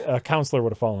funnier if a counselor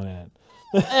would have fallen in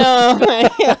it.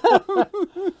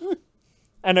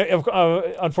 And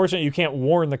unfortunately, you can't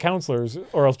warn the counselors,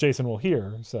 or else Jason will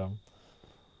hear. So,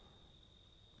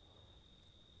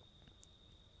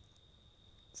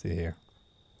 let's see here.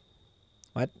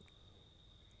 What?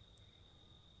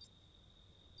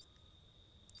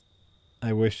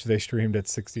 I wish they streamed at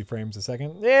 60 frames a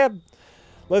second. Yeah,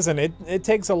 listen, it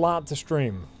takes a lot to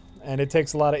stream, and it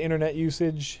takes a lot of internet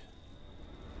usage.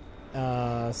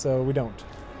 So we don't.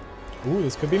 Ooh,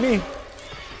 this could be me. It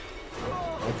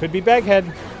could be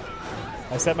Baghead.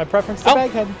 I set my preference to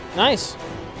Baghead. Nice.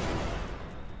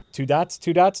 2 dots,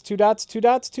 2 dots, 2 dots, 2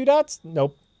 dots, 2 dots.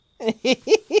 Nope.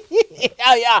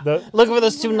 Oh yeah. Looking for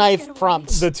those 2 knife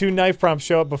prompts. The 2 knife prompts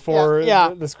show up before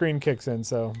the screen kicks in,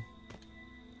 so.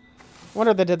 I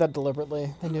wonder if they did that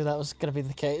deliberately. They knew that was going to be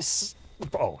the case.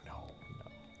 Oh, no.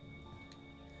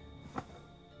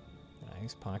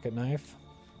 Nice pocket knife.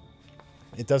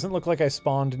 It doesn't look like I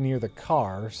spawned near the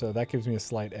car, so that gives me a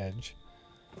slight edge.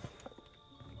 All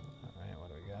right, what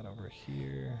do we got over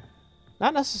here?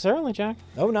 Not necessarily, Jack.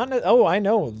 Oh, oh, I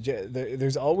know.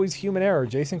 There's always human error.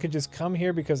 Jason could just come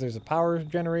here because there's a power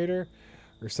generator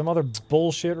or some other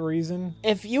bullshit reason.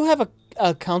 If you have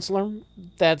a counselor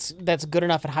that's good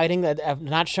enough at hiding, that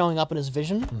not showing up in his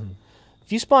vision,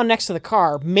 if you spawn next to the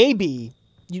car, maybe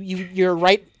you're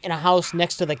right in a house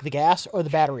next to like the gas or the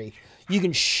battery. You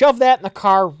can shove that in the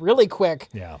car really quick.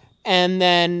 Yeah. And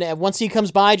then once he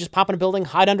comes by, just pop in a building,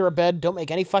 hide under a bed, don't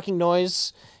make any fucking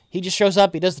noise. He just shows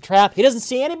up, he does the trap, he doesn't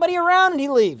see anybody around, and he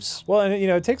leaves. Well, and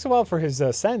it takes a while for his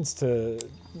sense to...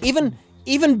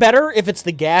 Even better if it's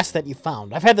the gas that you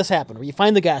found. I've had this happen, where you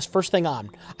find the gas, first thing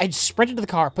on. I sprinted to the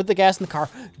car, put the gas in the car,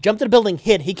 jumped to the building,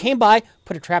 hid. He came by,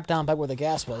 put a trap down by where the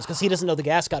gas was, because he doesn't know the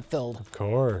gas got filled. Of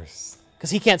course.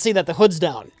 Because he can't see that the hood's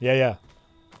down. Yeah, yeah.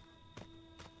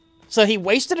 So he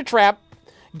wasted a trap,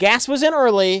 gas was in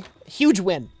early, huge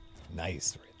win.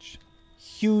 Nice, Rich.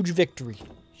 Huge victory.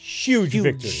 Huge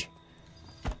victory.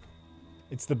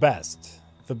 It's the best.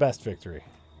 The best victory.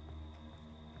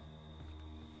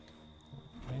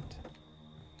 Right.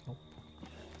 Oh.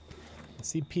 I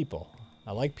see people.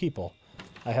 I like people.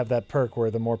 I have that perk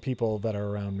where the more people that are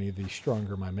around me, the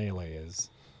stronger my melee is.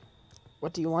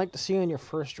 What do you like to see in your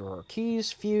first drawer?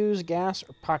 Keys, fuse, gas,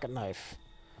 or pocket knife?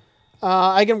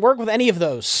 I can work with any of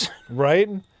those. Right?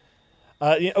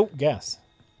 Oh, gas.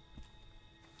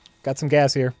 Got some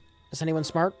gas here. Is anyone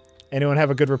smart? Anyone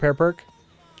have a good repair perk?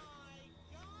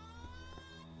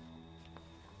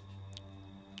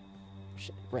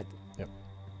 Shit, red. Yep.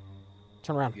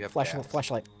 Turn around.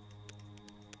 Flashlight.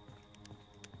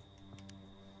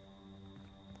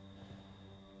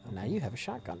 Now you have a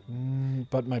shotgun.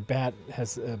 But my bat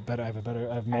has better.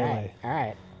 I have melee. All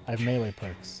right. I have melee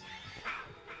perks.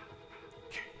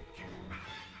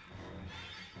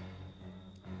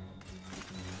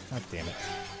 God damn it.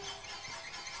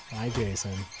 Hi,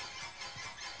 Jason.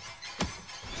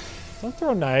 Don't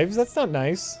throw knives. That's not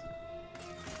nice.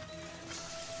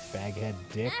 Baghead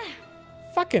dick.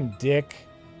 Fucking dick.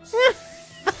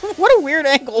 What a weird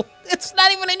angle. It's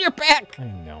not even in your back. I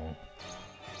know.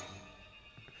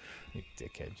 You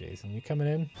dickhead, Jason. You coming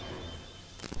in?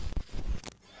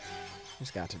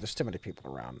 He's got to. There's too many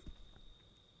people around.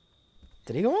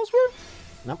 Did he go elsewhere?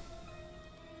 No.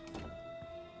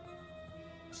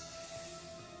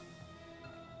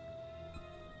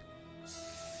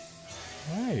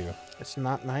 Where are you? It's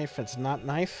not knife. It's not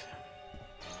knife.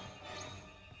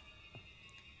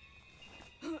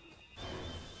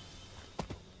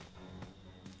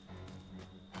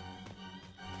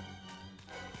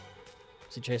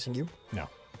 Is he chasing you? No.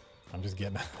 I'm just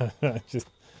getting... I just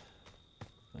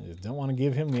don't want to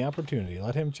give him the opportunity.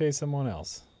 Let him chase someone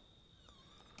else.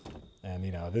 And,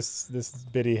 this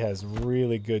biddy has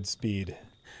really good speed.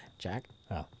 Jack?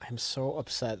 Oh. I'm so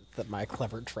upset that my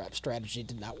clever trap strategy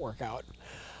did not work out.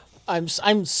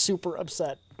 I'm super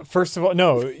upset. First of all,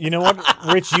 no. You know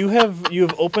what, Rich? You have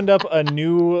opened up a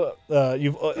new...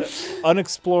 you've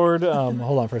unexplored...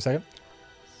 hold on for a second.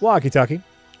 Walkie-talkie.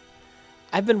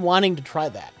 I've been wanting to try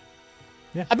that.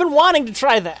 Yeah. I've been wanting to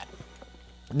try that.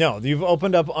 No, you've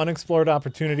opened up unexplored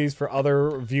opportunities for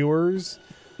other viewers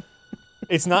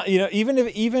It's not, you know, even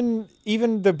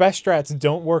the best strats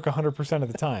don't work 100%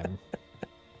 of the time.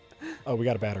 Oh, we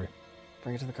got a battery.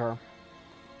 Bring it to the car.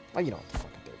 Oh, you don't have to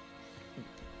fucking do it.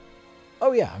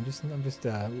 Oh yeah, I'm just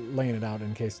laying it out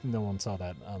in case no one saw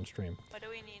that on stream. What do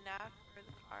we need now for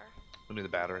the car? We need the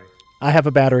battery. I have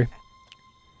a battery.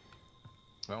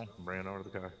 Well, bring it over to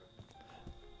the car.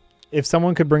 If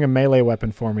someone could bring a melee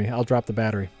weapon for me, I'll drop the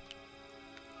battery.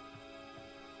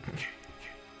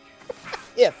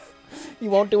 If you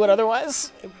won't do it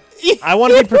otherwise. I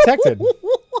want to be protected.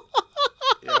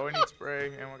 Yeah, we need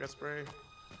spray. Anyone got spray?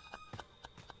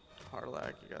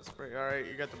 Harlack, you got spray. Alright,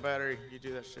 you got the battery. You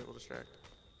do that shit, we'll distract.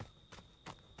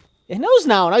 He knows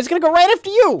now, and he's gonna go right after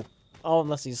you. Oh,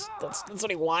 unless that's what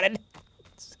he wanted.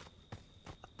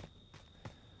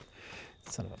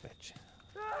 Son of a bitch.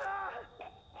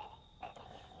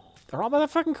 They're all by that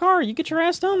fucking car. You get your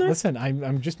ass down there. Listen,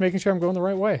 I'm just making sure I'm going the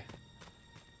right way.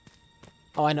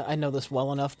 Oh, I know this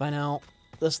well enough by now.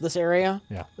 This area.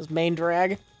 Yeah. This main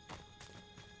drag.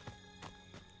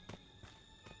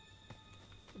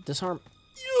 Disarm.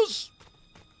 Yes.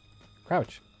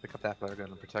 Crouch. Pick up that flare gun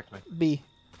and protect me. B.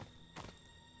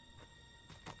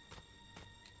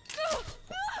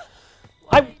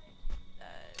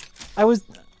 I was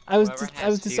Whoever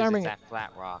disarming it. that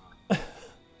flat rock. Oh,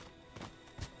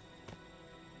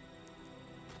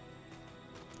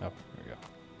 there we go.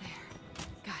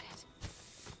 Got it.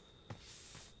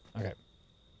 Okay.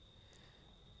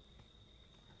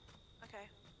 Okay.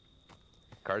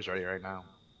 Car's ready right now.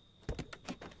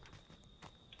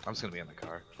 I'm just gonna be in the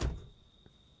car.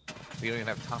 We don't even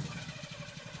have time.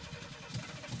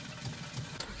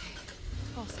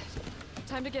 All set.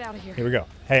 Time to get out of here. Here we go.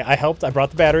 Hey, I helped. I brought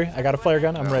the battery. I got a flare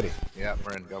gun. I'm ready. Yeah,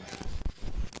 we're in. Go.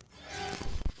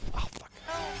 Oh, fuck.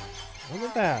 Look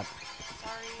at that.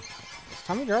 Sorry. Is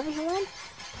Tommy Jarvis around?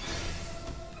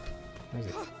 Where is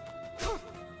he?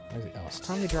 Where is he? Oh, Is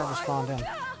Tommy Jarvis spawned in?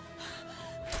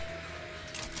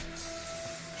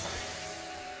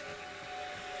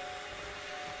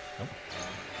 Nope.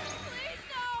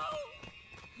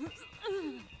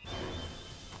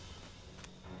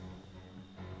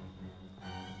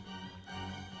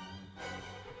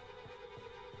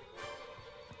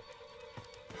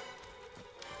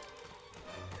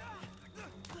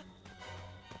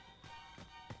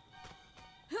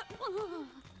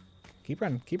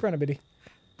 Keep running, Biddy.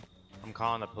 I'm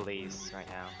calling the police right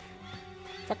now.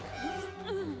 Fuck.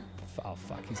 Oh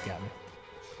fuck, he's got me.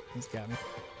 He's got me.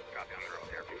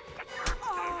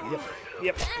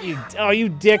 Yep. You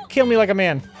dick. Kill me like a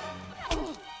man.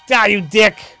 Ah, you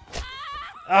dick.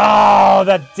 Oh,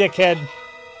 that dickhead.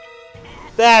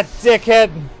 That dickhead.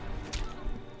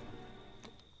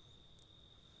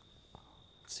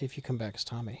 Let's see if you come back as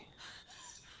Tommy.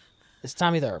 Is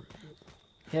Tommy there?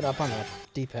 Hit up on the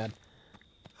D-pad.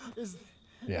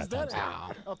 Yeah, Is that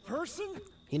Tom's a person?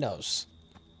 He knows.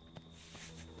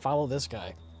 Follow this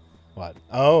guy. What?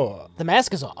 Oh. The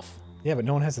mask is off. Yeah, but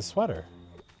no one has a sweater.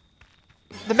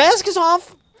 The mask is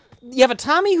off. You have a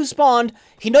Tommy who spawned.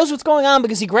 He knows what's going on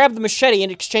because he grabbed the machete in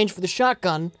exchange for the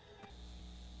shotgun.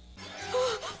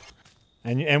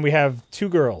 And we have two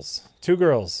girls. Two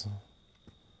girls.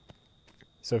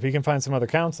 So if he can find some other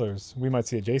counselors, we might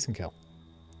see a Jason kill.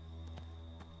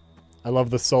 I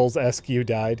love the Souls-esque you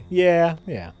died. Yeah.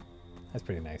 That's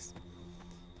pretty nice.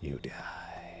 You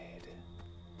died.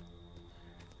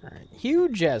 Alright. Hugh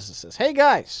Jazz says, "Hey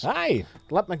guys. Hi.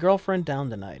 Let my girlfriend down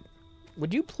tonight.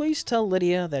 Would you please tell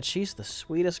Lydia that she's the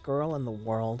sweetest girl in the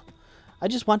world? I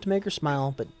just want to make her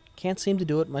smile, but can't seem to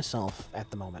do it myself at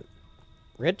the moment."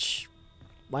 Rich?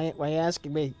 Why are you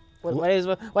asking me?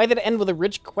 Why did it end with a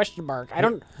Rich question mark? I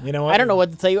don't. You know what? I don't know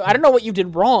what to tell you. I don't know what you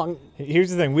did wrong.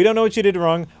 Here's the thing. We don't know what you did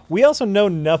wrong. We also know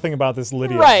nothing about this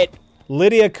Lydia. Right.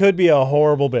 Lydia could be a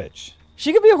horrible bitch.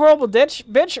 She could be a horrible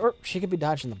bitch, or she could be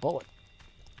dodging the bullet.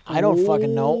 I don't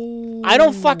fucking know. I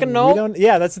don't fucking know.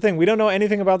 Yeah, that's the thing. We don't know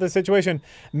anything about this situation.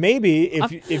 Maybe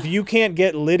if you can't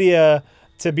get Lydia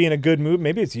to be in a good mood,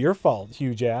 maybe it's your fault,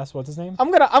 huge ass. What's his name? I'm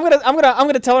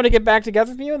gonna tell her to get back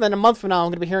together with you, and then a month from now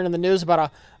I'm gonna be hearing in the news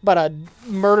about a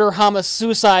murder, homicide,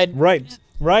 suicide. Right.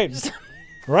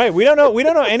 We don't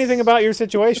know anything about your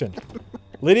situation.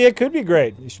 Lydia could be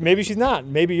great. Maybe she's not.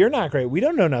 Maybe you're not great. We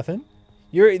don't know nothing.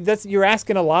 You're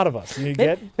asking a lot of us. You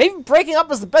get? Maybe breaking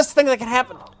up is the best thing that could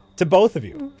happen to both of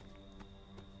you.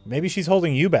 Maybe she's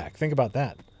holding you back. Think about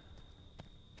that.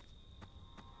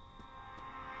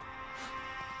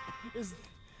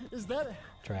 Is that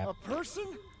Trap. a person?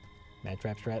 Mad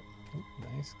trap strat. Oh,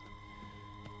 nice.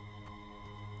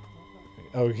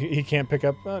 Oh, he can't pick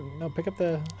up. No, pick up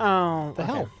the okay.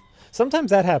 health.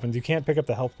 Sometimes that happens. You can't pick up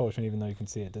the health potion even though you can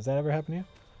see it. Does that ever happen to you?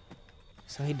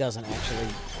 So he doesn't actually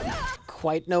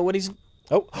quite know what he's...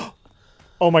 Oh.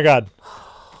 Oh my god.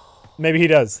 Maybe he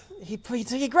does. He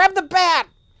grabbed the bat!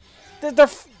 They're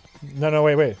No,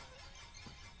 wait.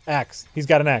 Axe. He's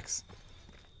got an axe.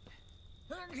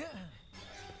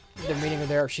 They're meeting her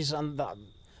there. She's on the...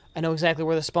 I know exactly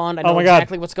where they spawned. I Oh know my God.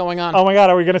 exactly what's going on. Oh my god,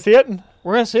 are we gonna see it?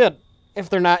 We're gonna see it. If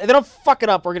they don't fuck it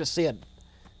up, we're gonna see it.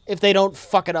 If they don't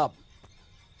fuck it up.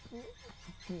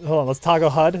 Hold on, let's toggle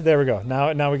HUD. There we go.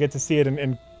 Now we get to see it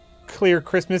in clear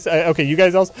Christmas. Okay, you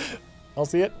guys I'll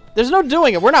see it. There's no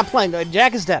doing it. We're not playing.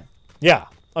 Jack is dead. Yeah.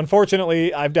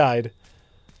 Unfortunately, I've died.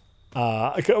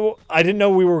 I didn't know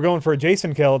we were going for a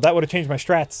Jason kill. That would have changed my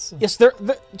strats. Yes,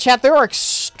 chat, they are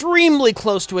extremely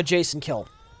close to a Jason kill.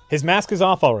 His mask is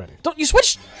off already. Don't you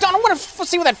switch? I don't want to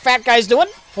see what that fat guy's doing.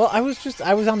 Well, I was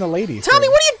on the lady. Tommy,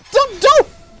 what are you... Don't!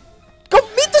 Go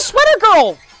meet the sweater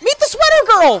girl! Meet the sweater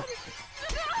girl!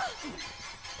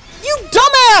 You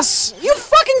dumbass! You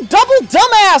fucking double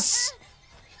dumbass!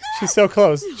 She's so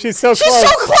close. She's so close. She's so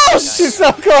close! She's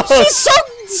so close! She's so...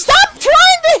 Stop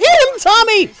trying to hit him,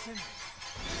 Tommy!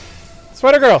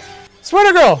 Sweater girl!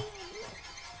 Sweater girl!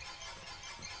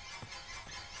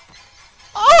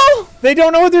 Oh! They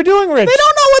don't know what they're doing, Rich. They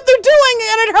don't know what they're doing,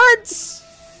 and it hurts!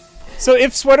 So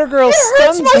if Sweater Girl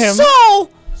stuns hurts my him...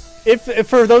 soul! If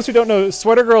for those who don't know,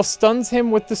 Sweater Girl stuns him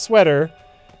with the sweater.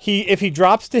 If he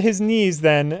drops to his knees,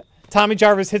 then Tommy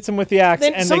Jarvis hits him with the axe,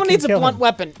 and someone they can needs a kill blunt him.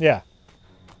 weapon. Yeah.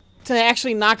 To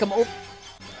actually knock him over.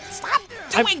 Stop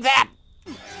doing that!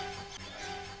 What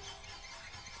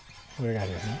do we got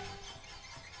here? Huh?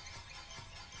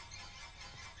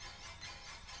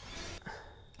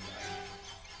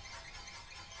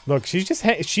 Look, she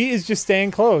is just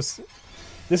staying close.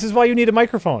 This is why you need a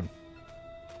microphone.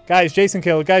 Guys, Jason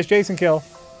kill. Guys, Jason kill.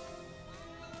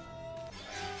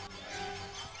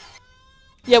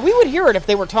 Yeah, we would hear it if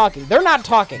they were talking. They're not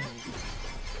talking.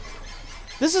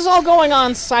 This is all going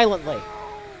on silently.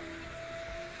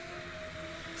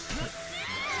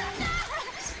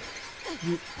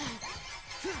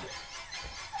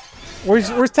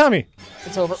 Where's Tommy?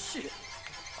 It's over.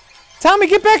 Tommy,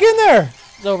 get back in there!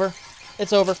 It's over.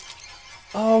 It's over.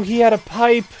 Oh, he had a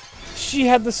pipe. She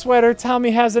had the sweater. Tommy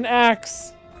has an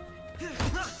axe.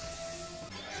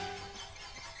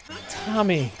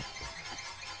 Tommy.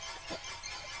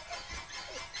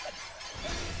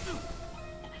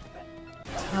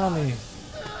 Tommy.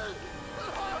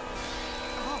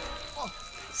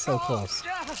 So close.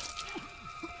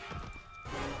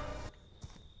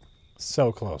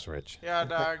 So close, Rich. Yeah,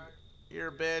 dog. You're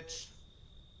a bitch.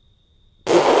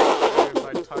 If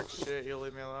I talk shit, you'll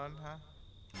leave me alone, huh?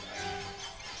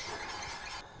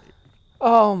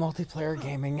 Oh, multiplayer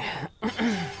gaming.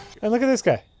 And look at this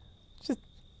guy.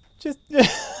 Just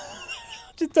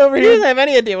over He here. doesn't have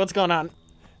any idea what's going on.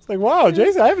 It's like, wow,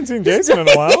 Jason. I haven't seen Jason in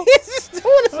a while. He's just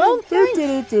doing his own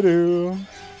thing.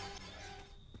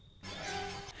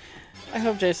 I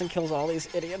hope Jason kills all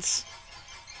these idiots.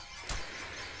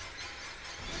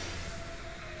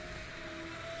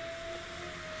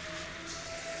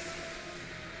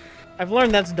 I've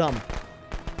learned that's dumb.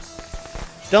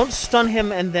 Don't stun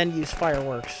him and then use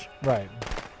fireworks. Right.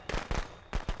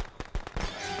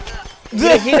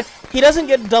 He doesn't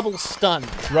get double stunned.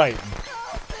 Right.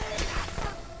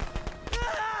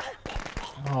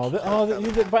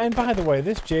 And by the way,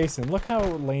 this Jason, look how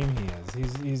lame he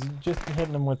is. He's just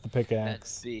hitting him with the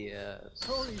pickaxe. You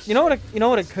know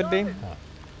what it could be?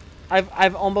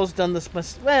 I've almost done this.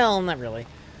 Well, not really.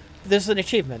 There's an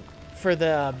achievement for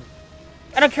the.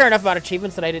 I don't care enough about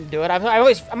achievements that I didn't do it.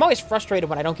 I'm always frustrated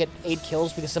when I don't get 8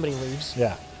 kills because somebody leaves.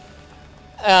 Yeah.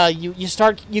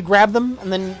 You grab them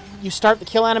and then you start the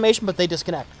kill animation, but they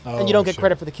disconnect and you don't get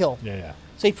credit for the kill. Yeah.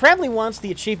 So he probably wants the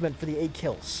achievement for the 8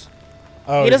 kills.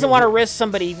 Oh, he doesn't want to risk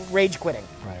somebody rage quitting.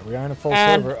 Right. We are in a full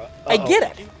And server. I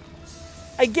get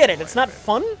it. It's not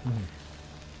fun.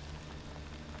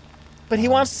 But he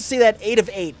wants to see that 8 of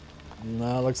 8.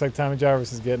 No, looks like Tommy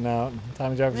Jarvis is getting out.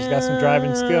 Tommy Jarvis has got some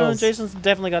driving skills. Jason's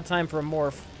definitely got time for a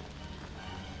morph.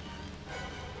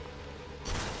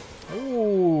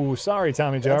 Ooh, sorry,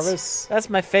 Tommy Jarvis. That's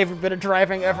my favorite bit of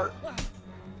driving ever.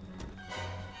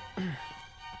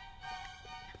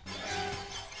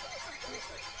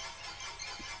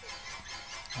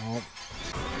 Oh.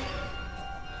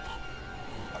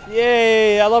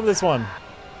 Yay, I love this one.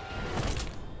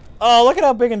 Oh, look at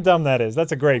how big and dumb that is.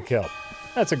 That's a great kill.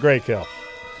 That's a great kill.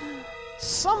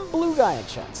 Some blue guy in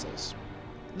chat says,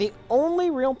 the only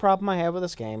real problem I have with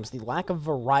this game is the lack of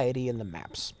variety in the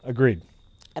maps. Agreed.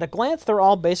 At a glance, they're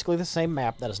all basically the same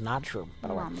map. That is not true, by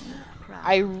the way.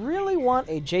 I really want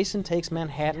a Jason Takes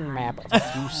Manhattan map of a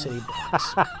few city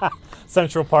blocks.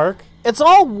 Central Park? It's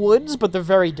all woods, but they're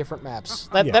very different maps.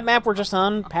 That map we're just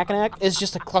on, Packanack, is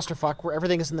just a clusterfuck where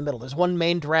everything is in the middle. There's one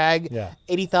main drag,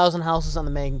 80,000 houses on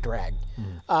the main drag.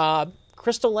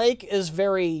 Crystal Lake is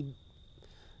very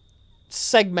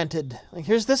segmented. Like,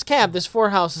 here's this camp, there's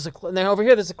 4 houses, and then over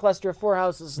here there's a cluster of 4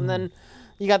 houses, and then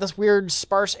you got this weird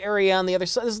sparse area on the other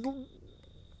side.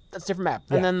 That's a different map.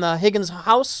 And then the Higgins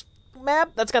house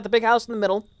map, that's got the big house in the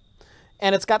middle,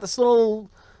 and it's got this little,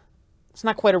 it's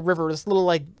not quite a river, this little,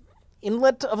 like,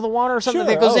 inlet of the water or something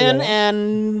that goes in,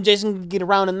 and Jason can get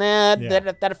around in that.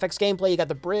 That affects gameplay. You got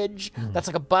the bridge. That's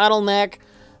like a bottleneck.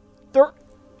 They're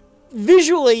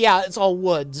visually, it's all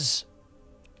woods,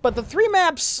 but the 3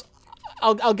 maps,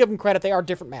 I'll give them credit. They are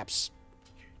different maps.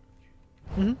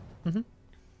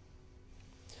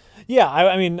 Yeah,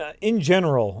 I mean, in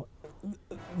general,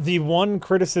 the one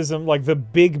criticism, like the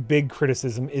big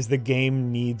criticism, is the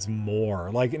game needs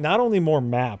more. Like, not only more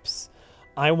maps.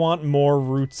 I want more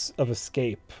routes of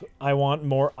escape. I want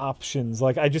more options.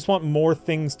 Like, I just want more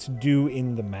things to do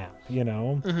in the map, you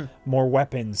know? More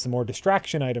weapons, some more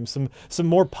distraction items, some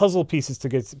more puzzle pieces to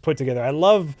get put together. I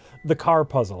love the car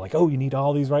puzzle. Like, oh, you need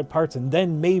all these right parts, and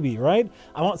then maybe, right?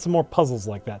 I want some more puzzles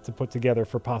like that to put together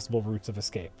for possible routes of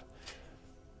escape.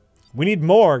 We need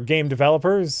more, game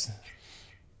developers.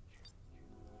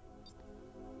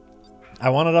 I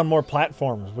want it on more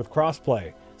platforms with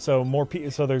crossplay. So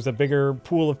so there's a bigger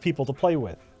pool of people to play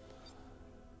with.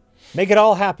 Make it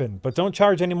all happen, but don't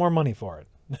charge any more money for it.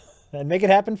 And make it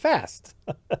happen fast.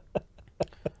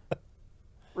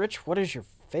 Rich, what is your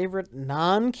favorite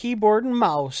non-keyboard and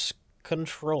mouse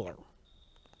controller?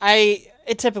 I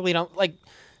typically don't, like,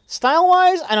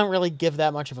 style-wise, I don't really give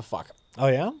that much of a fuck. Oh,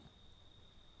 yeah?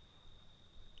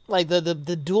 Like, the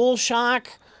DualShock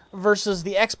versus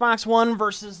the Xbox One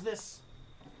versus this,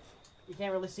 you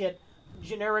can't really see it,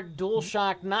 generic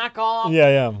DualShock knockoff.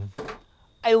 Yeah.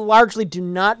 I largely do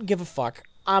not give a fuck.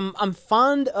 I'm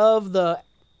fond of the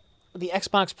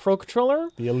Xbox Pro controller.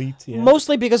 The Elite, yeah.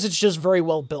 Mostly because it's just very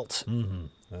well built. Oh,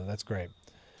 that's great.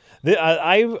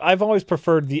 I've always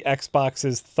preferred the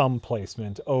Xbox's thumb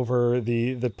placement over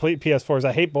the PS4s.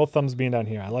 I hate both thumbs being down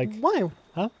here. I like. Why?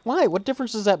 Huh? Why? What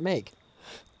difference does that make?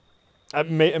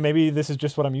 Maybe this is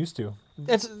just what I'm used to.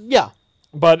 Yeah.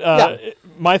 But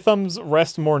my thumbs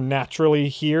rest more naturally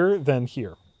here than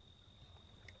here.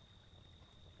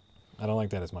 I don't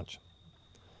like that as much.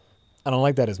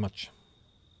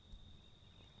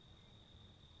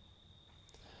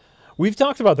 We've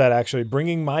talked about that, actually,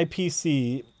 bringing my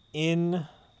PC in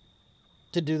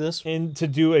to do this, to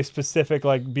do a specific,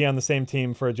 like, be on the same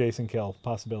team for a Jason kill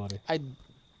possibility.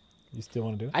 You still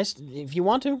want to do it? If you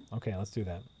want to. Okay, let's do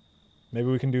that. Maybe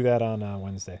we can do that on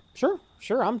Wednesday. Sure.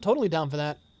 I'm totally down for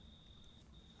that.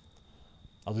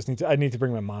 I need to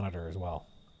bring my monitor as well,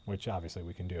 which obviously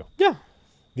we can do. Yeah.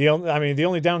 The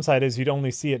only downside is you'd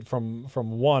only see it from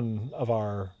one of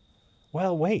our.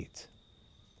 Well, wait.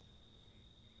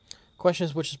 Question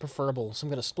is, which is preferable? Some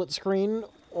kind of split screen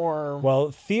or? Well,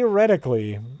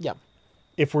 theoretically, yeah.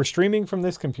 If we're streaming from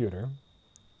this computer,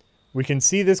 we can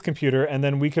see this computer, and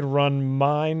then we could run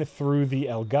mine through the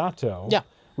Elgato. Yeah.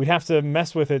 We'd have to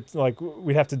mess with it, like,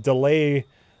 we'd have to delay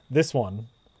this one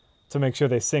to make sure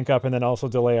they sync up, and then also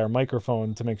delay our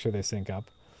microphone to make sure they sync up.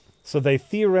 So they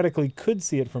theoretically could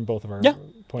see it from both of our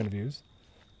point of views.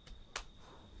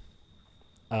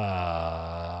 All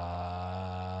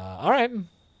right.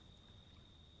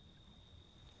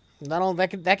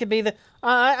 That could be the.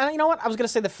 You know what? I was gonna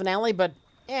say the finale, but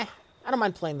I don't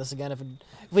mind playing this again if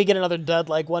we get another dud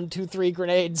like 1, 2, 3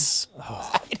 grenades.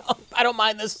 Oh. I don't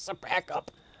mind this as a backup.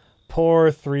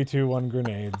 Poor 3, 2, 1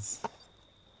 grenades.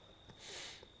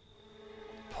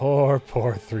 Poor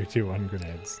 3, 2, 1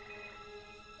 grenades.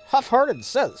 Huff-Hearted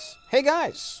says, "Hey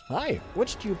guys, hi.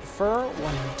 Which do you prefer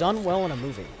when done well in a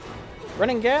movie?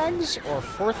 Running gags or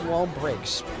fourth wall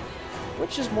breaks?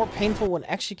 Which is more painful when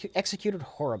executed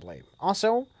horribly?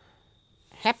 Also,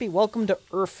 happy welcome to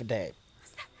Earth Day."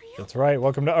 That's right.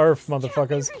 Welcome to Earth,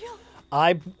 motherfuckers.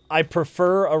 I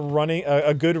prefer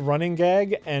a good running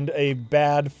gag, and a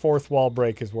bad fourth wall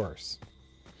break is worse.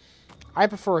 I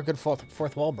prefer a good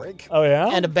fourth wall break. Oh yeah?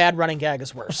 And a bad running gag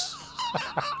is worse.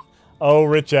 Oh,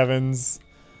 Rich Evans.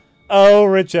 Oh,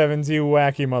 Rich Evans, you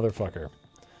wacky motherfucker.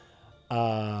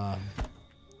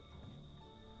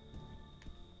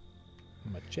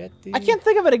 Machete. I can't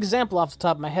think of an example off the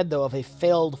top of my head, though, of a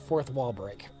failed fourth wall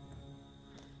break.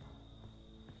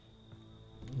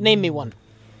 Name me one.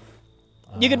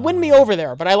 You could win me over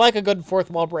there, but I like a good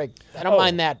fourth wall break. I don't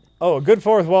mind that. Oh, a good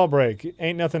fourth wall break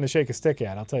ain't nothing to shake a stick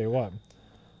at, I'll tell you what.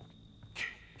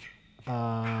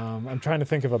 I'm trying to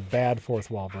think of a bad fourth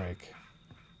wall break.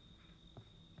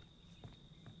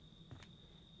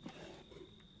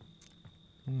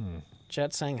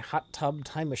 Chat saying hot tub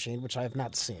time machine, which I have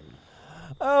not seen.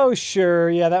 Oh, sure.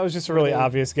 Yeah, that was just a really they-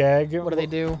 obvious gag. What do they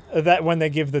do? That when they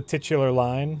give the titular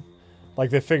line, like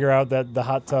they figure out that the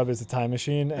hot tub is a time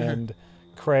machine, and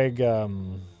Craig,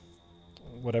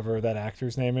 whatever that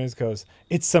actor's name is, goes,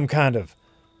 "It's some kind of,"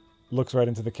 looks right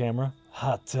into the camera,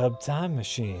 "hot tub time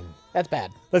machine." That's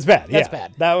bad. That's bad. That's yeah.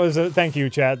 bad. That was a thank you,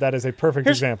 chat. That is a perfect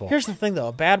example. Here's the thing, though.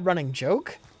 A bad running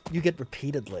joke, you get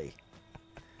repeatedly.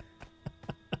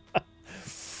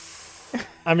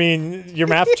 I mean, your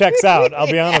math checks out. I'll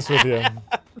be honest with you.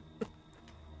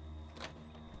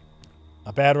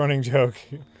 A bad running joke.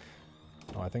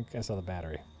 Oh, I think I saw the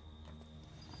battery.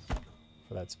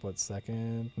 For that split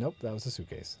second. Nope, that was a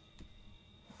suitcase.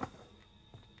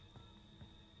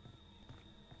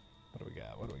 What do we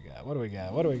got? What do we got? What do we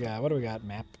got? What do we got? What do we got?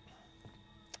 Map.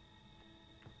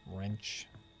 Wrench.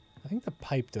 I think the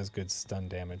pipe does good stun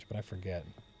damage, but I forget.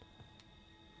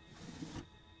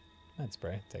 That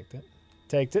spray. Take it.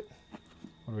 Taked it.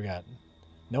 What do we got?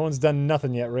 No one's done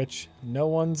nothing yet, Rich. No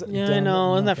one's done Yeah, I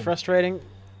know. Isn't that nothing. frustrating?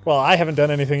 Well, I haven't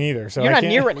done anything either, so You're I not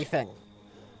can't, near anything.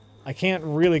 I can't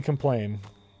really complain.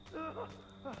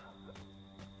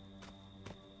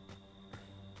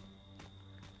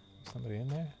 Somebody in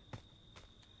there?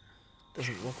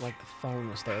 Doesn't look like the phone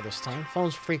was there this time.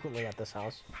 Phone's frequently at this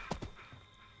house.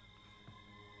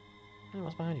 Hey,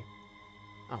 what's behind you?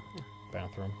 Oh, yeah.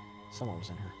 Bathroom. Someone was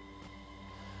in here.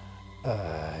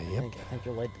 Yep. I think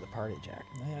you're late to the party, Jack.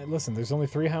 Listen, there's only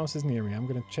 3 houses near me. I'm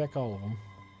going to check all of them.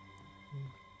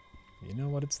 You know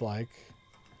what it's like.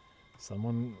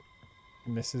 Someone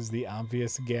misses the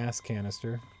obvious gas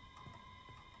canister.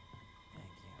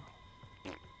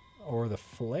 Thank you. Or the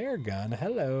flare gun.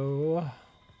 Hello.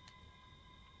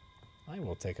 I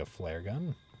will take a flare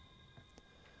gun.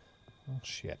 Oh,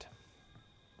 shit.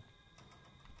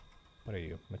 What are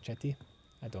you, machete?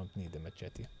 I don't need the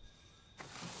machete.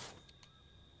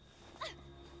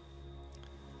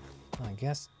 I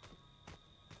guess.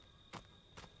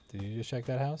 Did you just check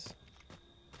that house?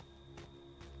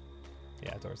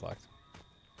 Yeah, door's locked.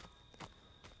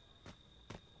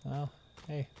 Oh,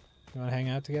 hey. You want to hang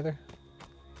out together?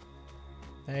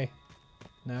 Hey.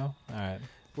 No? Alright.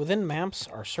 Within maps,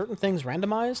 are certain things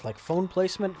randomized, like phone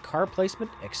placement, car placement,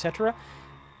 etc.?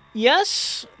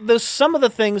 Yes, though some of the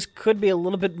things could be a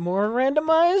little bit more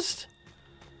randomized.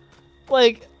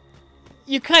 Like,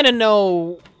 you kind of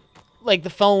know, like, the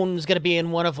phone's going to be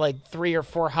in one of, like, 3 or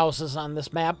 4 houses on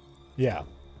this map. Yeah.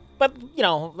 But, you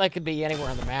know, that could be anywhere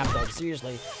on the map, though. It's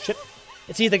usually...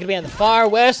 It's either going to be on the far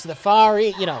west or the far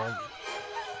east, you know.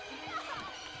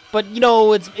 But, you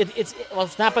know,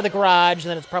 it's not by the garage,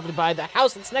 then it's probably by the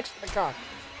house that's next to the car.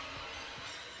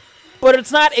 But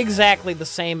it's not exactly the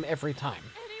same every time.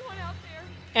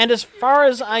 And as far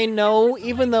as I know,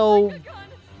 even though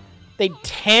they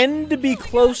tend to be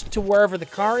close to wherever the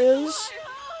car is,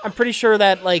 I'm pretty sure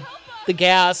that, like, the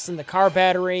gas and the car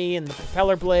battery and the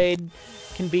propeller blade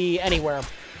can be anywhere.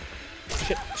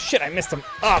 Shit, I missed him.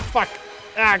 Oh, fuck.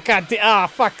 Ah, god damn. Ah,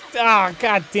 fuck. Ah,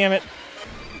 god damn it.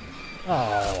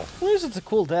 Oh. At least it's a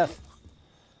cool death.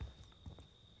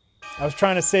 I was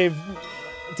trying to save...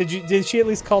 Did she at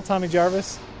least call Tommy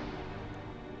Jarvis?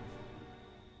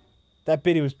 That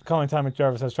biddy was calling Tommy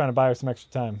Jarvis. I was trying to buy her some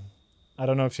extra time. I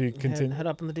don't know if she continued. Head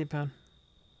up in the D-pad.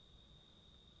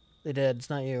 They did. It's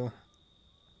not you.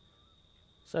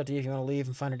 It's up to you if you want to leave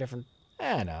and find a different... No,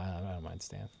 I don't mind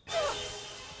staying.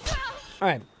 All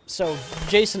right, so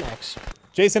Jason X.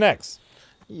 Jason X.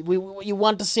 You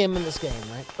want to see him in this game,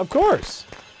 right? Of course.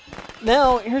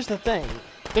 Now, here's the thing.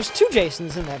 There's 2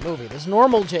 Jasons in that movie. There's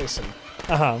normal Jason.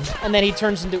 Uh-huh. And then he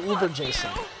turns into Uber Jason.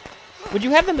 Would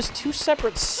you have them as 2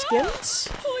 separate skins?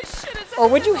 Holy shit, or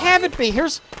would you have it be...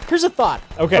 Here's a thought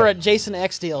Okay. for a Jason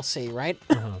X DLC, right?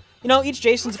 You know, each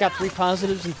Jason's got 3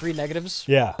 positives and 3 negatives.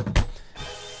 Yeah.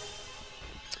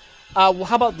 Well,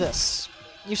 how about this?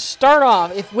 You start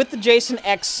off, with the Jason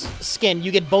X skin,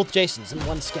 you get both Jasons in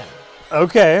one skin.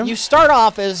 Okay. You start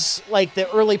off as, like, the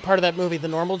early part of that movie, the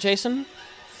normal Jason,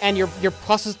 and your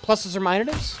pluses or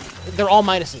minuses, they're all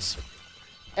minuses.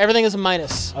 Everything is a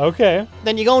minus. Okay.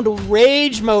 Then you go into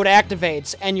Rage mode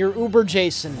activates, and you're Uber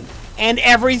Jason, and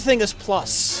everything is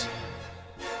plus.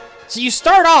 So you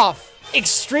start off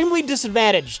extremely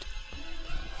disadvantaged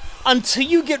until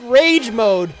you get Rage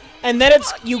mode, and then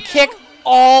you kick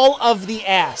all of the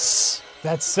ass.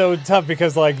 That's so tough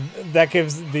because, like, that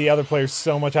gives the other players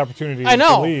so much opportunity I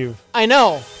know. to leave. I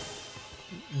know.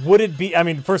 Would it be... I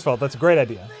mean, first of all, that's a great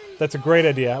idea. That's a great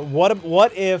idea.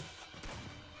 What if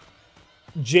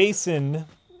Jason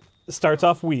starts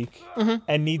off weak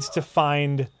and needs to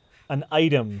find an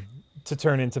item to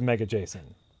turn into Mega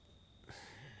Jason?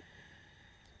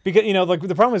 Because, you know, like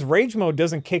the problem is rage mode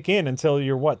doesn't kick in until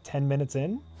you're, what, 10 minutes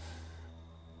in?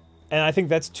 And I think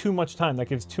that's too much time. That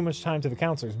gives too much time to the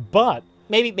counselors. But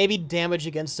maybe damage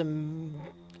against him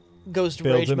goes to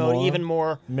builds rage it mode more. even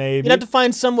more. Maybe. You'd have to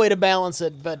find some way to balance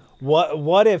it, but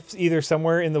what if either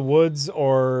somewhere in the woods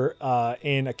or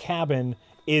in a cabin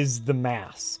is the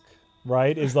mask,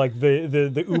 right? Is like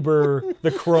the Uber,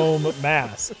 the chrome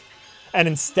mask. And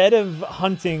instead of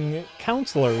hunting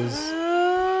counselors,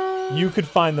 you could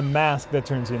find the mask that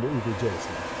turns you into Uber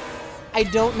Jason. I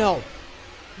don't know.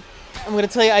 I'm going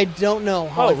to tell you, I don't know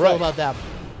how I feel about that.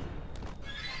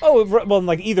 Oh, well,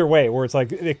 like either way, where it's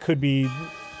like it could be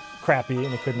crappy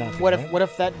and it could not be. What right?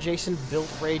 if that Jason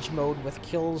built rage mode with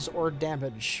kills or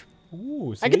damage?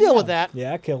 Ooh, I can deal with that.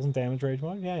 Yeah, kills and damage rage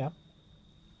mode. Yeah.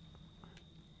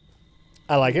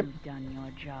 I like it. You've done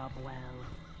your job well,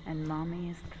 and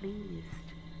Mommy is pleased.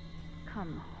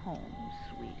 Come home,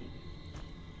 sweetie.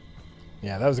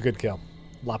 Yeah, that was a good kill.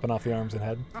 Lopping off the arms and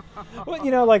head. Well,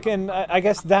 you know, like, and I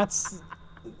guess that's,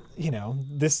 you know,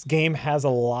 this game has a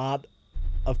lot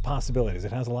of possibilities.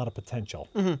 It has a lot of potential.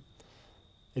 Mm-hmm.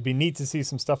 It'd be neat to see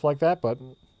some stuff like that, but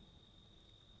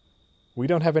we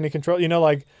don't have any control. You know,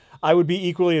 like, I would be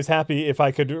equally as happy if I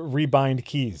could rebind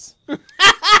keys.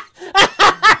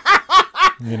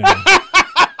 You know.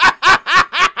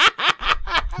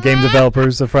 Game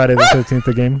developers of Friday the 13th,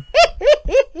 the game.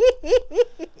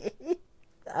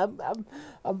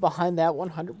 I'm behind that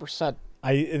 100%.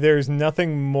 There's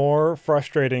nothing more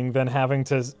frustrating than having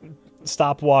to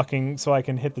stop walking so I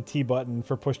can hit the T button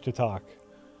for push to talk.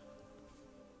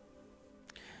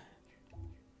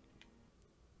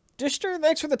 Dishter,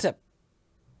 thanks for the tip.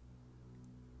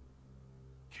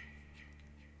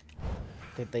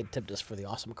 They tipped us for the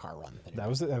awesome car run. That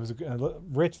was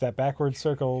Rich. That backward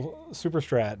circle super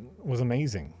strat was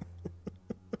amazing.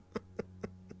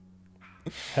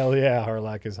 Hell yeah,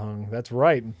 Harlack is hung. That's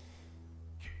right.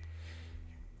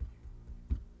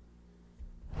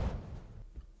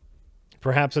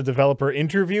 Perhaps a developer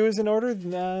interview is in order?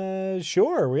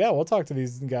 Sure. Yeah, we'll talk to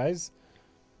these guys.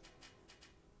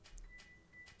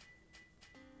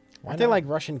 Aren't they like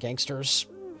Russian gangsters?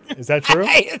 Is that true?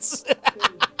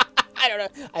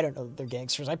 I don't know that they're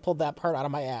gangsters. I pulled that part out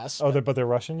of my ass. Oh, but they're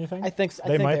Russian, you think? I think so.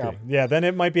 They might be. Yeah, then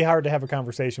it might be hard to have a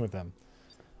conversation with them.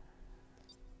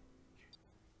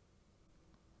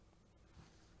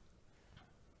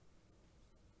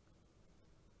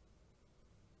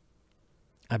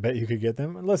 I bet you could get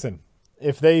them. Listen,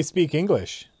 if they speak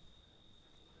English,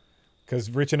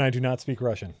 because Rich and I do not speak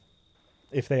Russian,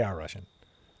 if they are Russian.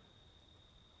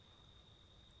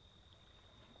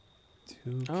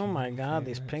 Oh my God,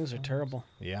 these pings are terrible.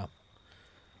 Yeah.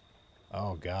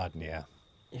 Oh God, yeah.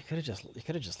 You could have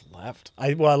just left.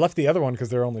 I left the other one because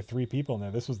there are only 3 people in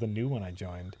there. This was the new one I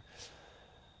joined.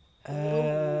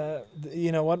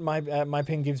 You know what? My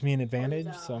ping gives me an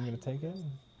advantage, so I'm gonna take it.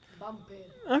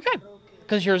 Okay.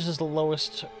 Because yours is the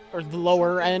lowest, or the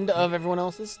lower end of everyone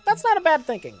else's. That's not a bad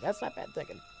thinking. That's not bad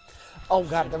thinking. Oh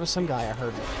God, there was some guy I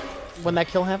heard when that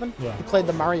kill happened. Yeah. He played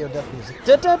the Mario death music.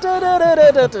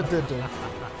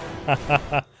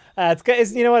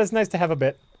 It's you know what? It's nice to have a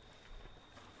bit.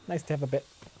 Nice to have a bit.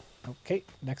 Okay,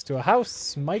 next to a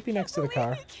house. Might be next to the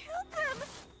car.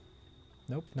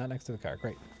 Nope, not next to the car.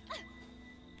 Great.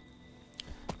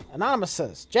 Anonymous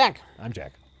says, Jack. I'm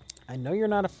Jack. I know you're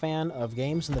not a fan of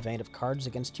games in the vein of Cards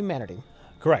Against Humanity.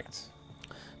 Correct.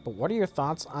 But what are your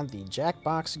thoughts on the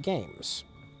Jackbox games?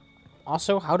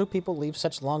 Also, how do people leave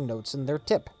such long notes in their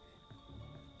tip?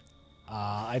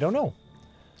 I don't know.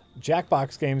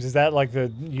 Jackbox games, is that like the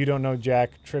you don't know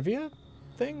Jack trivia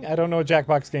thing? I don't know what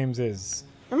Jackbox games is.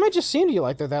 It might just seem to you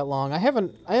like they're that long. I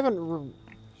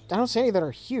don't see any that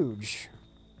are huge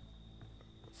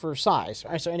for size.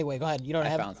 All right, so anyway, go ahead. You don't I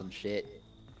have. found some shit.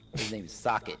 His name's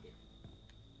Socket.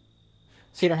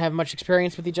 So you don't have much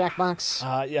experience with the Jackbox?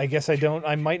 I guess I don't.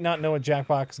 I might not know what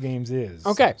Jackbox games is.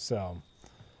 Okay. So,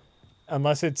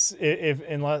 unless it's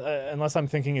unless I'm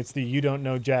thinking it's the You Don't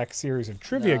Know Jack series of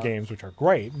trivia games, which are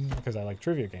great because I like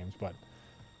trivia games, but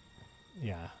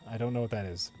yeah, I don't know what that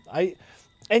is.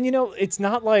 And you know, it's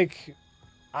not like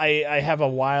I have a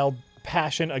wild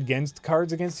passion against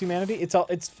Cards Against Humanity.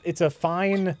 It's a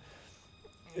fine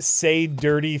say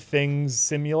dirty things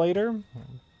simulator.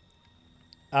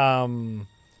 But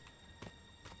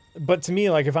to me,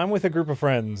 like, if I'm with a group of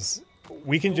friends,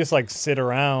 we can just like sit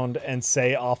around and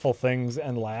say awful things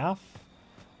and laugh,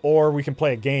 or we can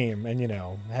play a game and, you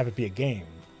know, have it be a game.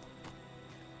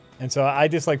 And so I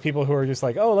dislike people who are just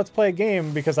like, oh, let's play a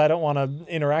game because I don't want to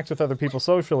interact with other people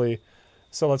socially,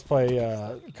 so let's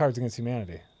play Cards Against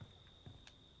Humanity.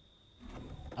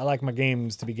 I like my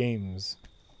games to be games.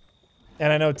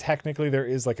 And I know technically there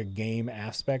is like a game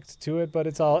aspect to it, but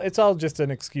it's all just an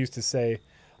excuse to say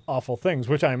awful things,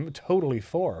 which I'm totally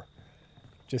for.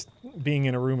 Just being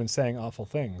in a room and saying awful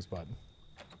things, but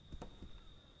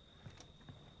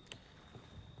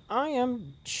I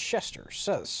am Chester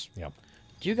says. Yep.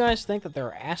 Do you guys think that there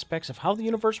are aspects of how the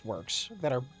universe works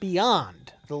that are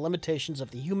beyond the limitations of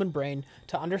the human brain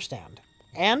to understand?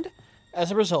 And,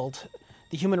 as a result,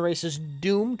 the human race is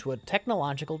doomed to a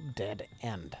technological dead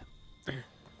end.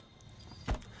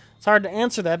 It's hard to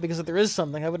answer that because if there is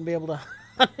something, I wouldn't be able to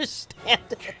understand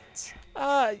it.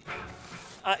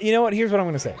 You know what? Here's what I'm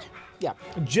going to say. Yeah.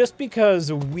 Just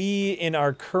because we, in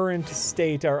our current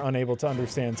state, are unable to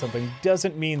understand something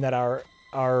doesn't mean that our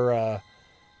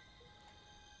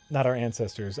not our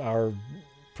ancestors, our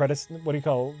what do you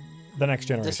call the next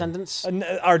generation? Descendants?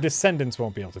 Our descendants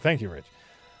won't be able to. Thank you, Rich.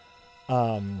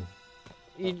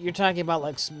 You're talking about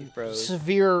like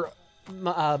severe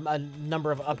a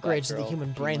number of upgrades to the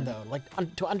human brain, though. Like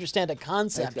to understand a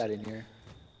concept. Got in here.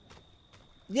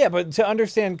 Yeah, but to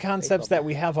understand concepts that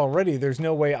we have already, there's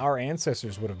no way our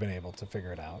ancestors would have been able to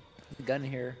figure it out. Gun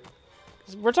here.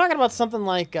 We're talking about something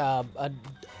like a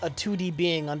 2D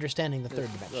being understanding the third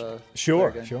dimension.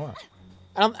 Sure.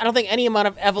 I don't think any amount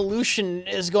of evolution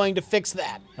is going to fix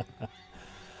that.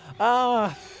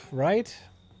 Right?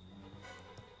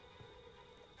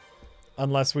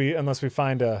 Unless we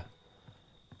find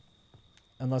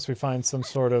some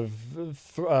sort of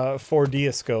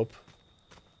 4D-oscope.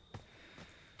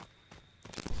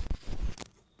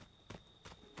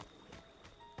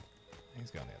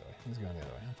 He's going the other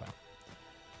way. I'm fine.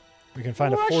 We can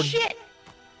find a 4D. Shit!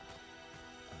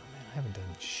 Oh man, I haven't done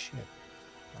shit.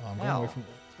 Oh, I'm going away from.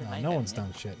 No one's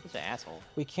done shit. He's an asshole.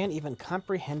 We can't even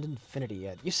comprehend infinity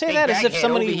yet. You say Hey, that as if Baghead,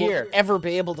 somebody over will here. ever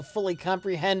be able to fully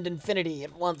comprehend infinity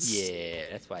at once. Yeah,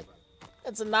 that's why.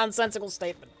 That's a nonsensical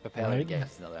statement. Propeller to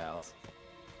gas another house.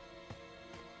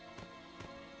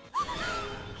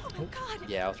 Oh God!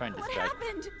 Yeah, I was trying to distract. What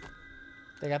happened?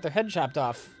 They got their head chopped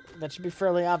off. That should be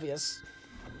fairly obvious.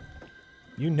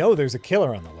 You know there's a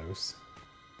killer on the loose.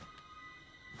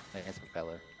 That's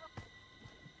propeller.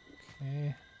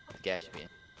 Okay. Gas me.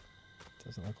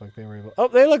 Doesn't look like they were able. Oh,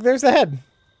 look, there's the head.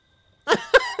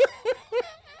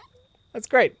 That's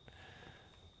great.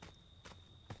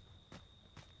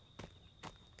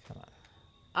 Come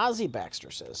on. Ozzy Baxter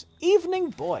says, "Evening,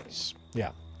 boys.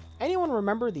 Yeah. Anyone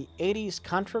remember the 80s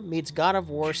Contra meets God of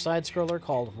War side-scroller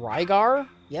called Rygar?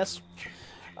 Yes.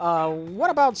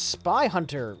 What about Spy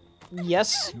Hunter?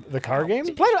 Yes. The car game?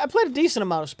 I played a decent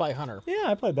amount of Spy Hunter. Yeah,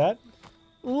 I played that.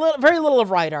 Very little of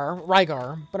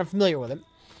Rygar, but I'm familiar with it.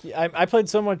 Yeah, I played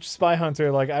so much Spy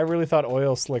Hunter, like I really thought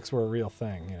oil slicks were a real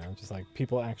thing. You know, just like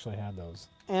people actually had those.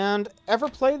 And ever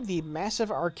played the massive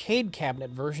arcade cabinet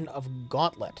version of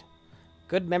Gauntlet?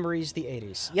 Good memories, the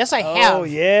 80s. Yes, I have. Oh,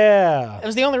 yeah. That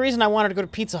was the only reason I wanted to go to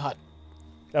Pizza Hut.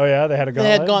 Oh, yeah? They had a Gauntlet?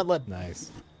 They had Gauntlet. Nice.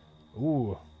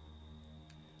 Ooh.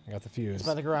 I got the fuse. It's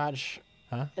by the garage.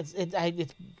 Huh? It's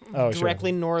Oh,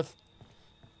 directly north.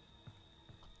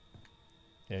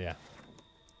 Yeah.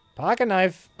 Pocket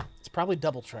knife. It's probably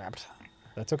double trapped.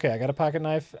 That's okay. I got a pocket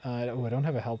knife. Oh, I don't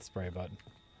have a health spray, but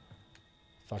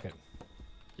fuck it.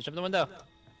 Just jump the window.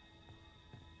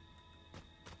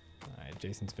 Alright,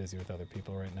 Jason's busy with other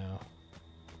people right now.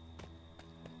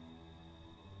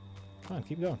 Come on,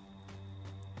 keep going.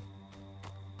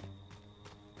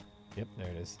 Yep, there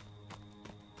it is.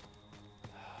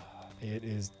 It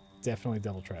is definitely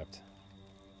double trapped.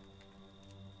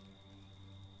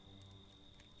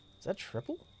 Is that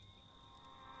triple?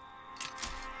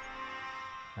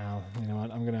 Well, you know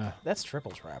what? I'm gonna. That's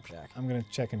triple trap, Jack. I'm gonna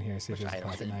check in here, see if Which there's a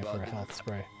items pocket did knife or a bug? health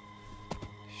spray.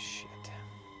 Shit.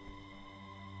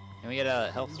 Can we get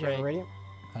a health Do you have spray? a radio?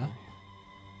 Huh?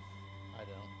 I don't.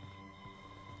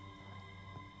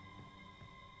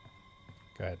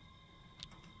 Go ahead.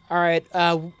 All right.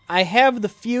 I have the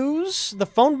fuse. The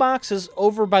phone box is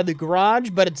over by the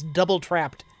garage, but it's double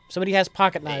trapped. Somebody has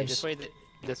pocket Hey, knives.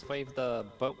 just wave the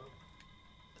boat.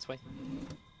 This way.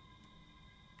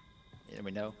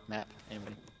 Anybody know? Map?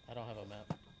 Anybody? I don't have a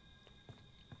map.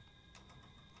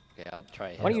 Okay, I'll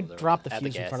try. Why don't you head over drop the at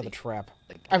fuse in front of the gassy. trap?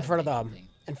 The In front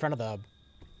of gassy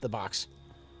the box.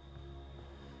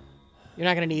 You're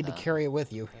not gonna need to carry it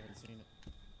with you.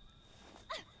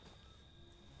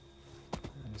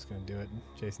 I'm just gonna do it.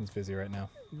 Jason's busy right now.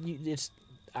 It's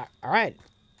all right.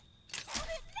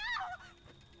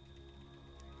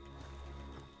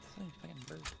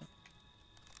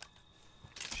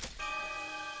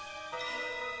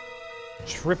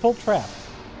 Triple trap.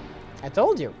 I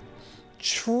told you.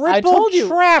 Triple I told you.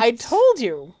 trapped. I told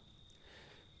you.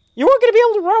 You weren't gonna be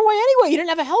able to run away anyway. You didn't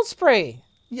have a health spray.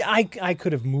 Yeah, I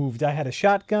could have moved. I had a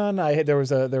shotgun. There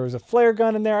was a flare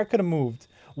gun in there. I could have moved.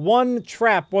 One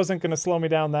trap wasn't going to slow me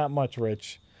down that much,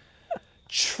 Rich.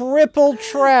 Triple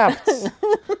trapped.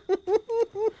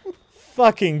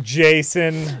 Fucking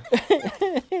Jason.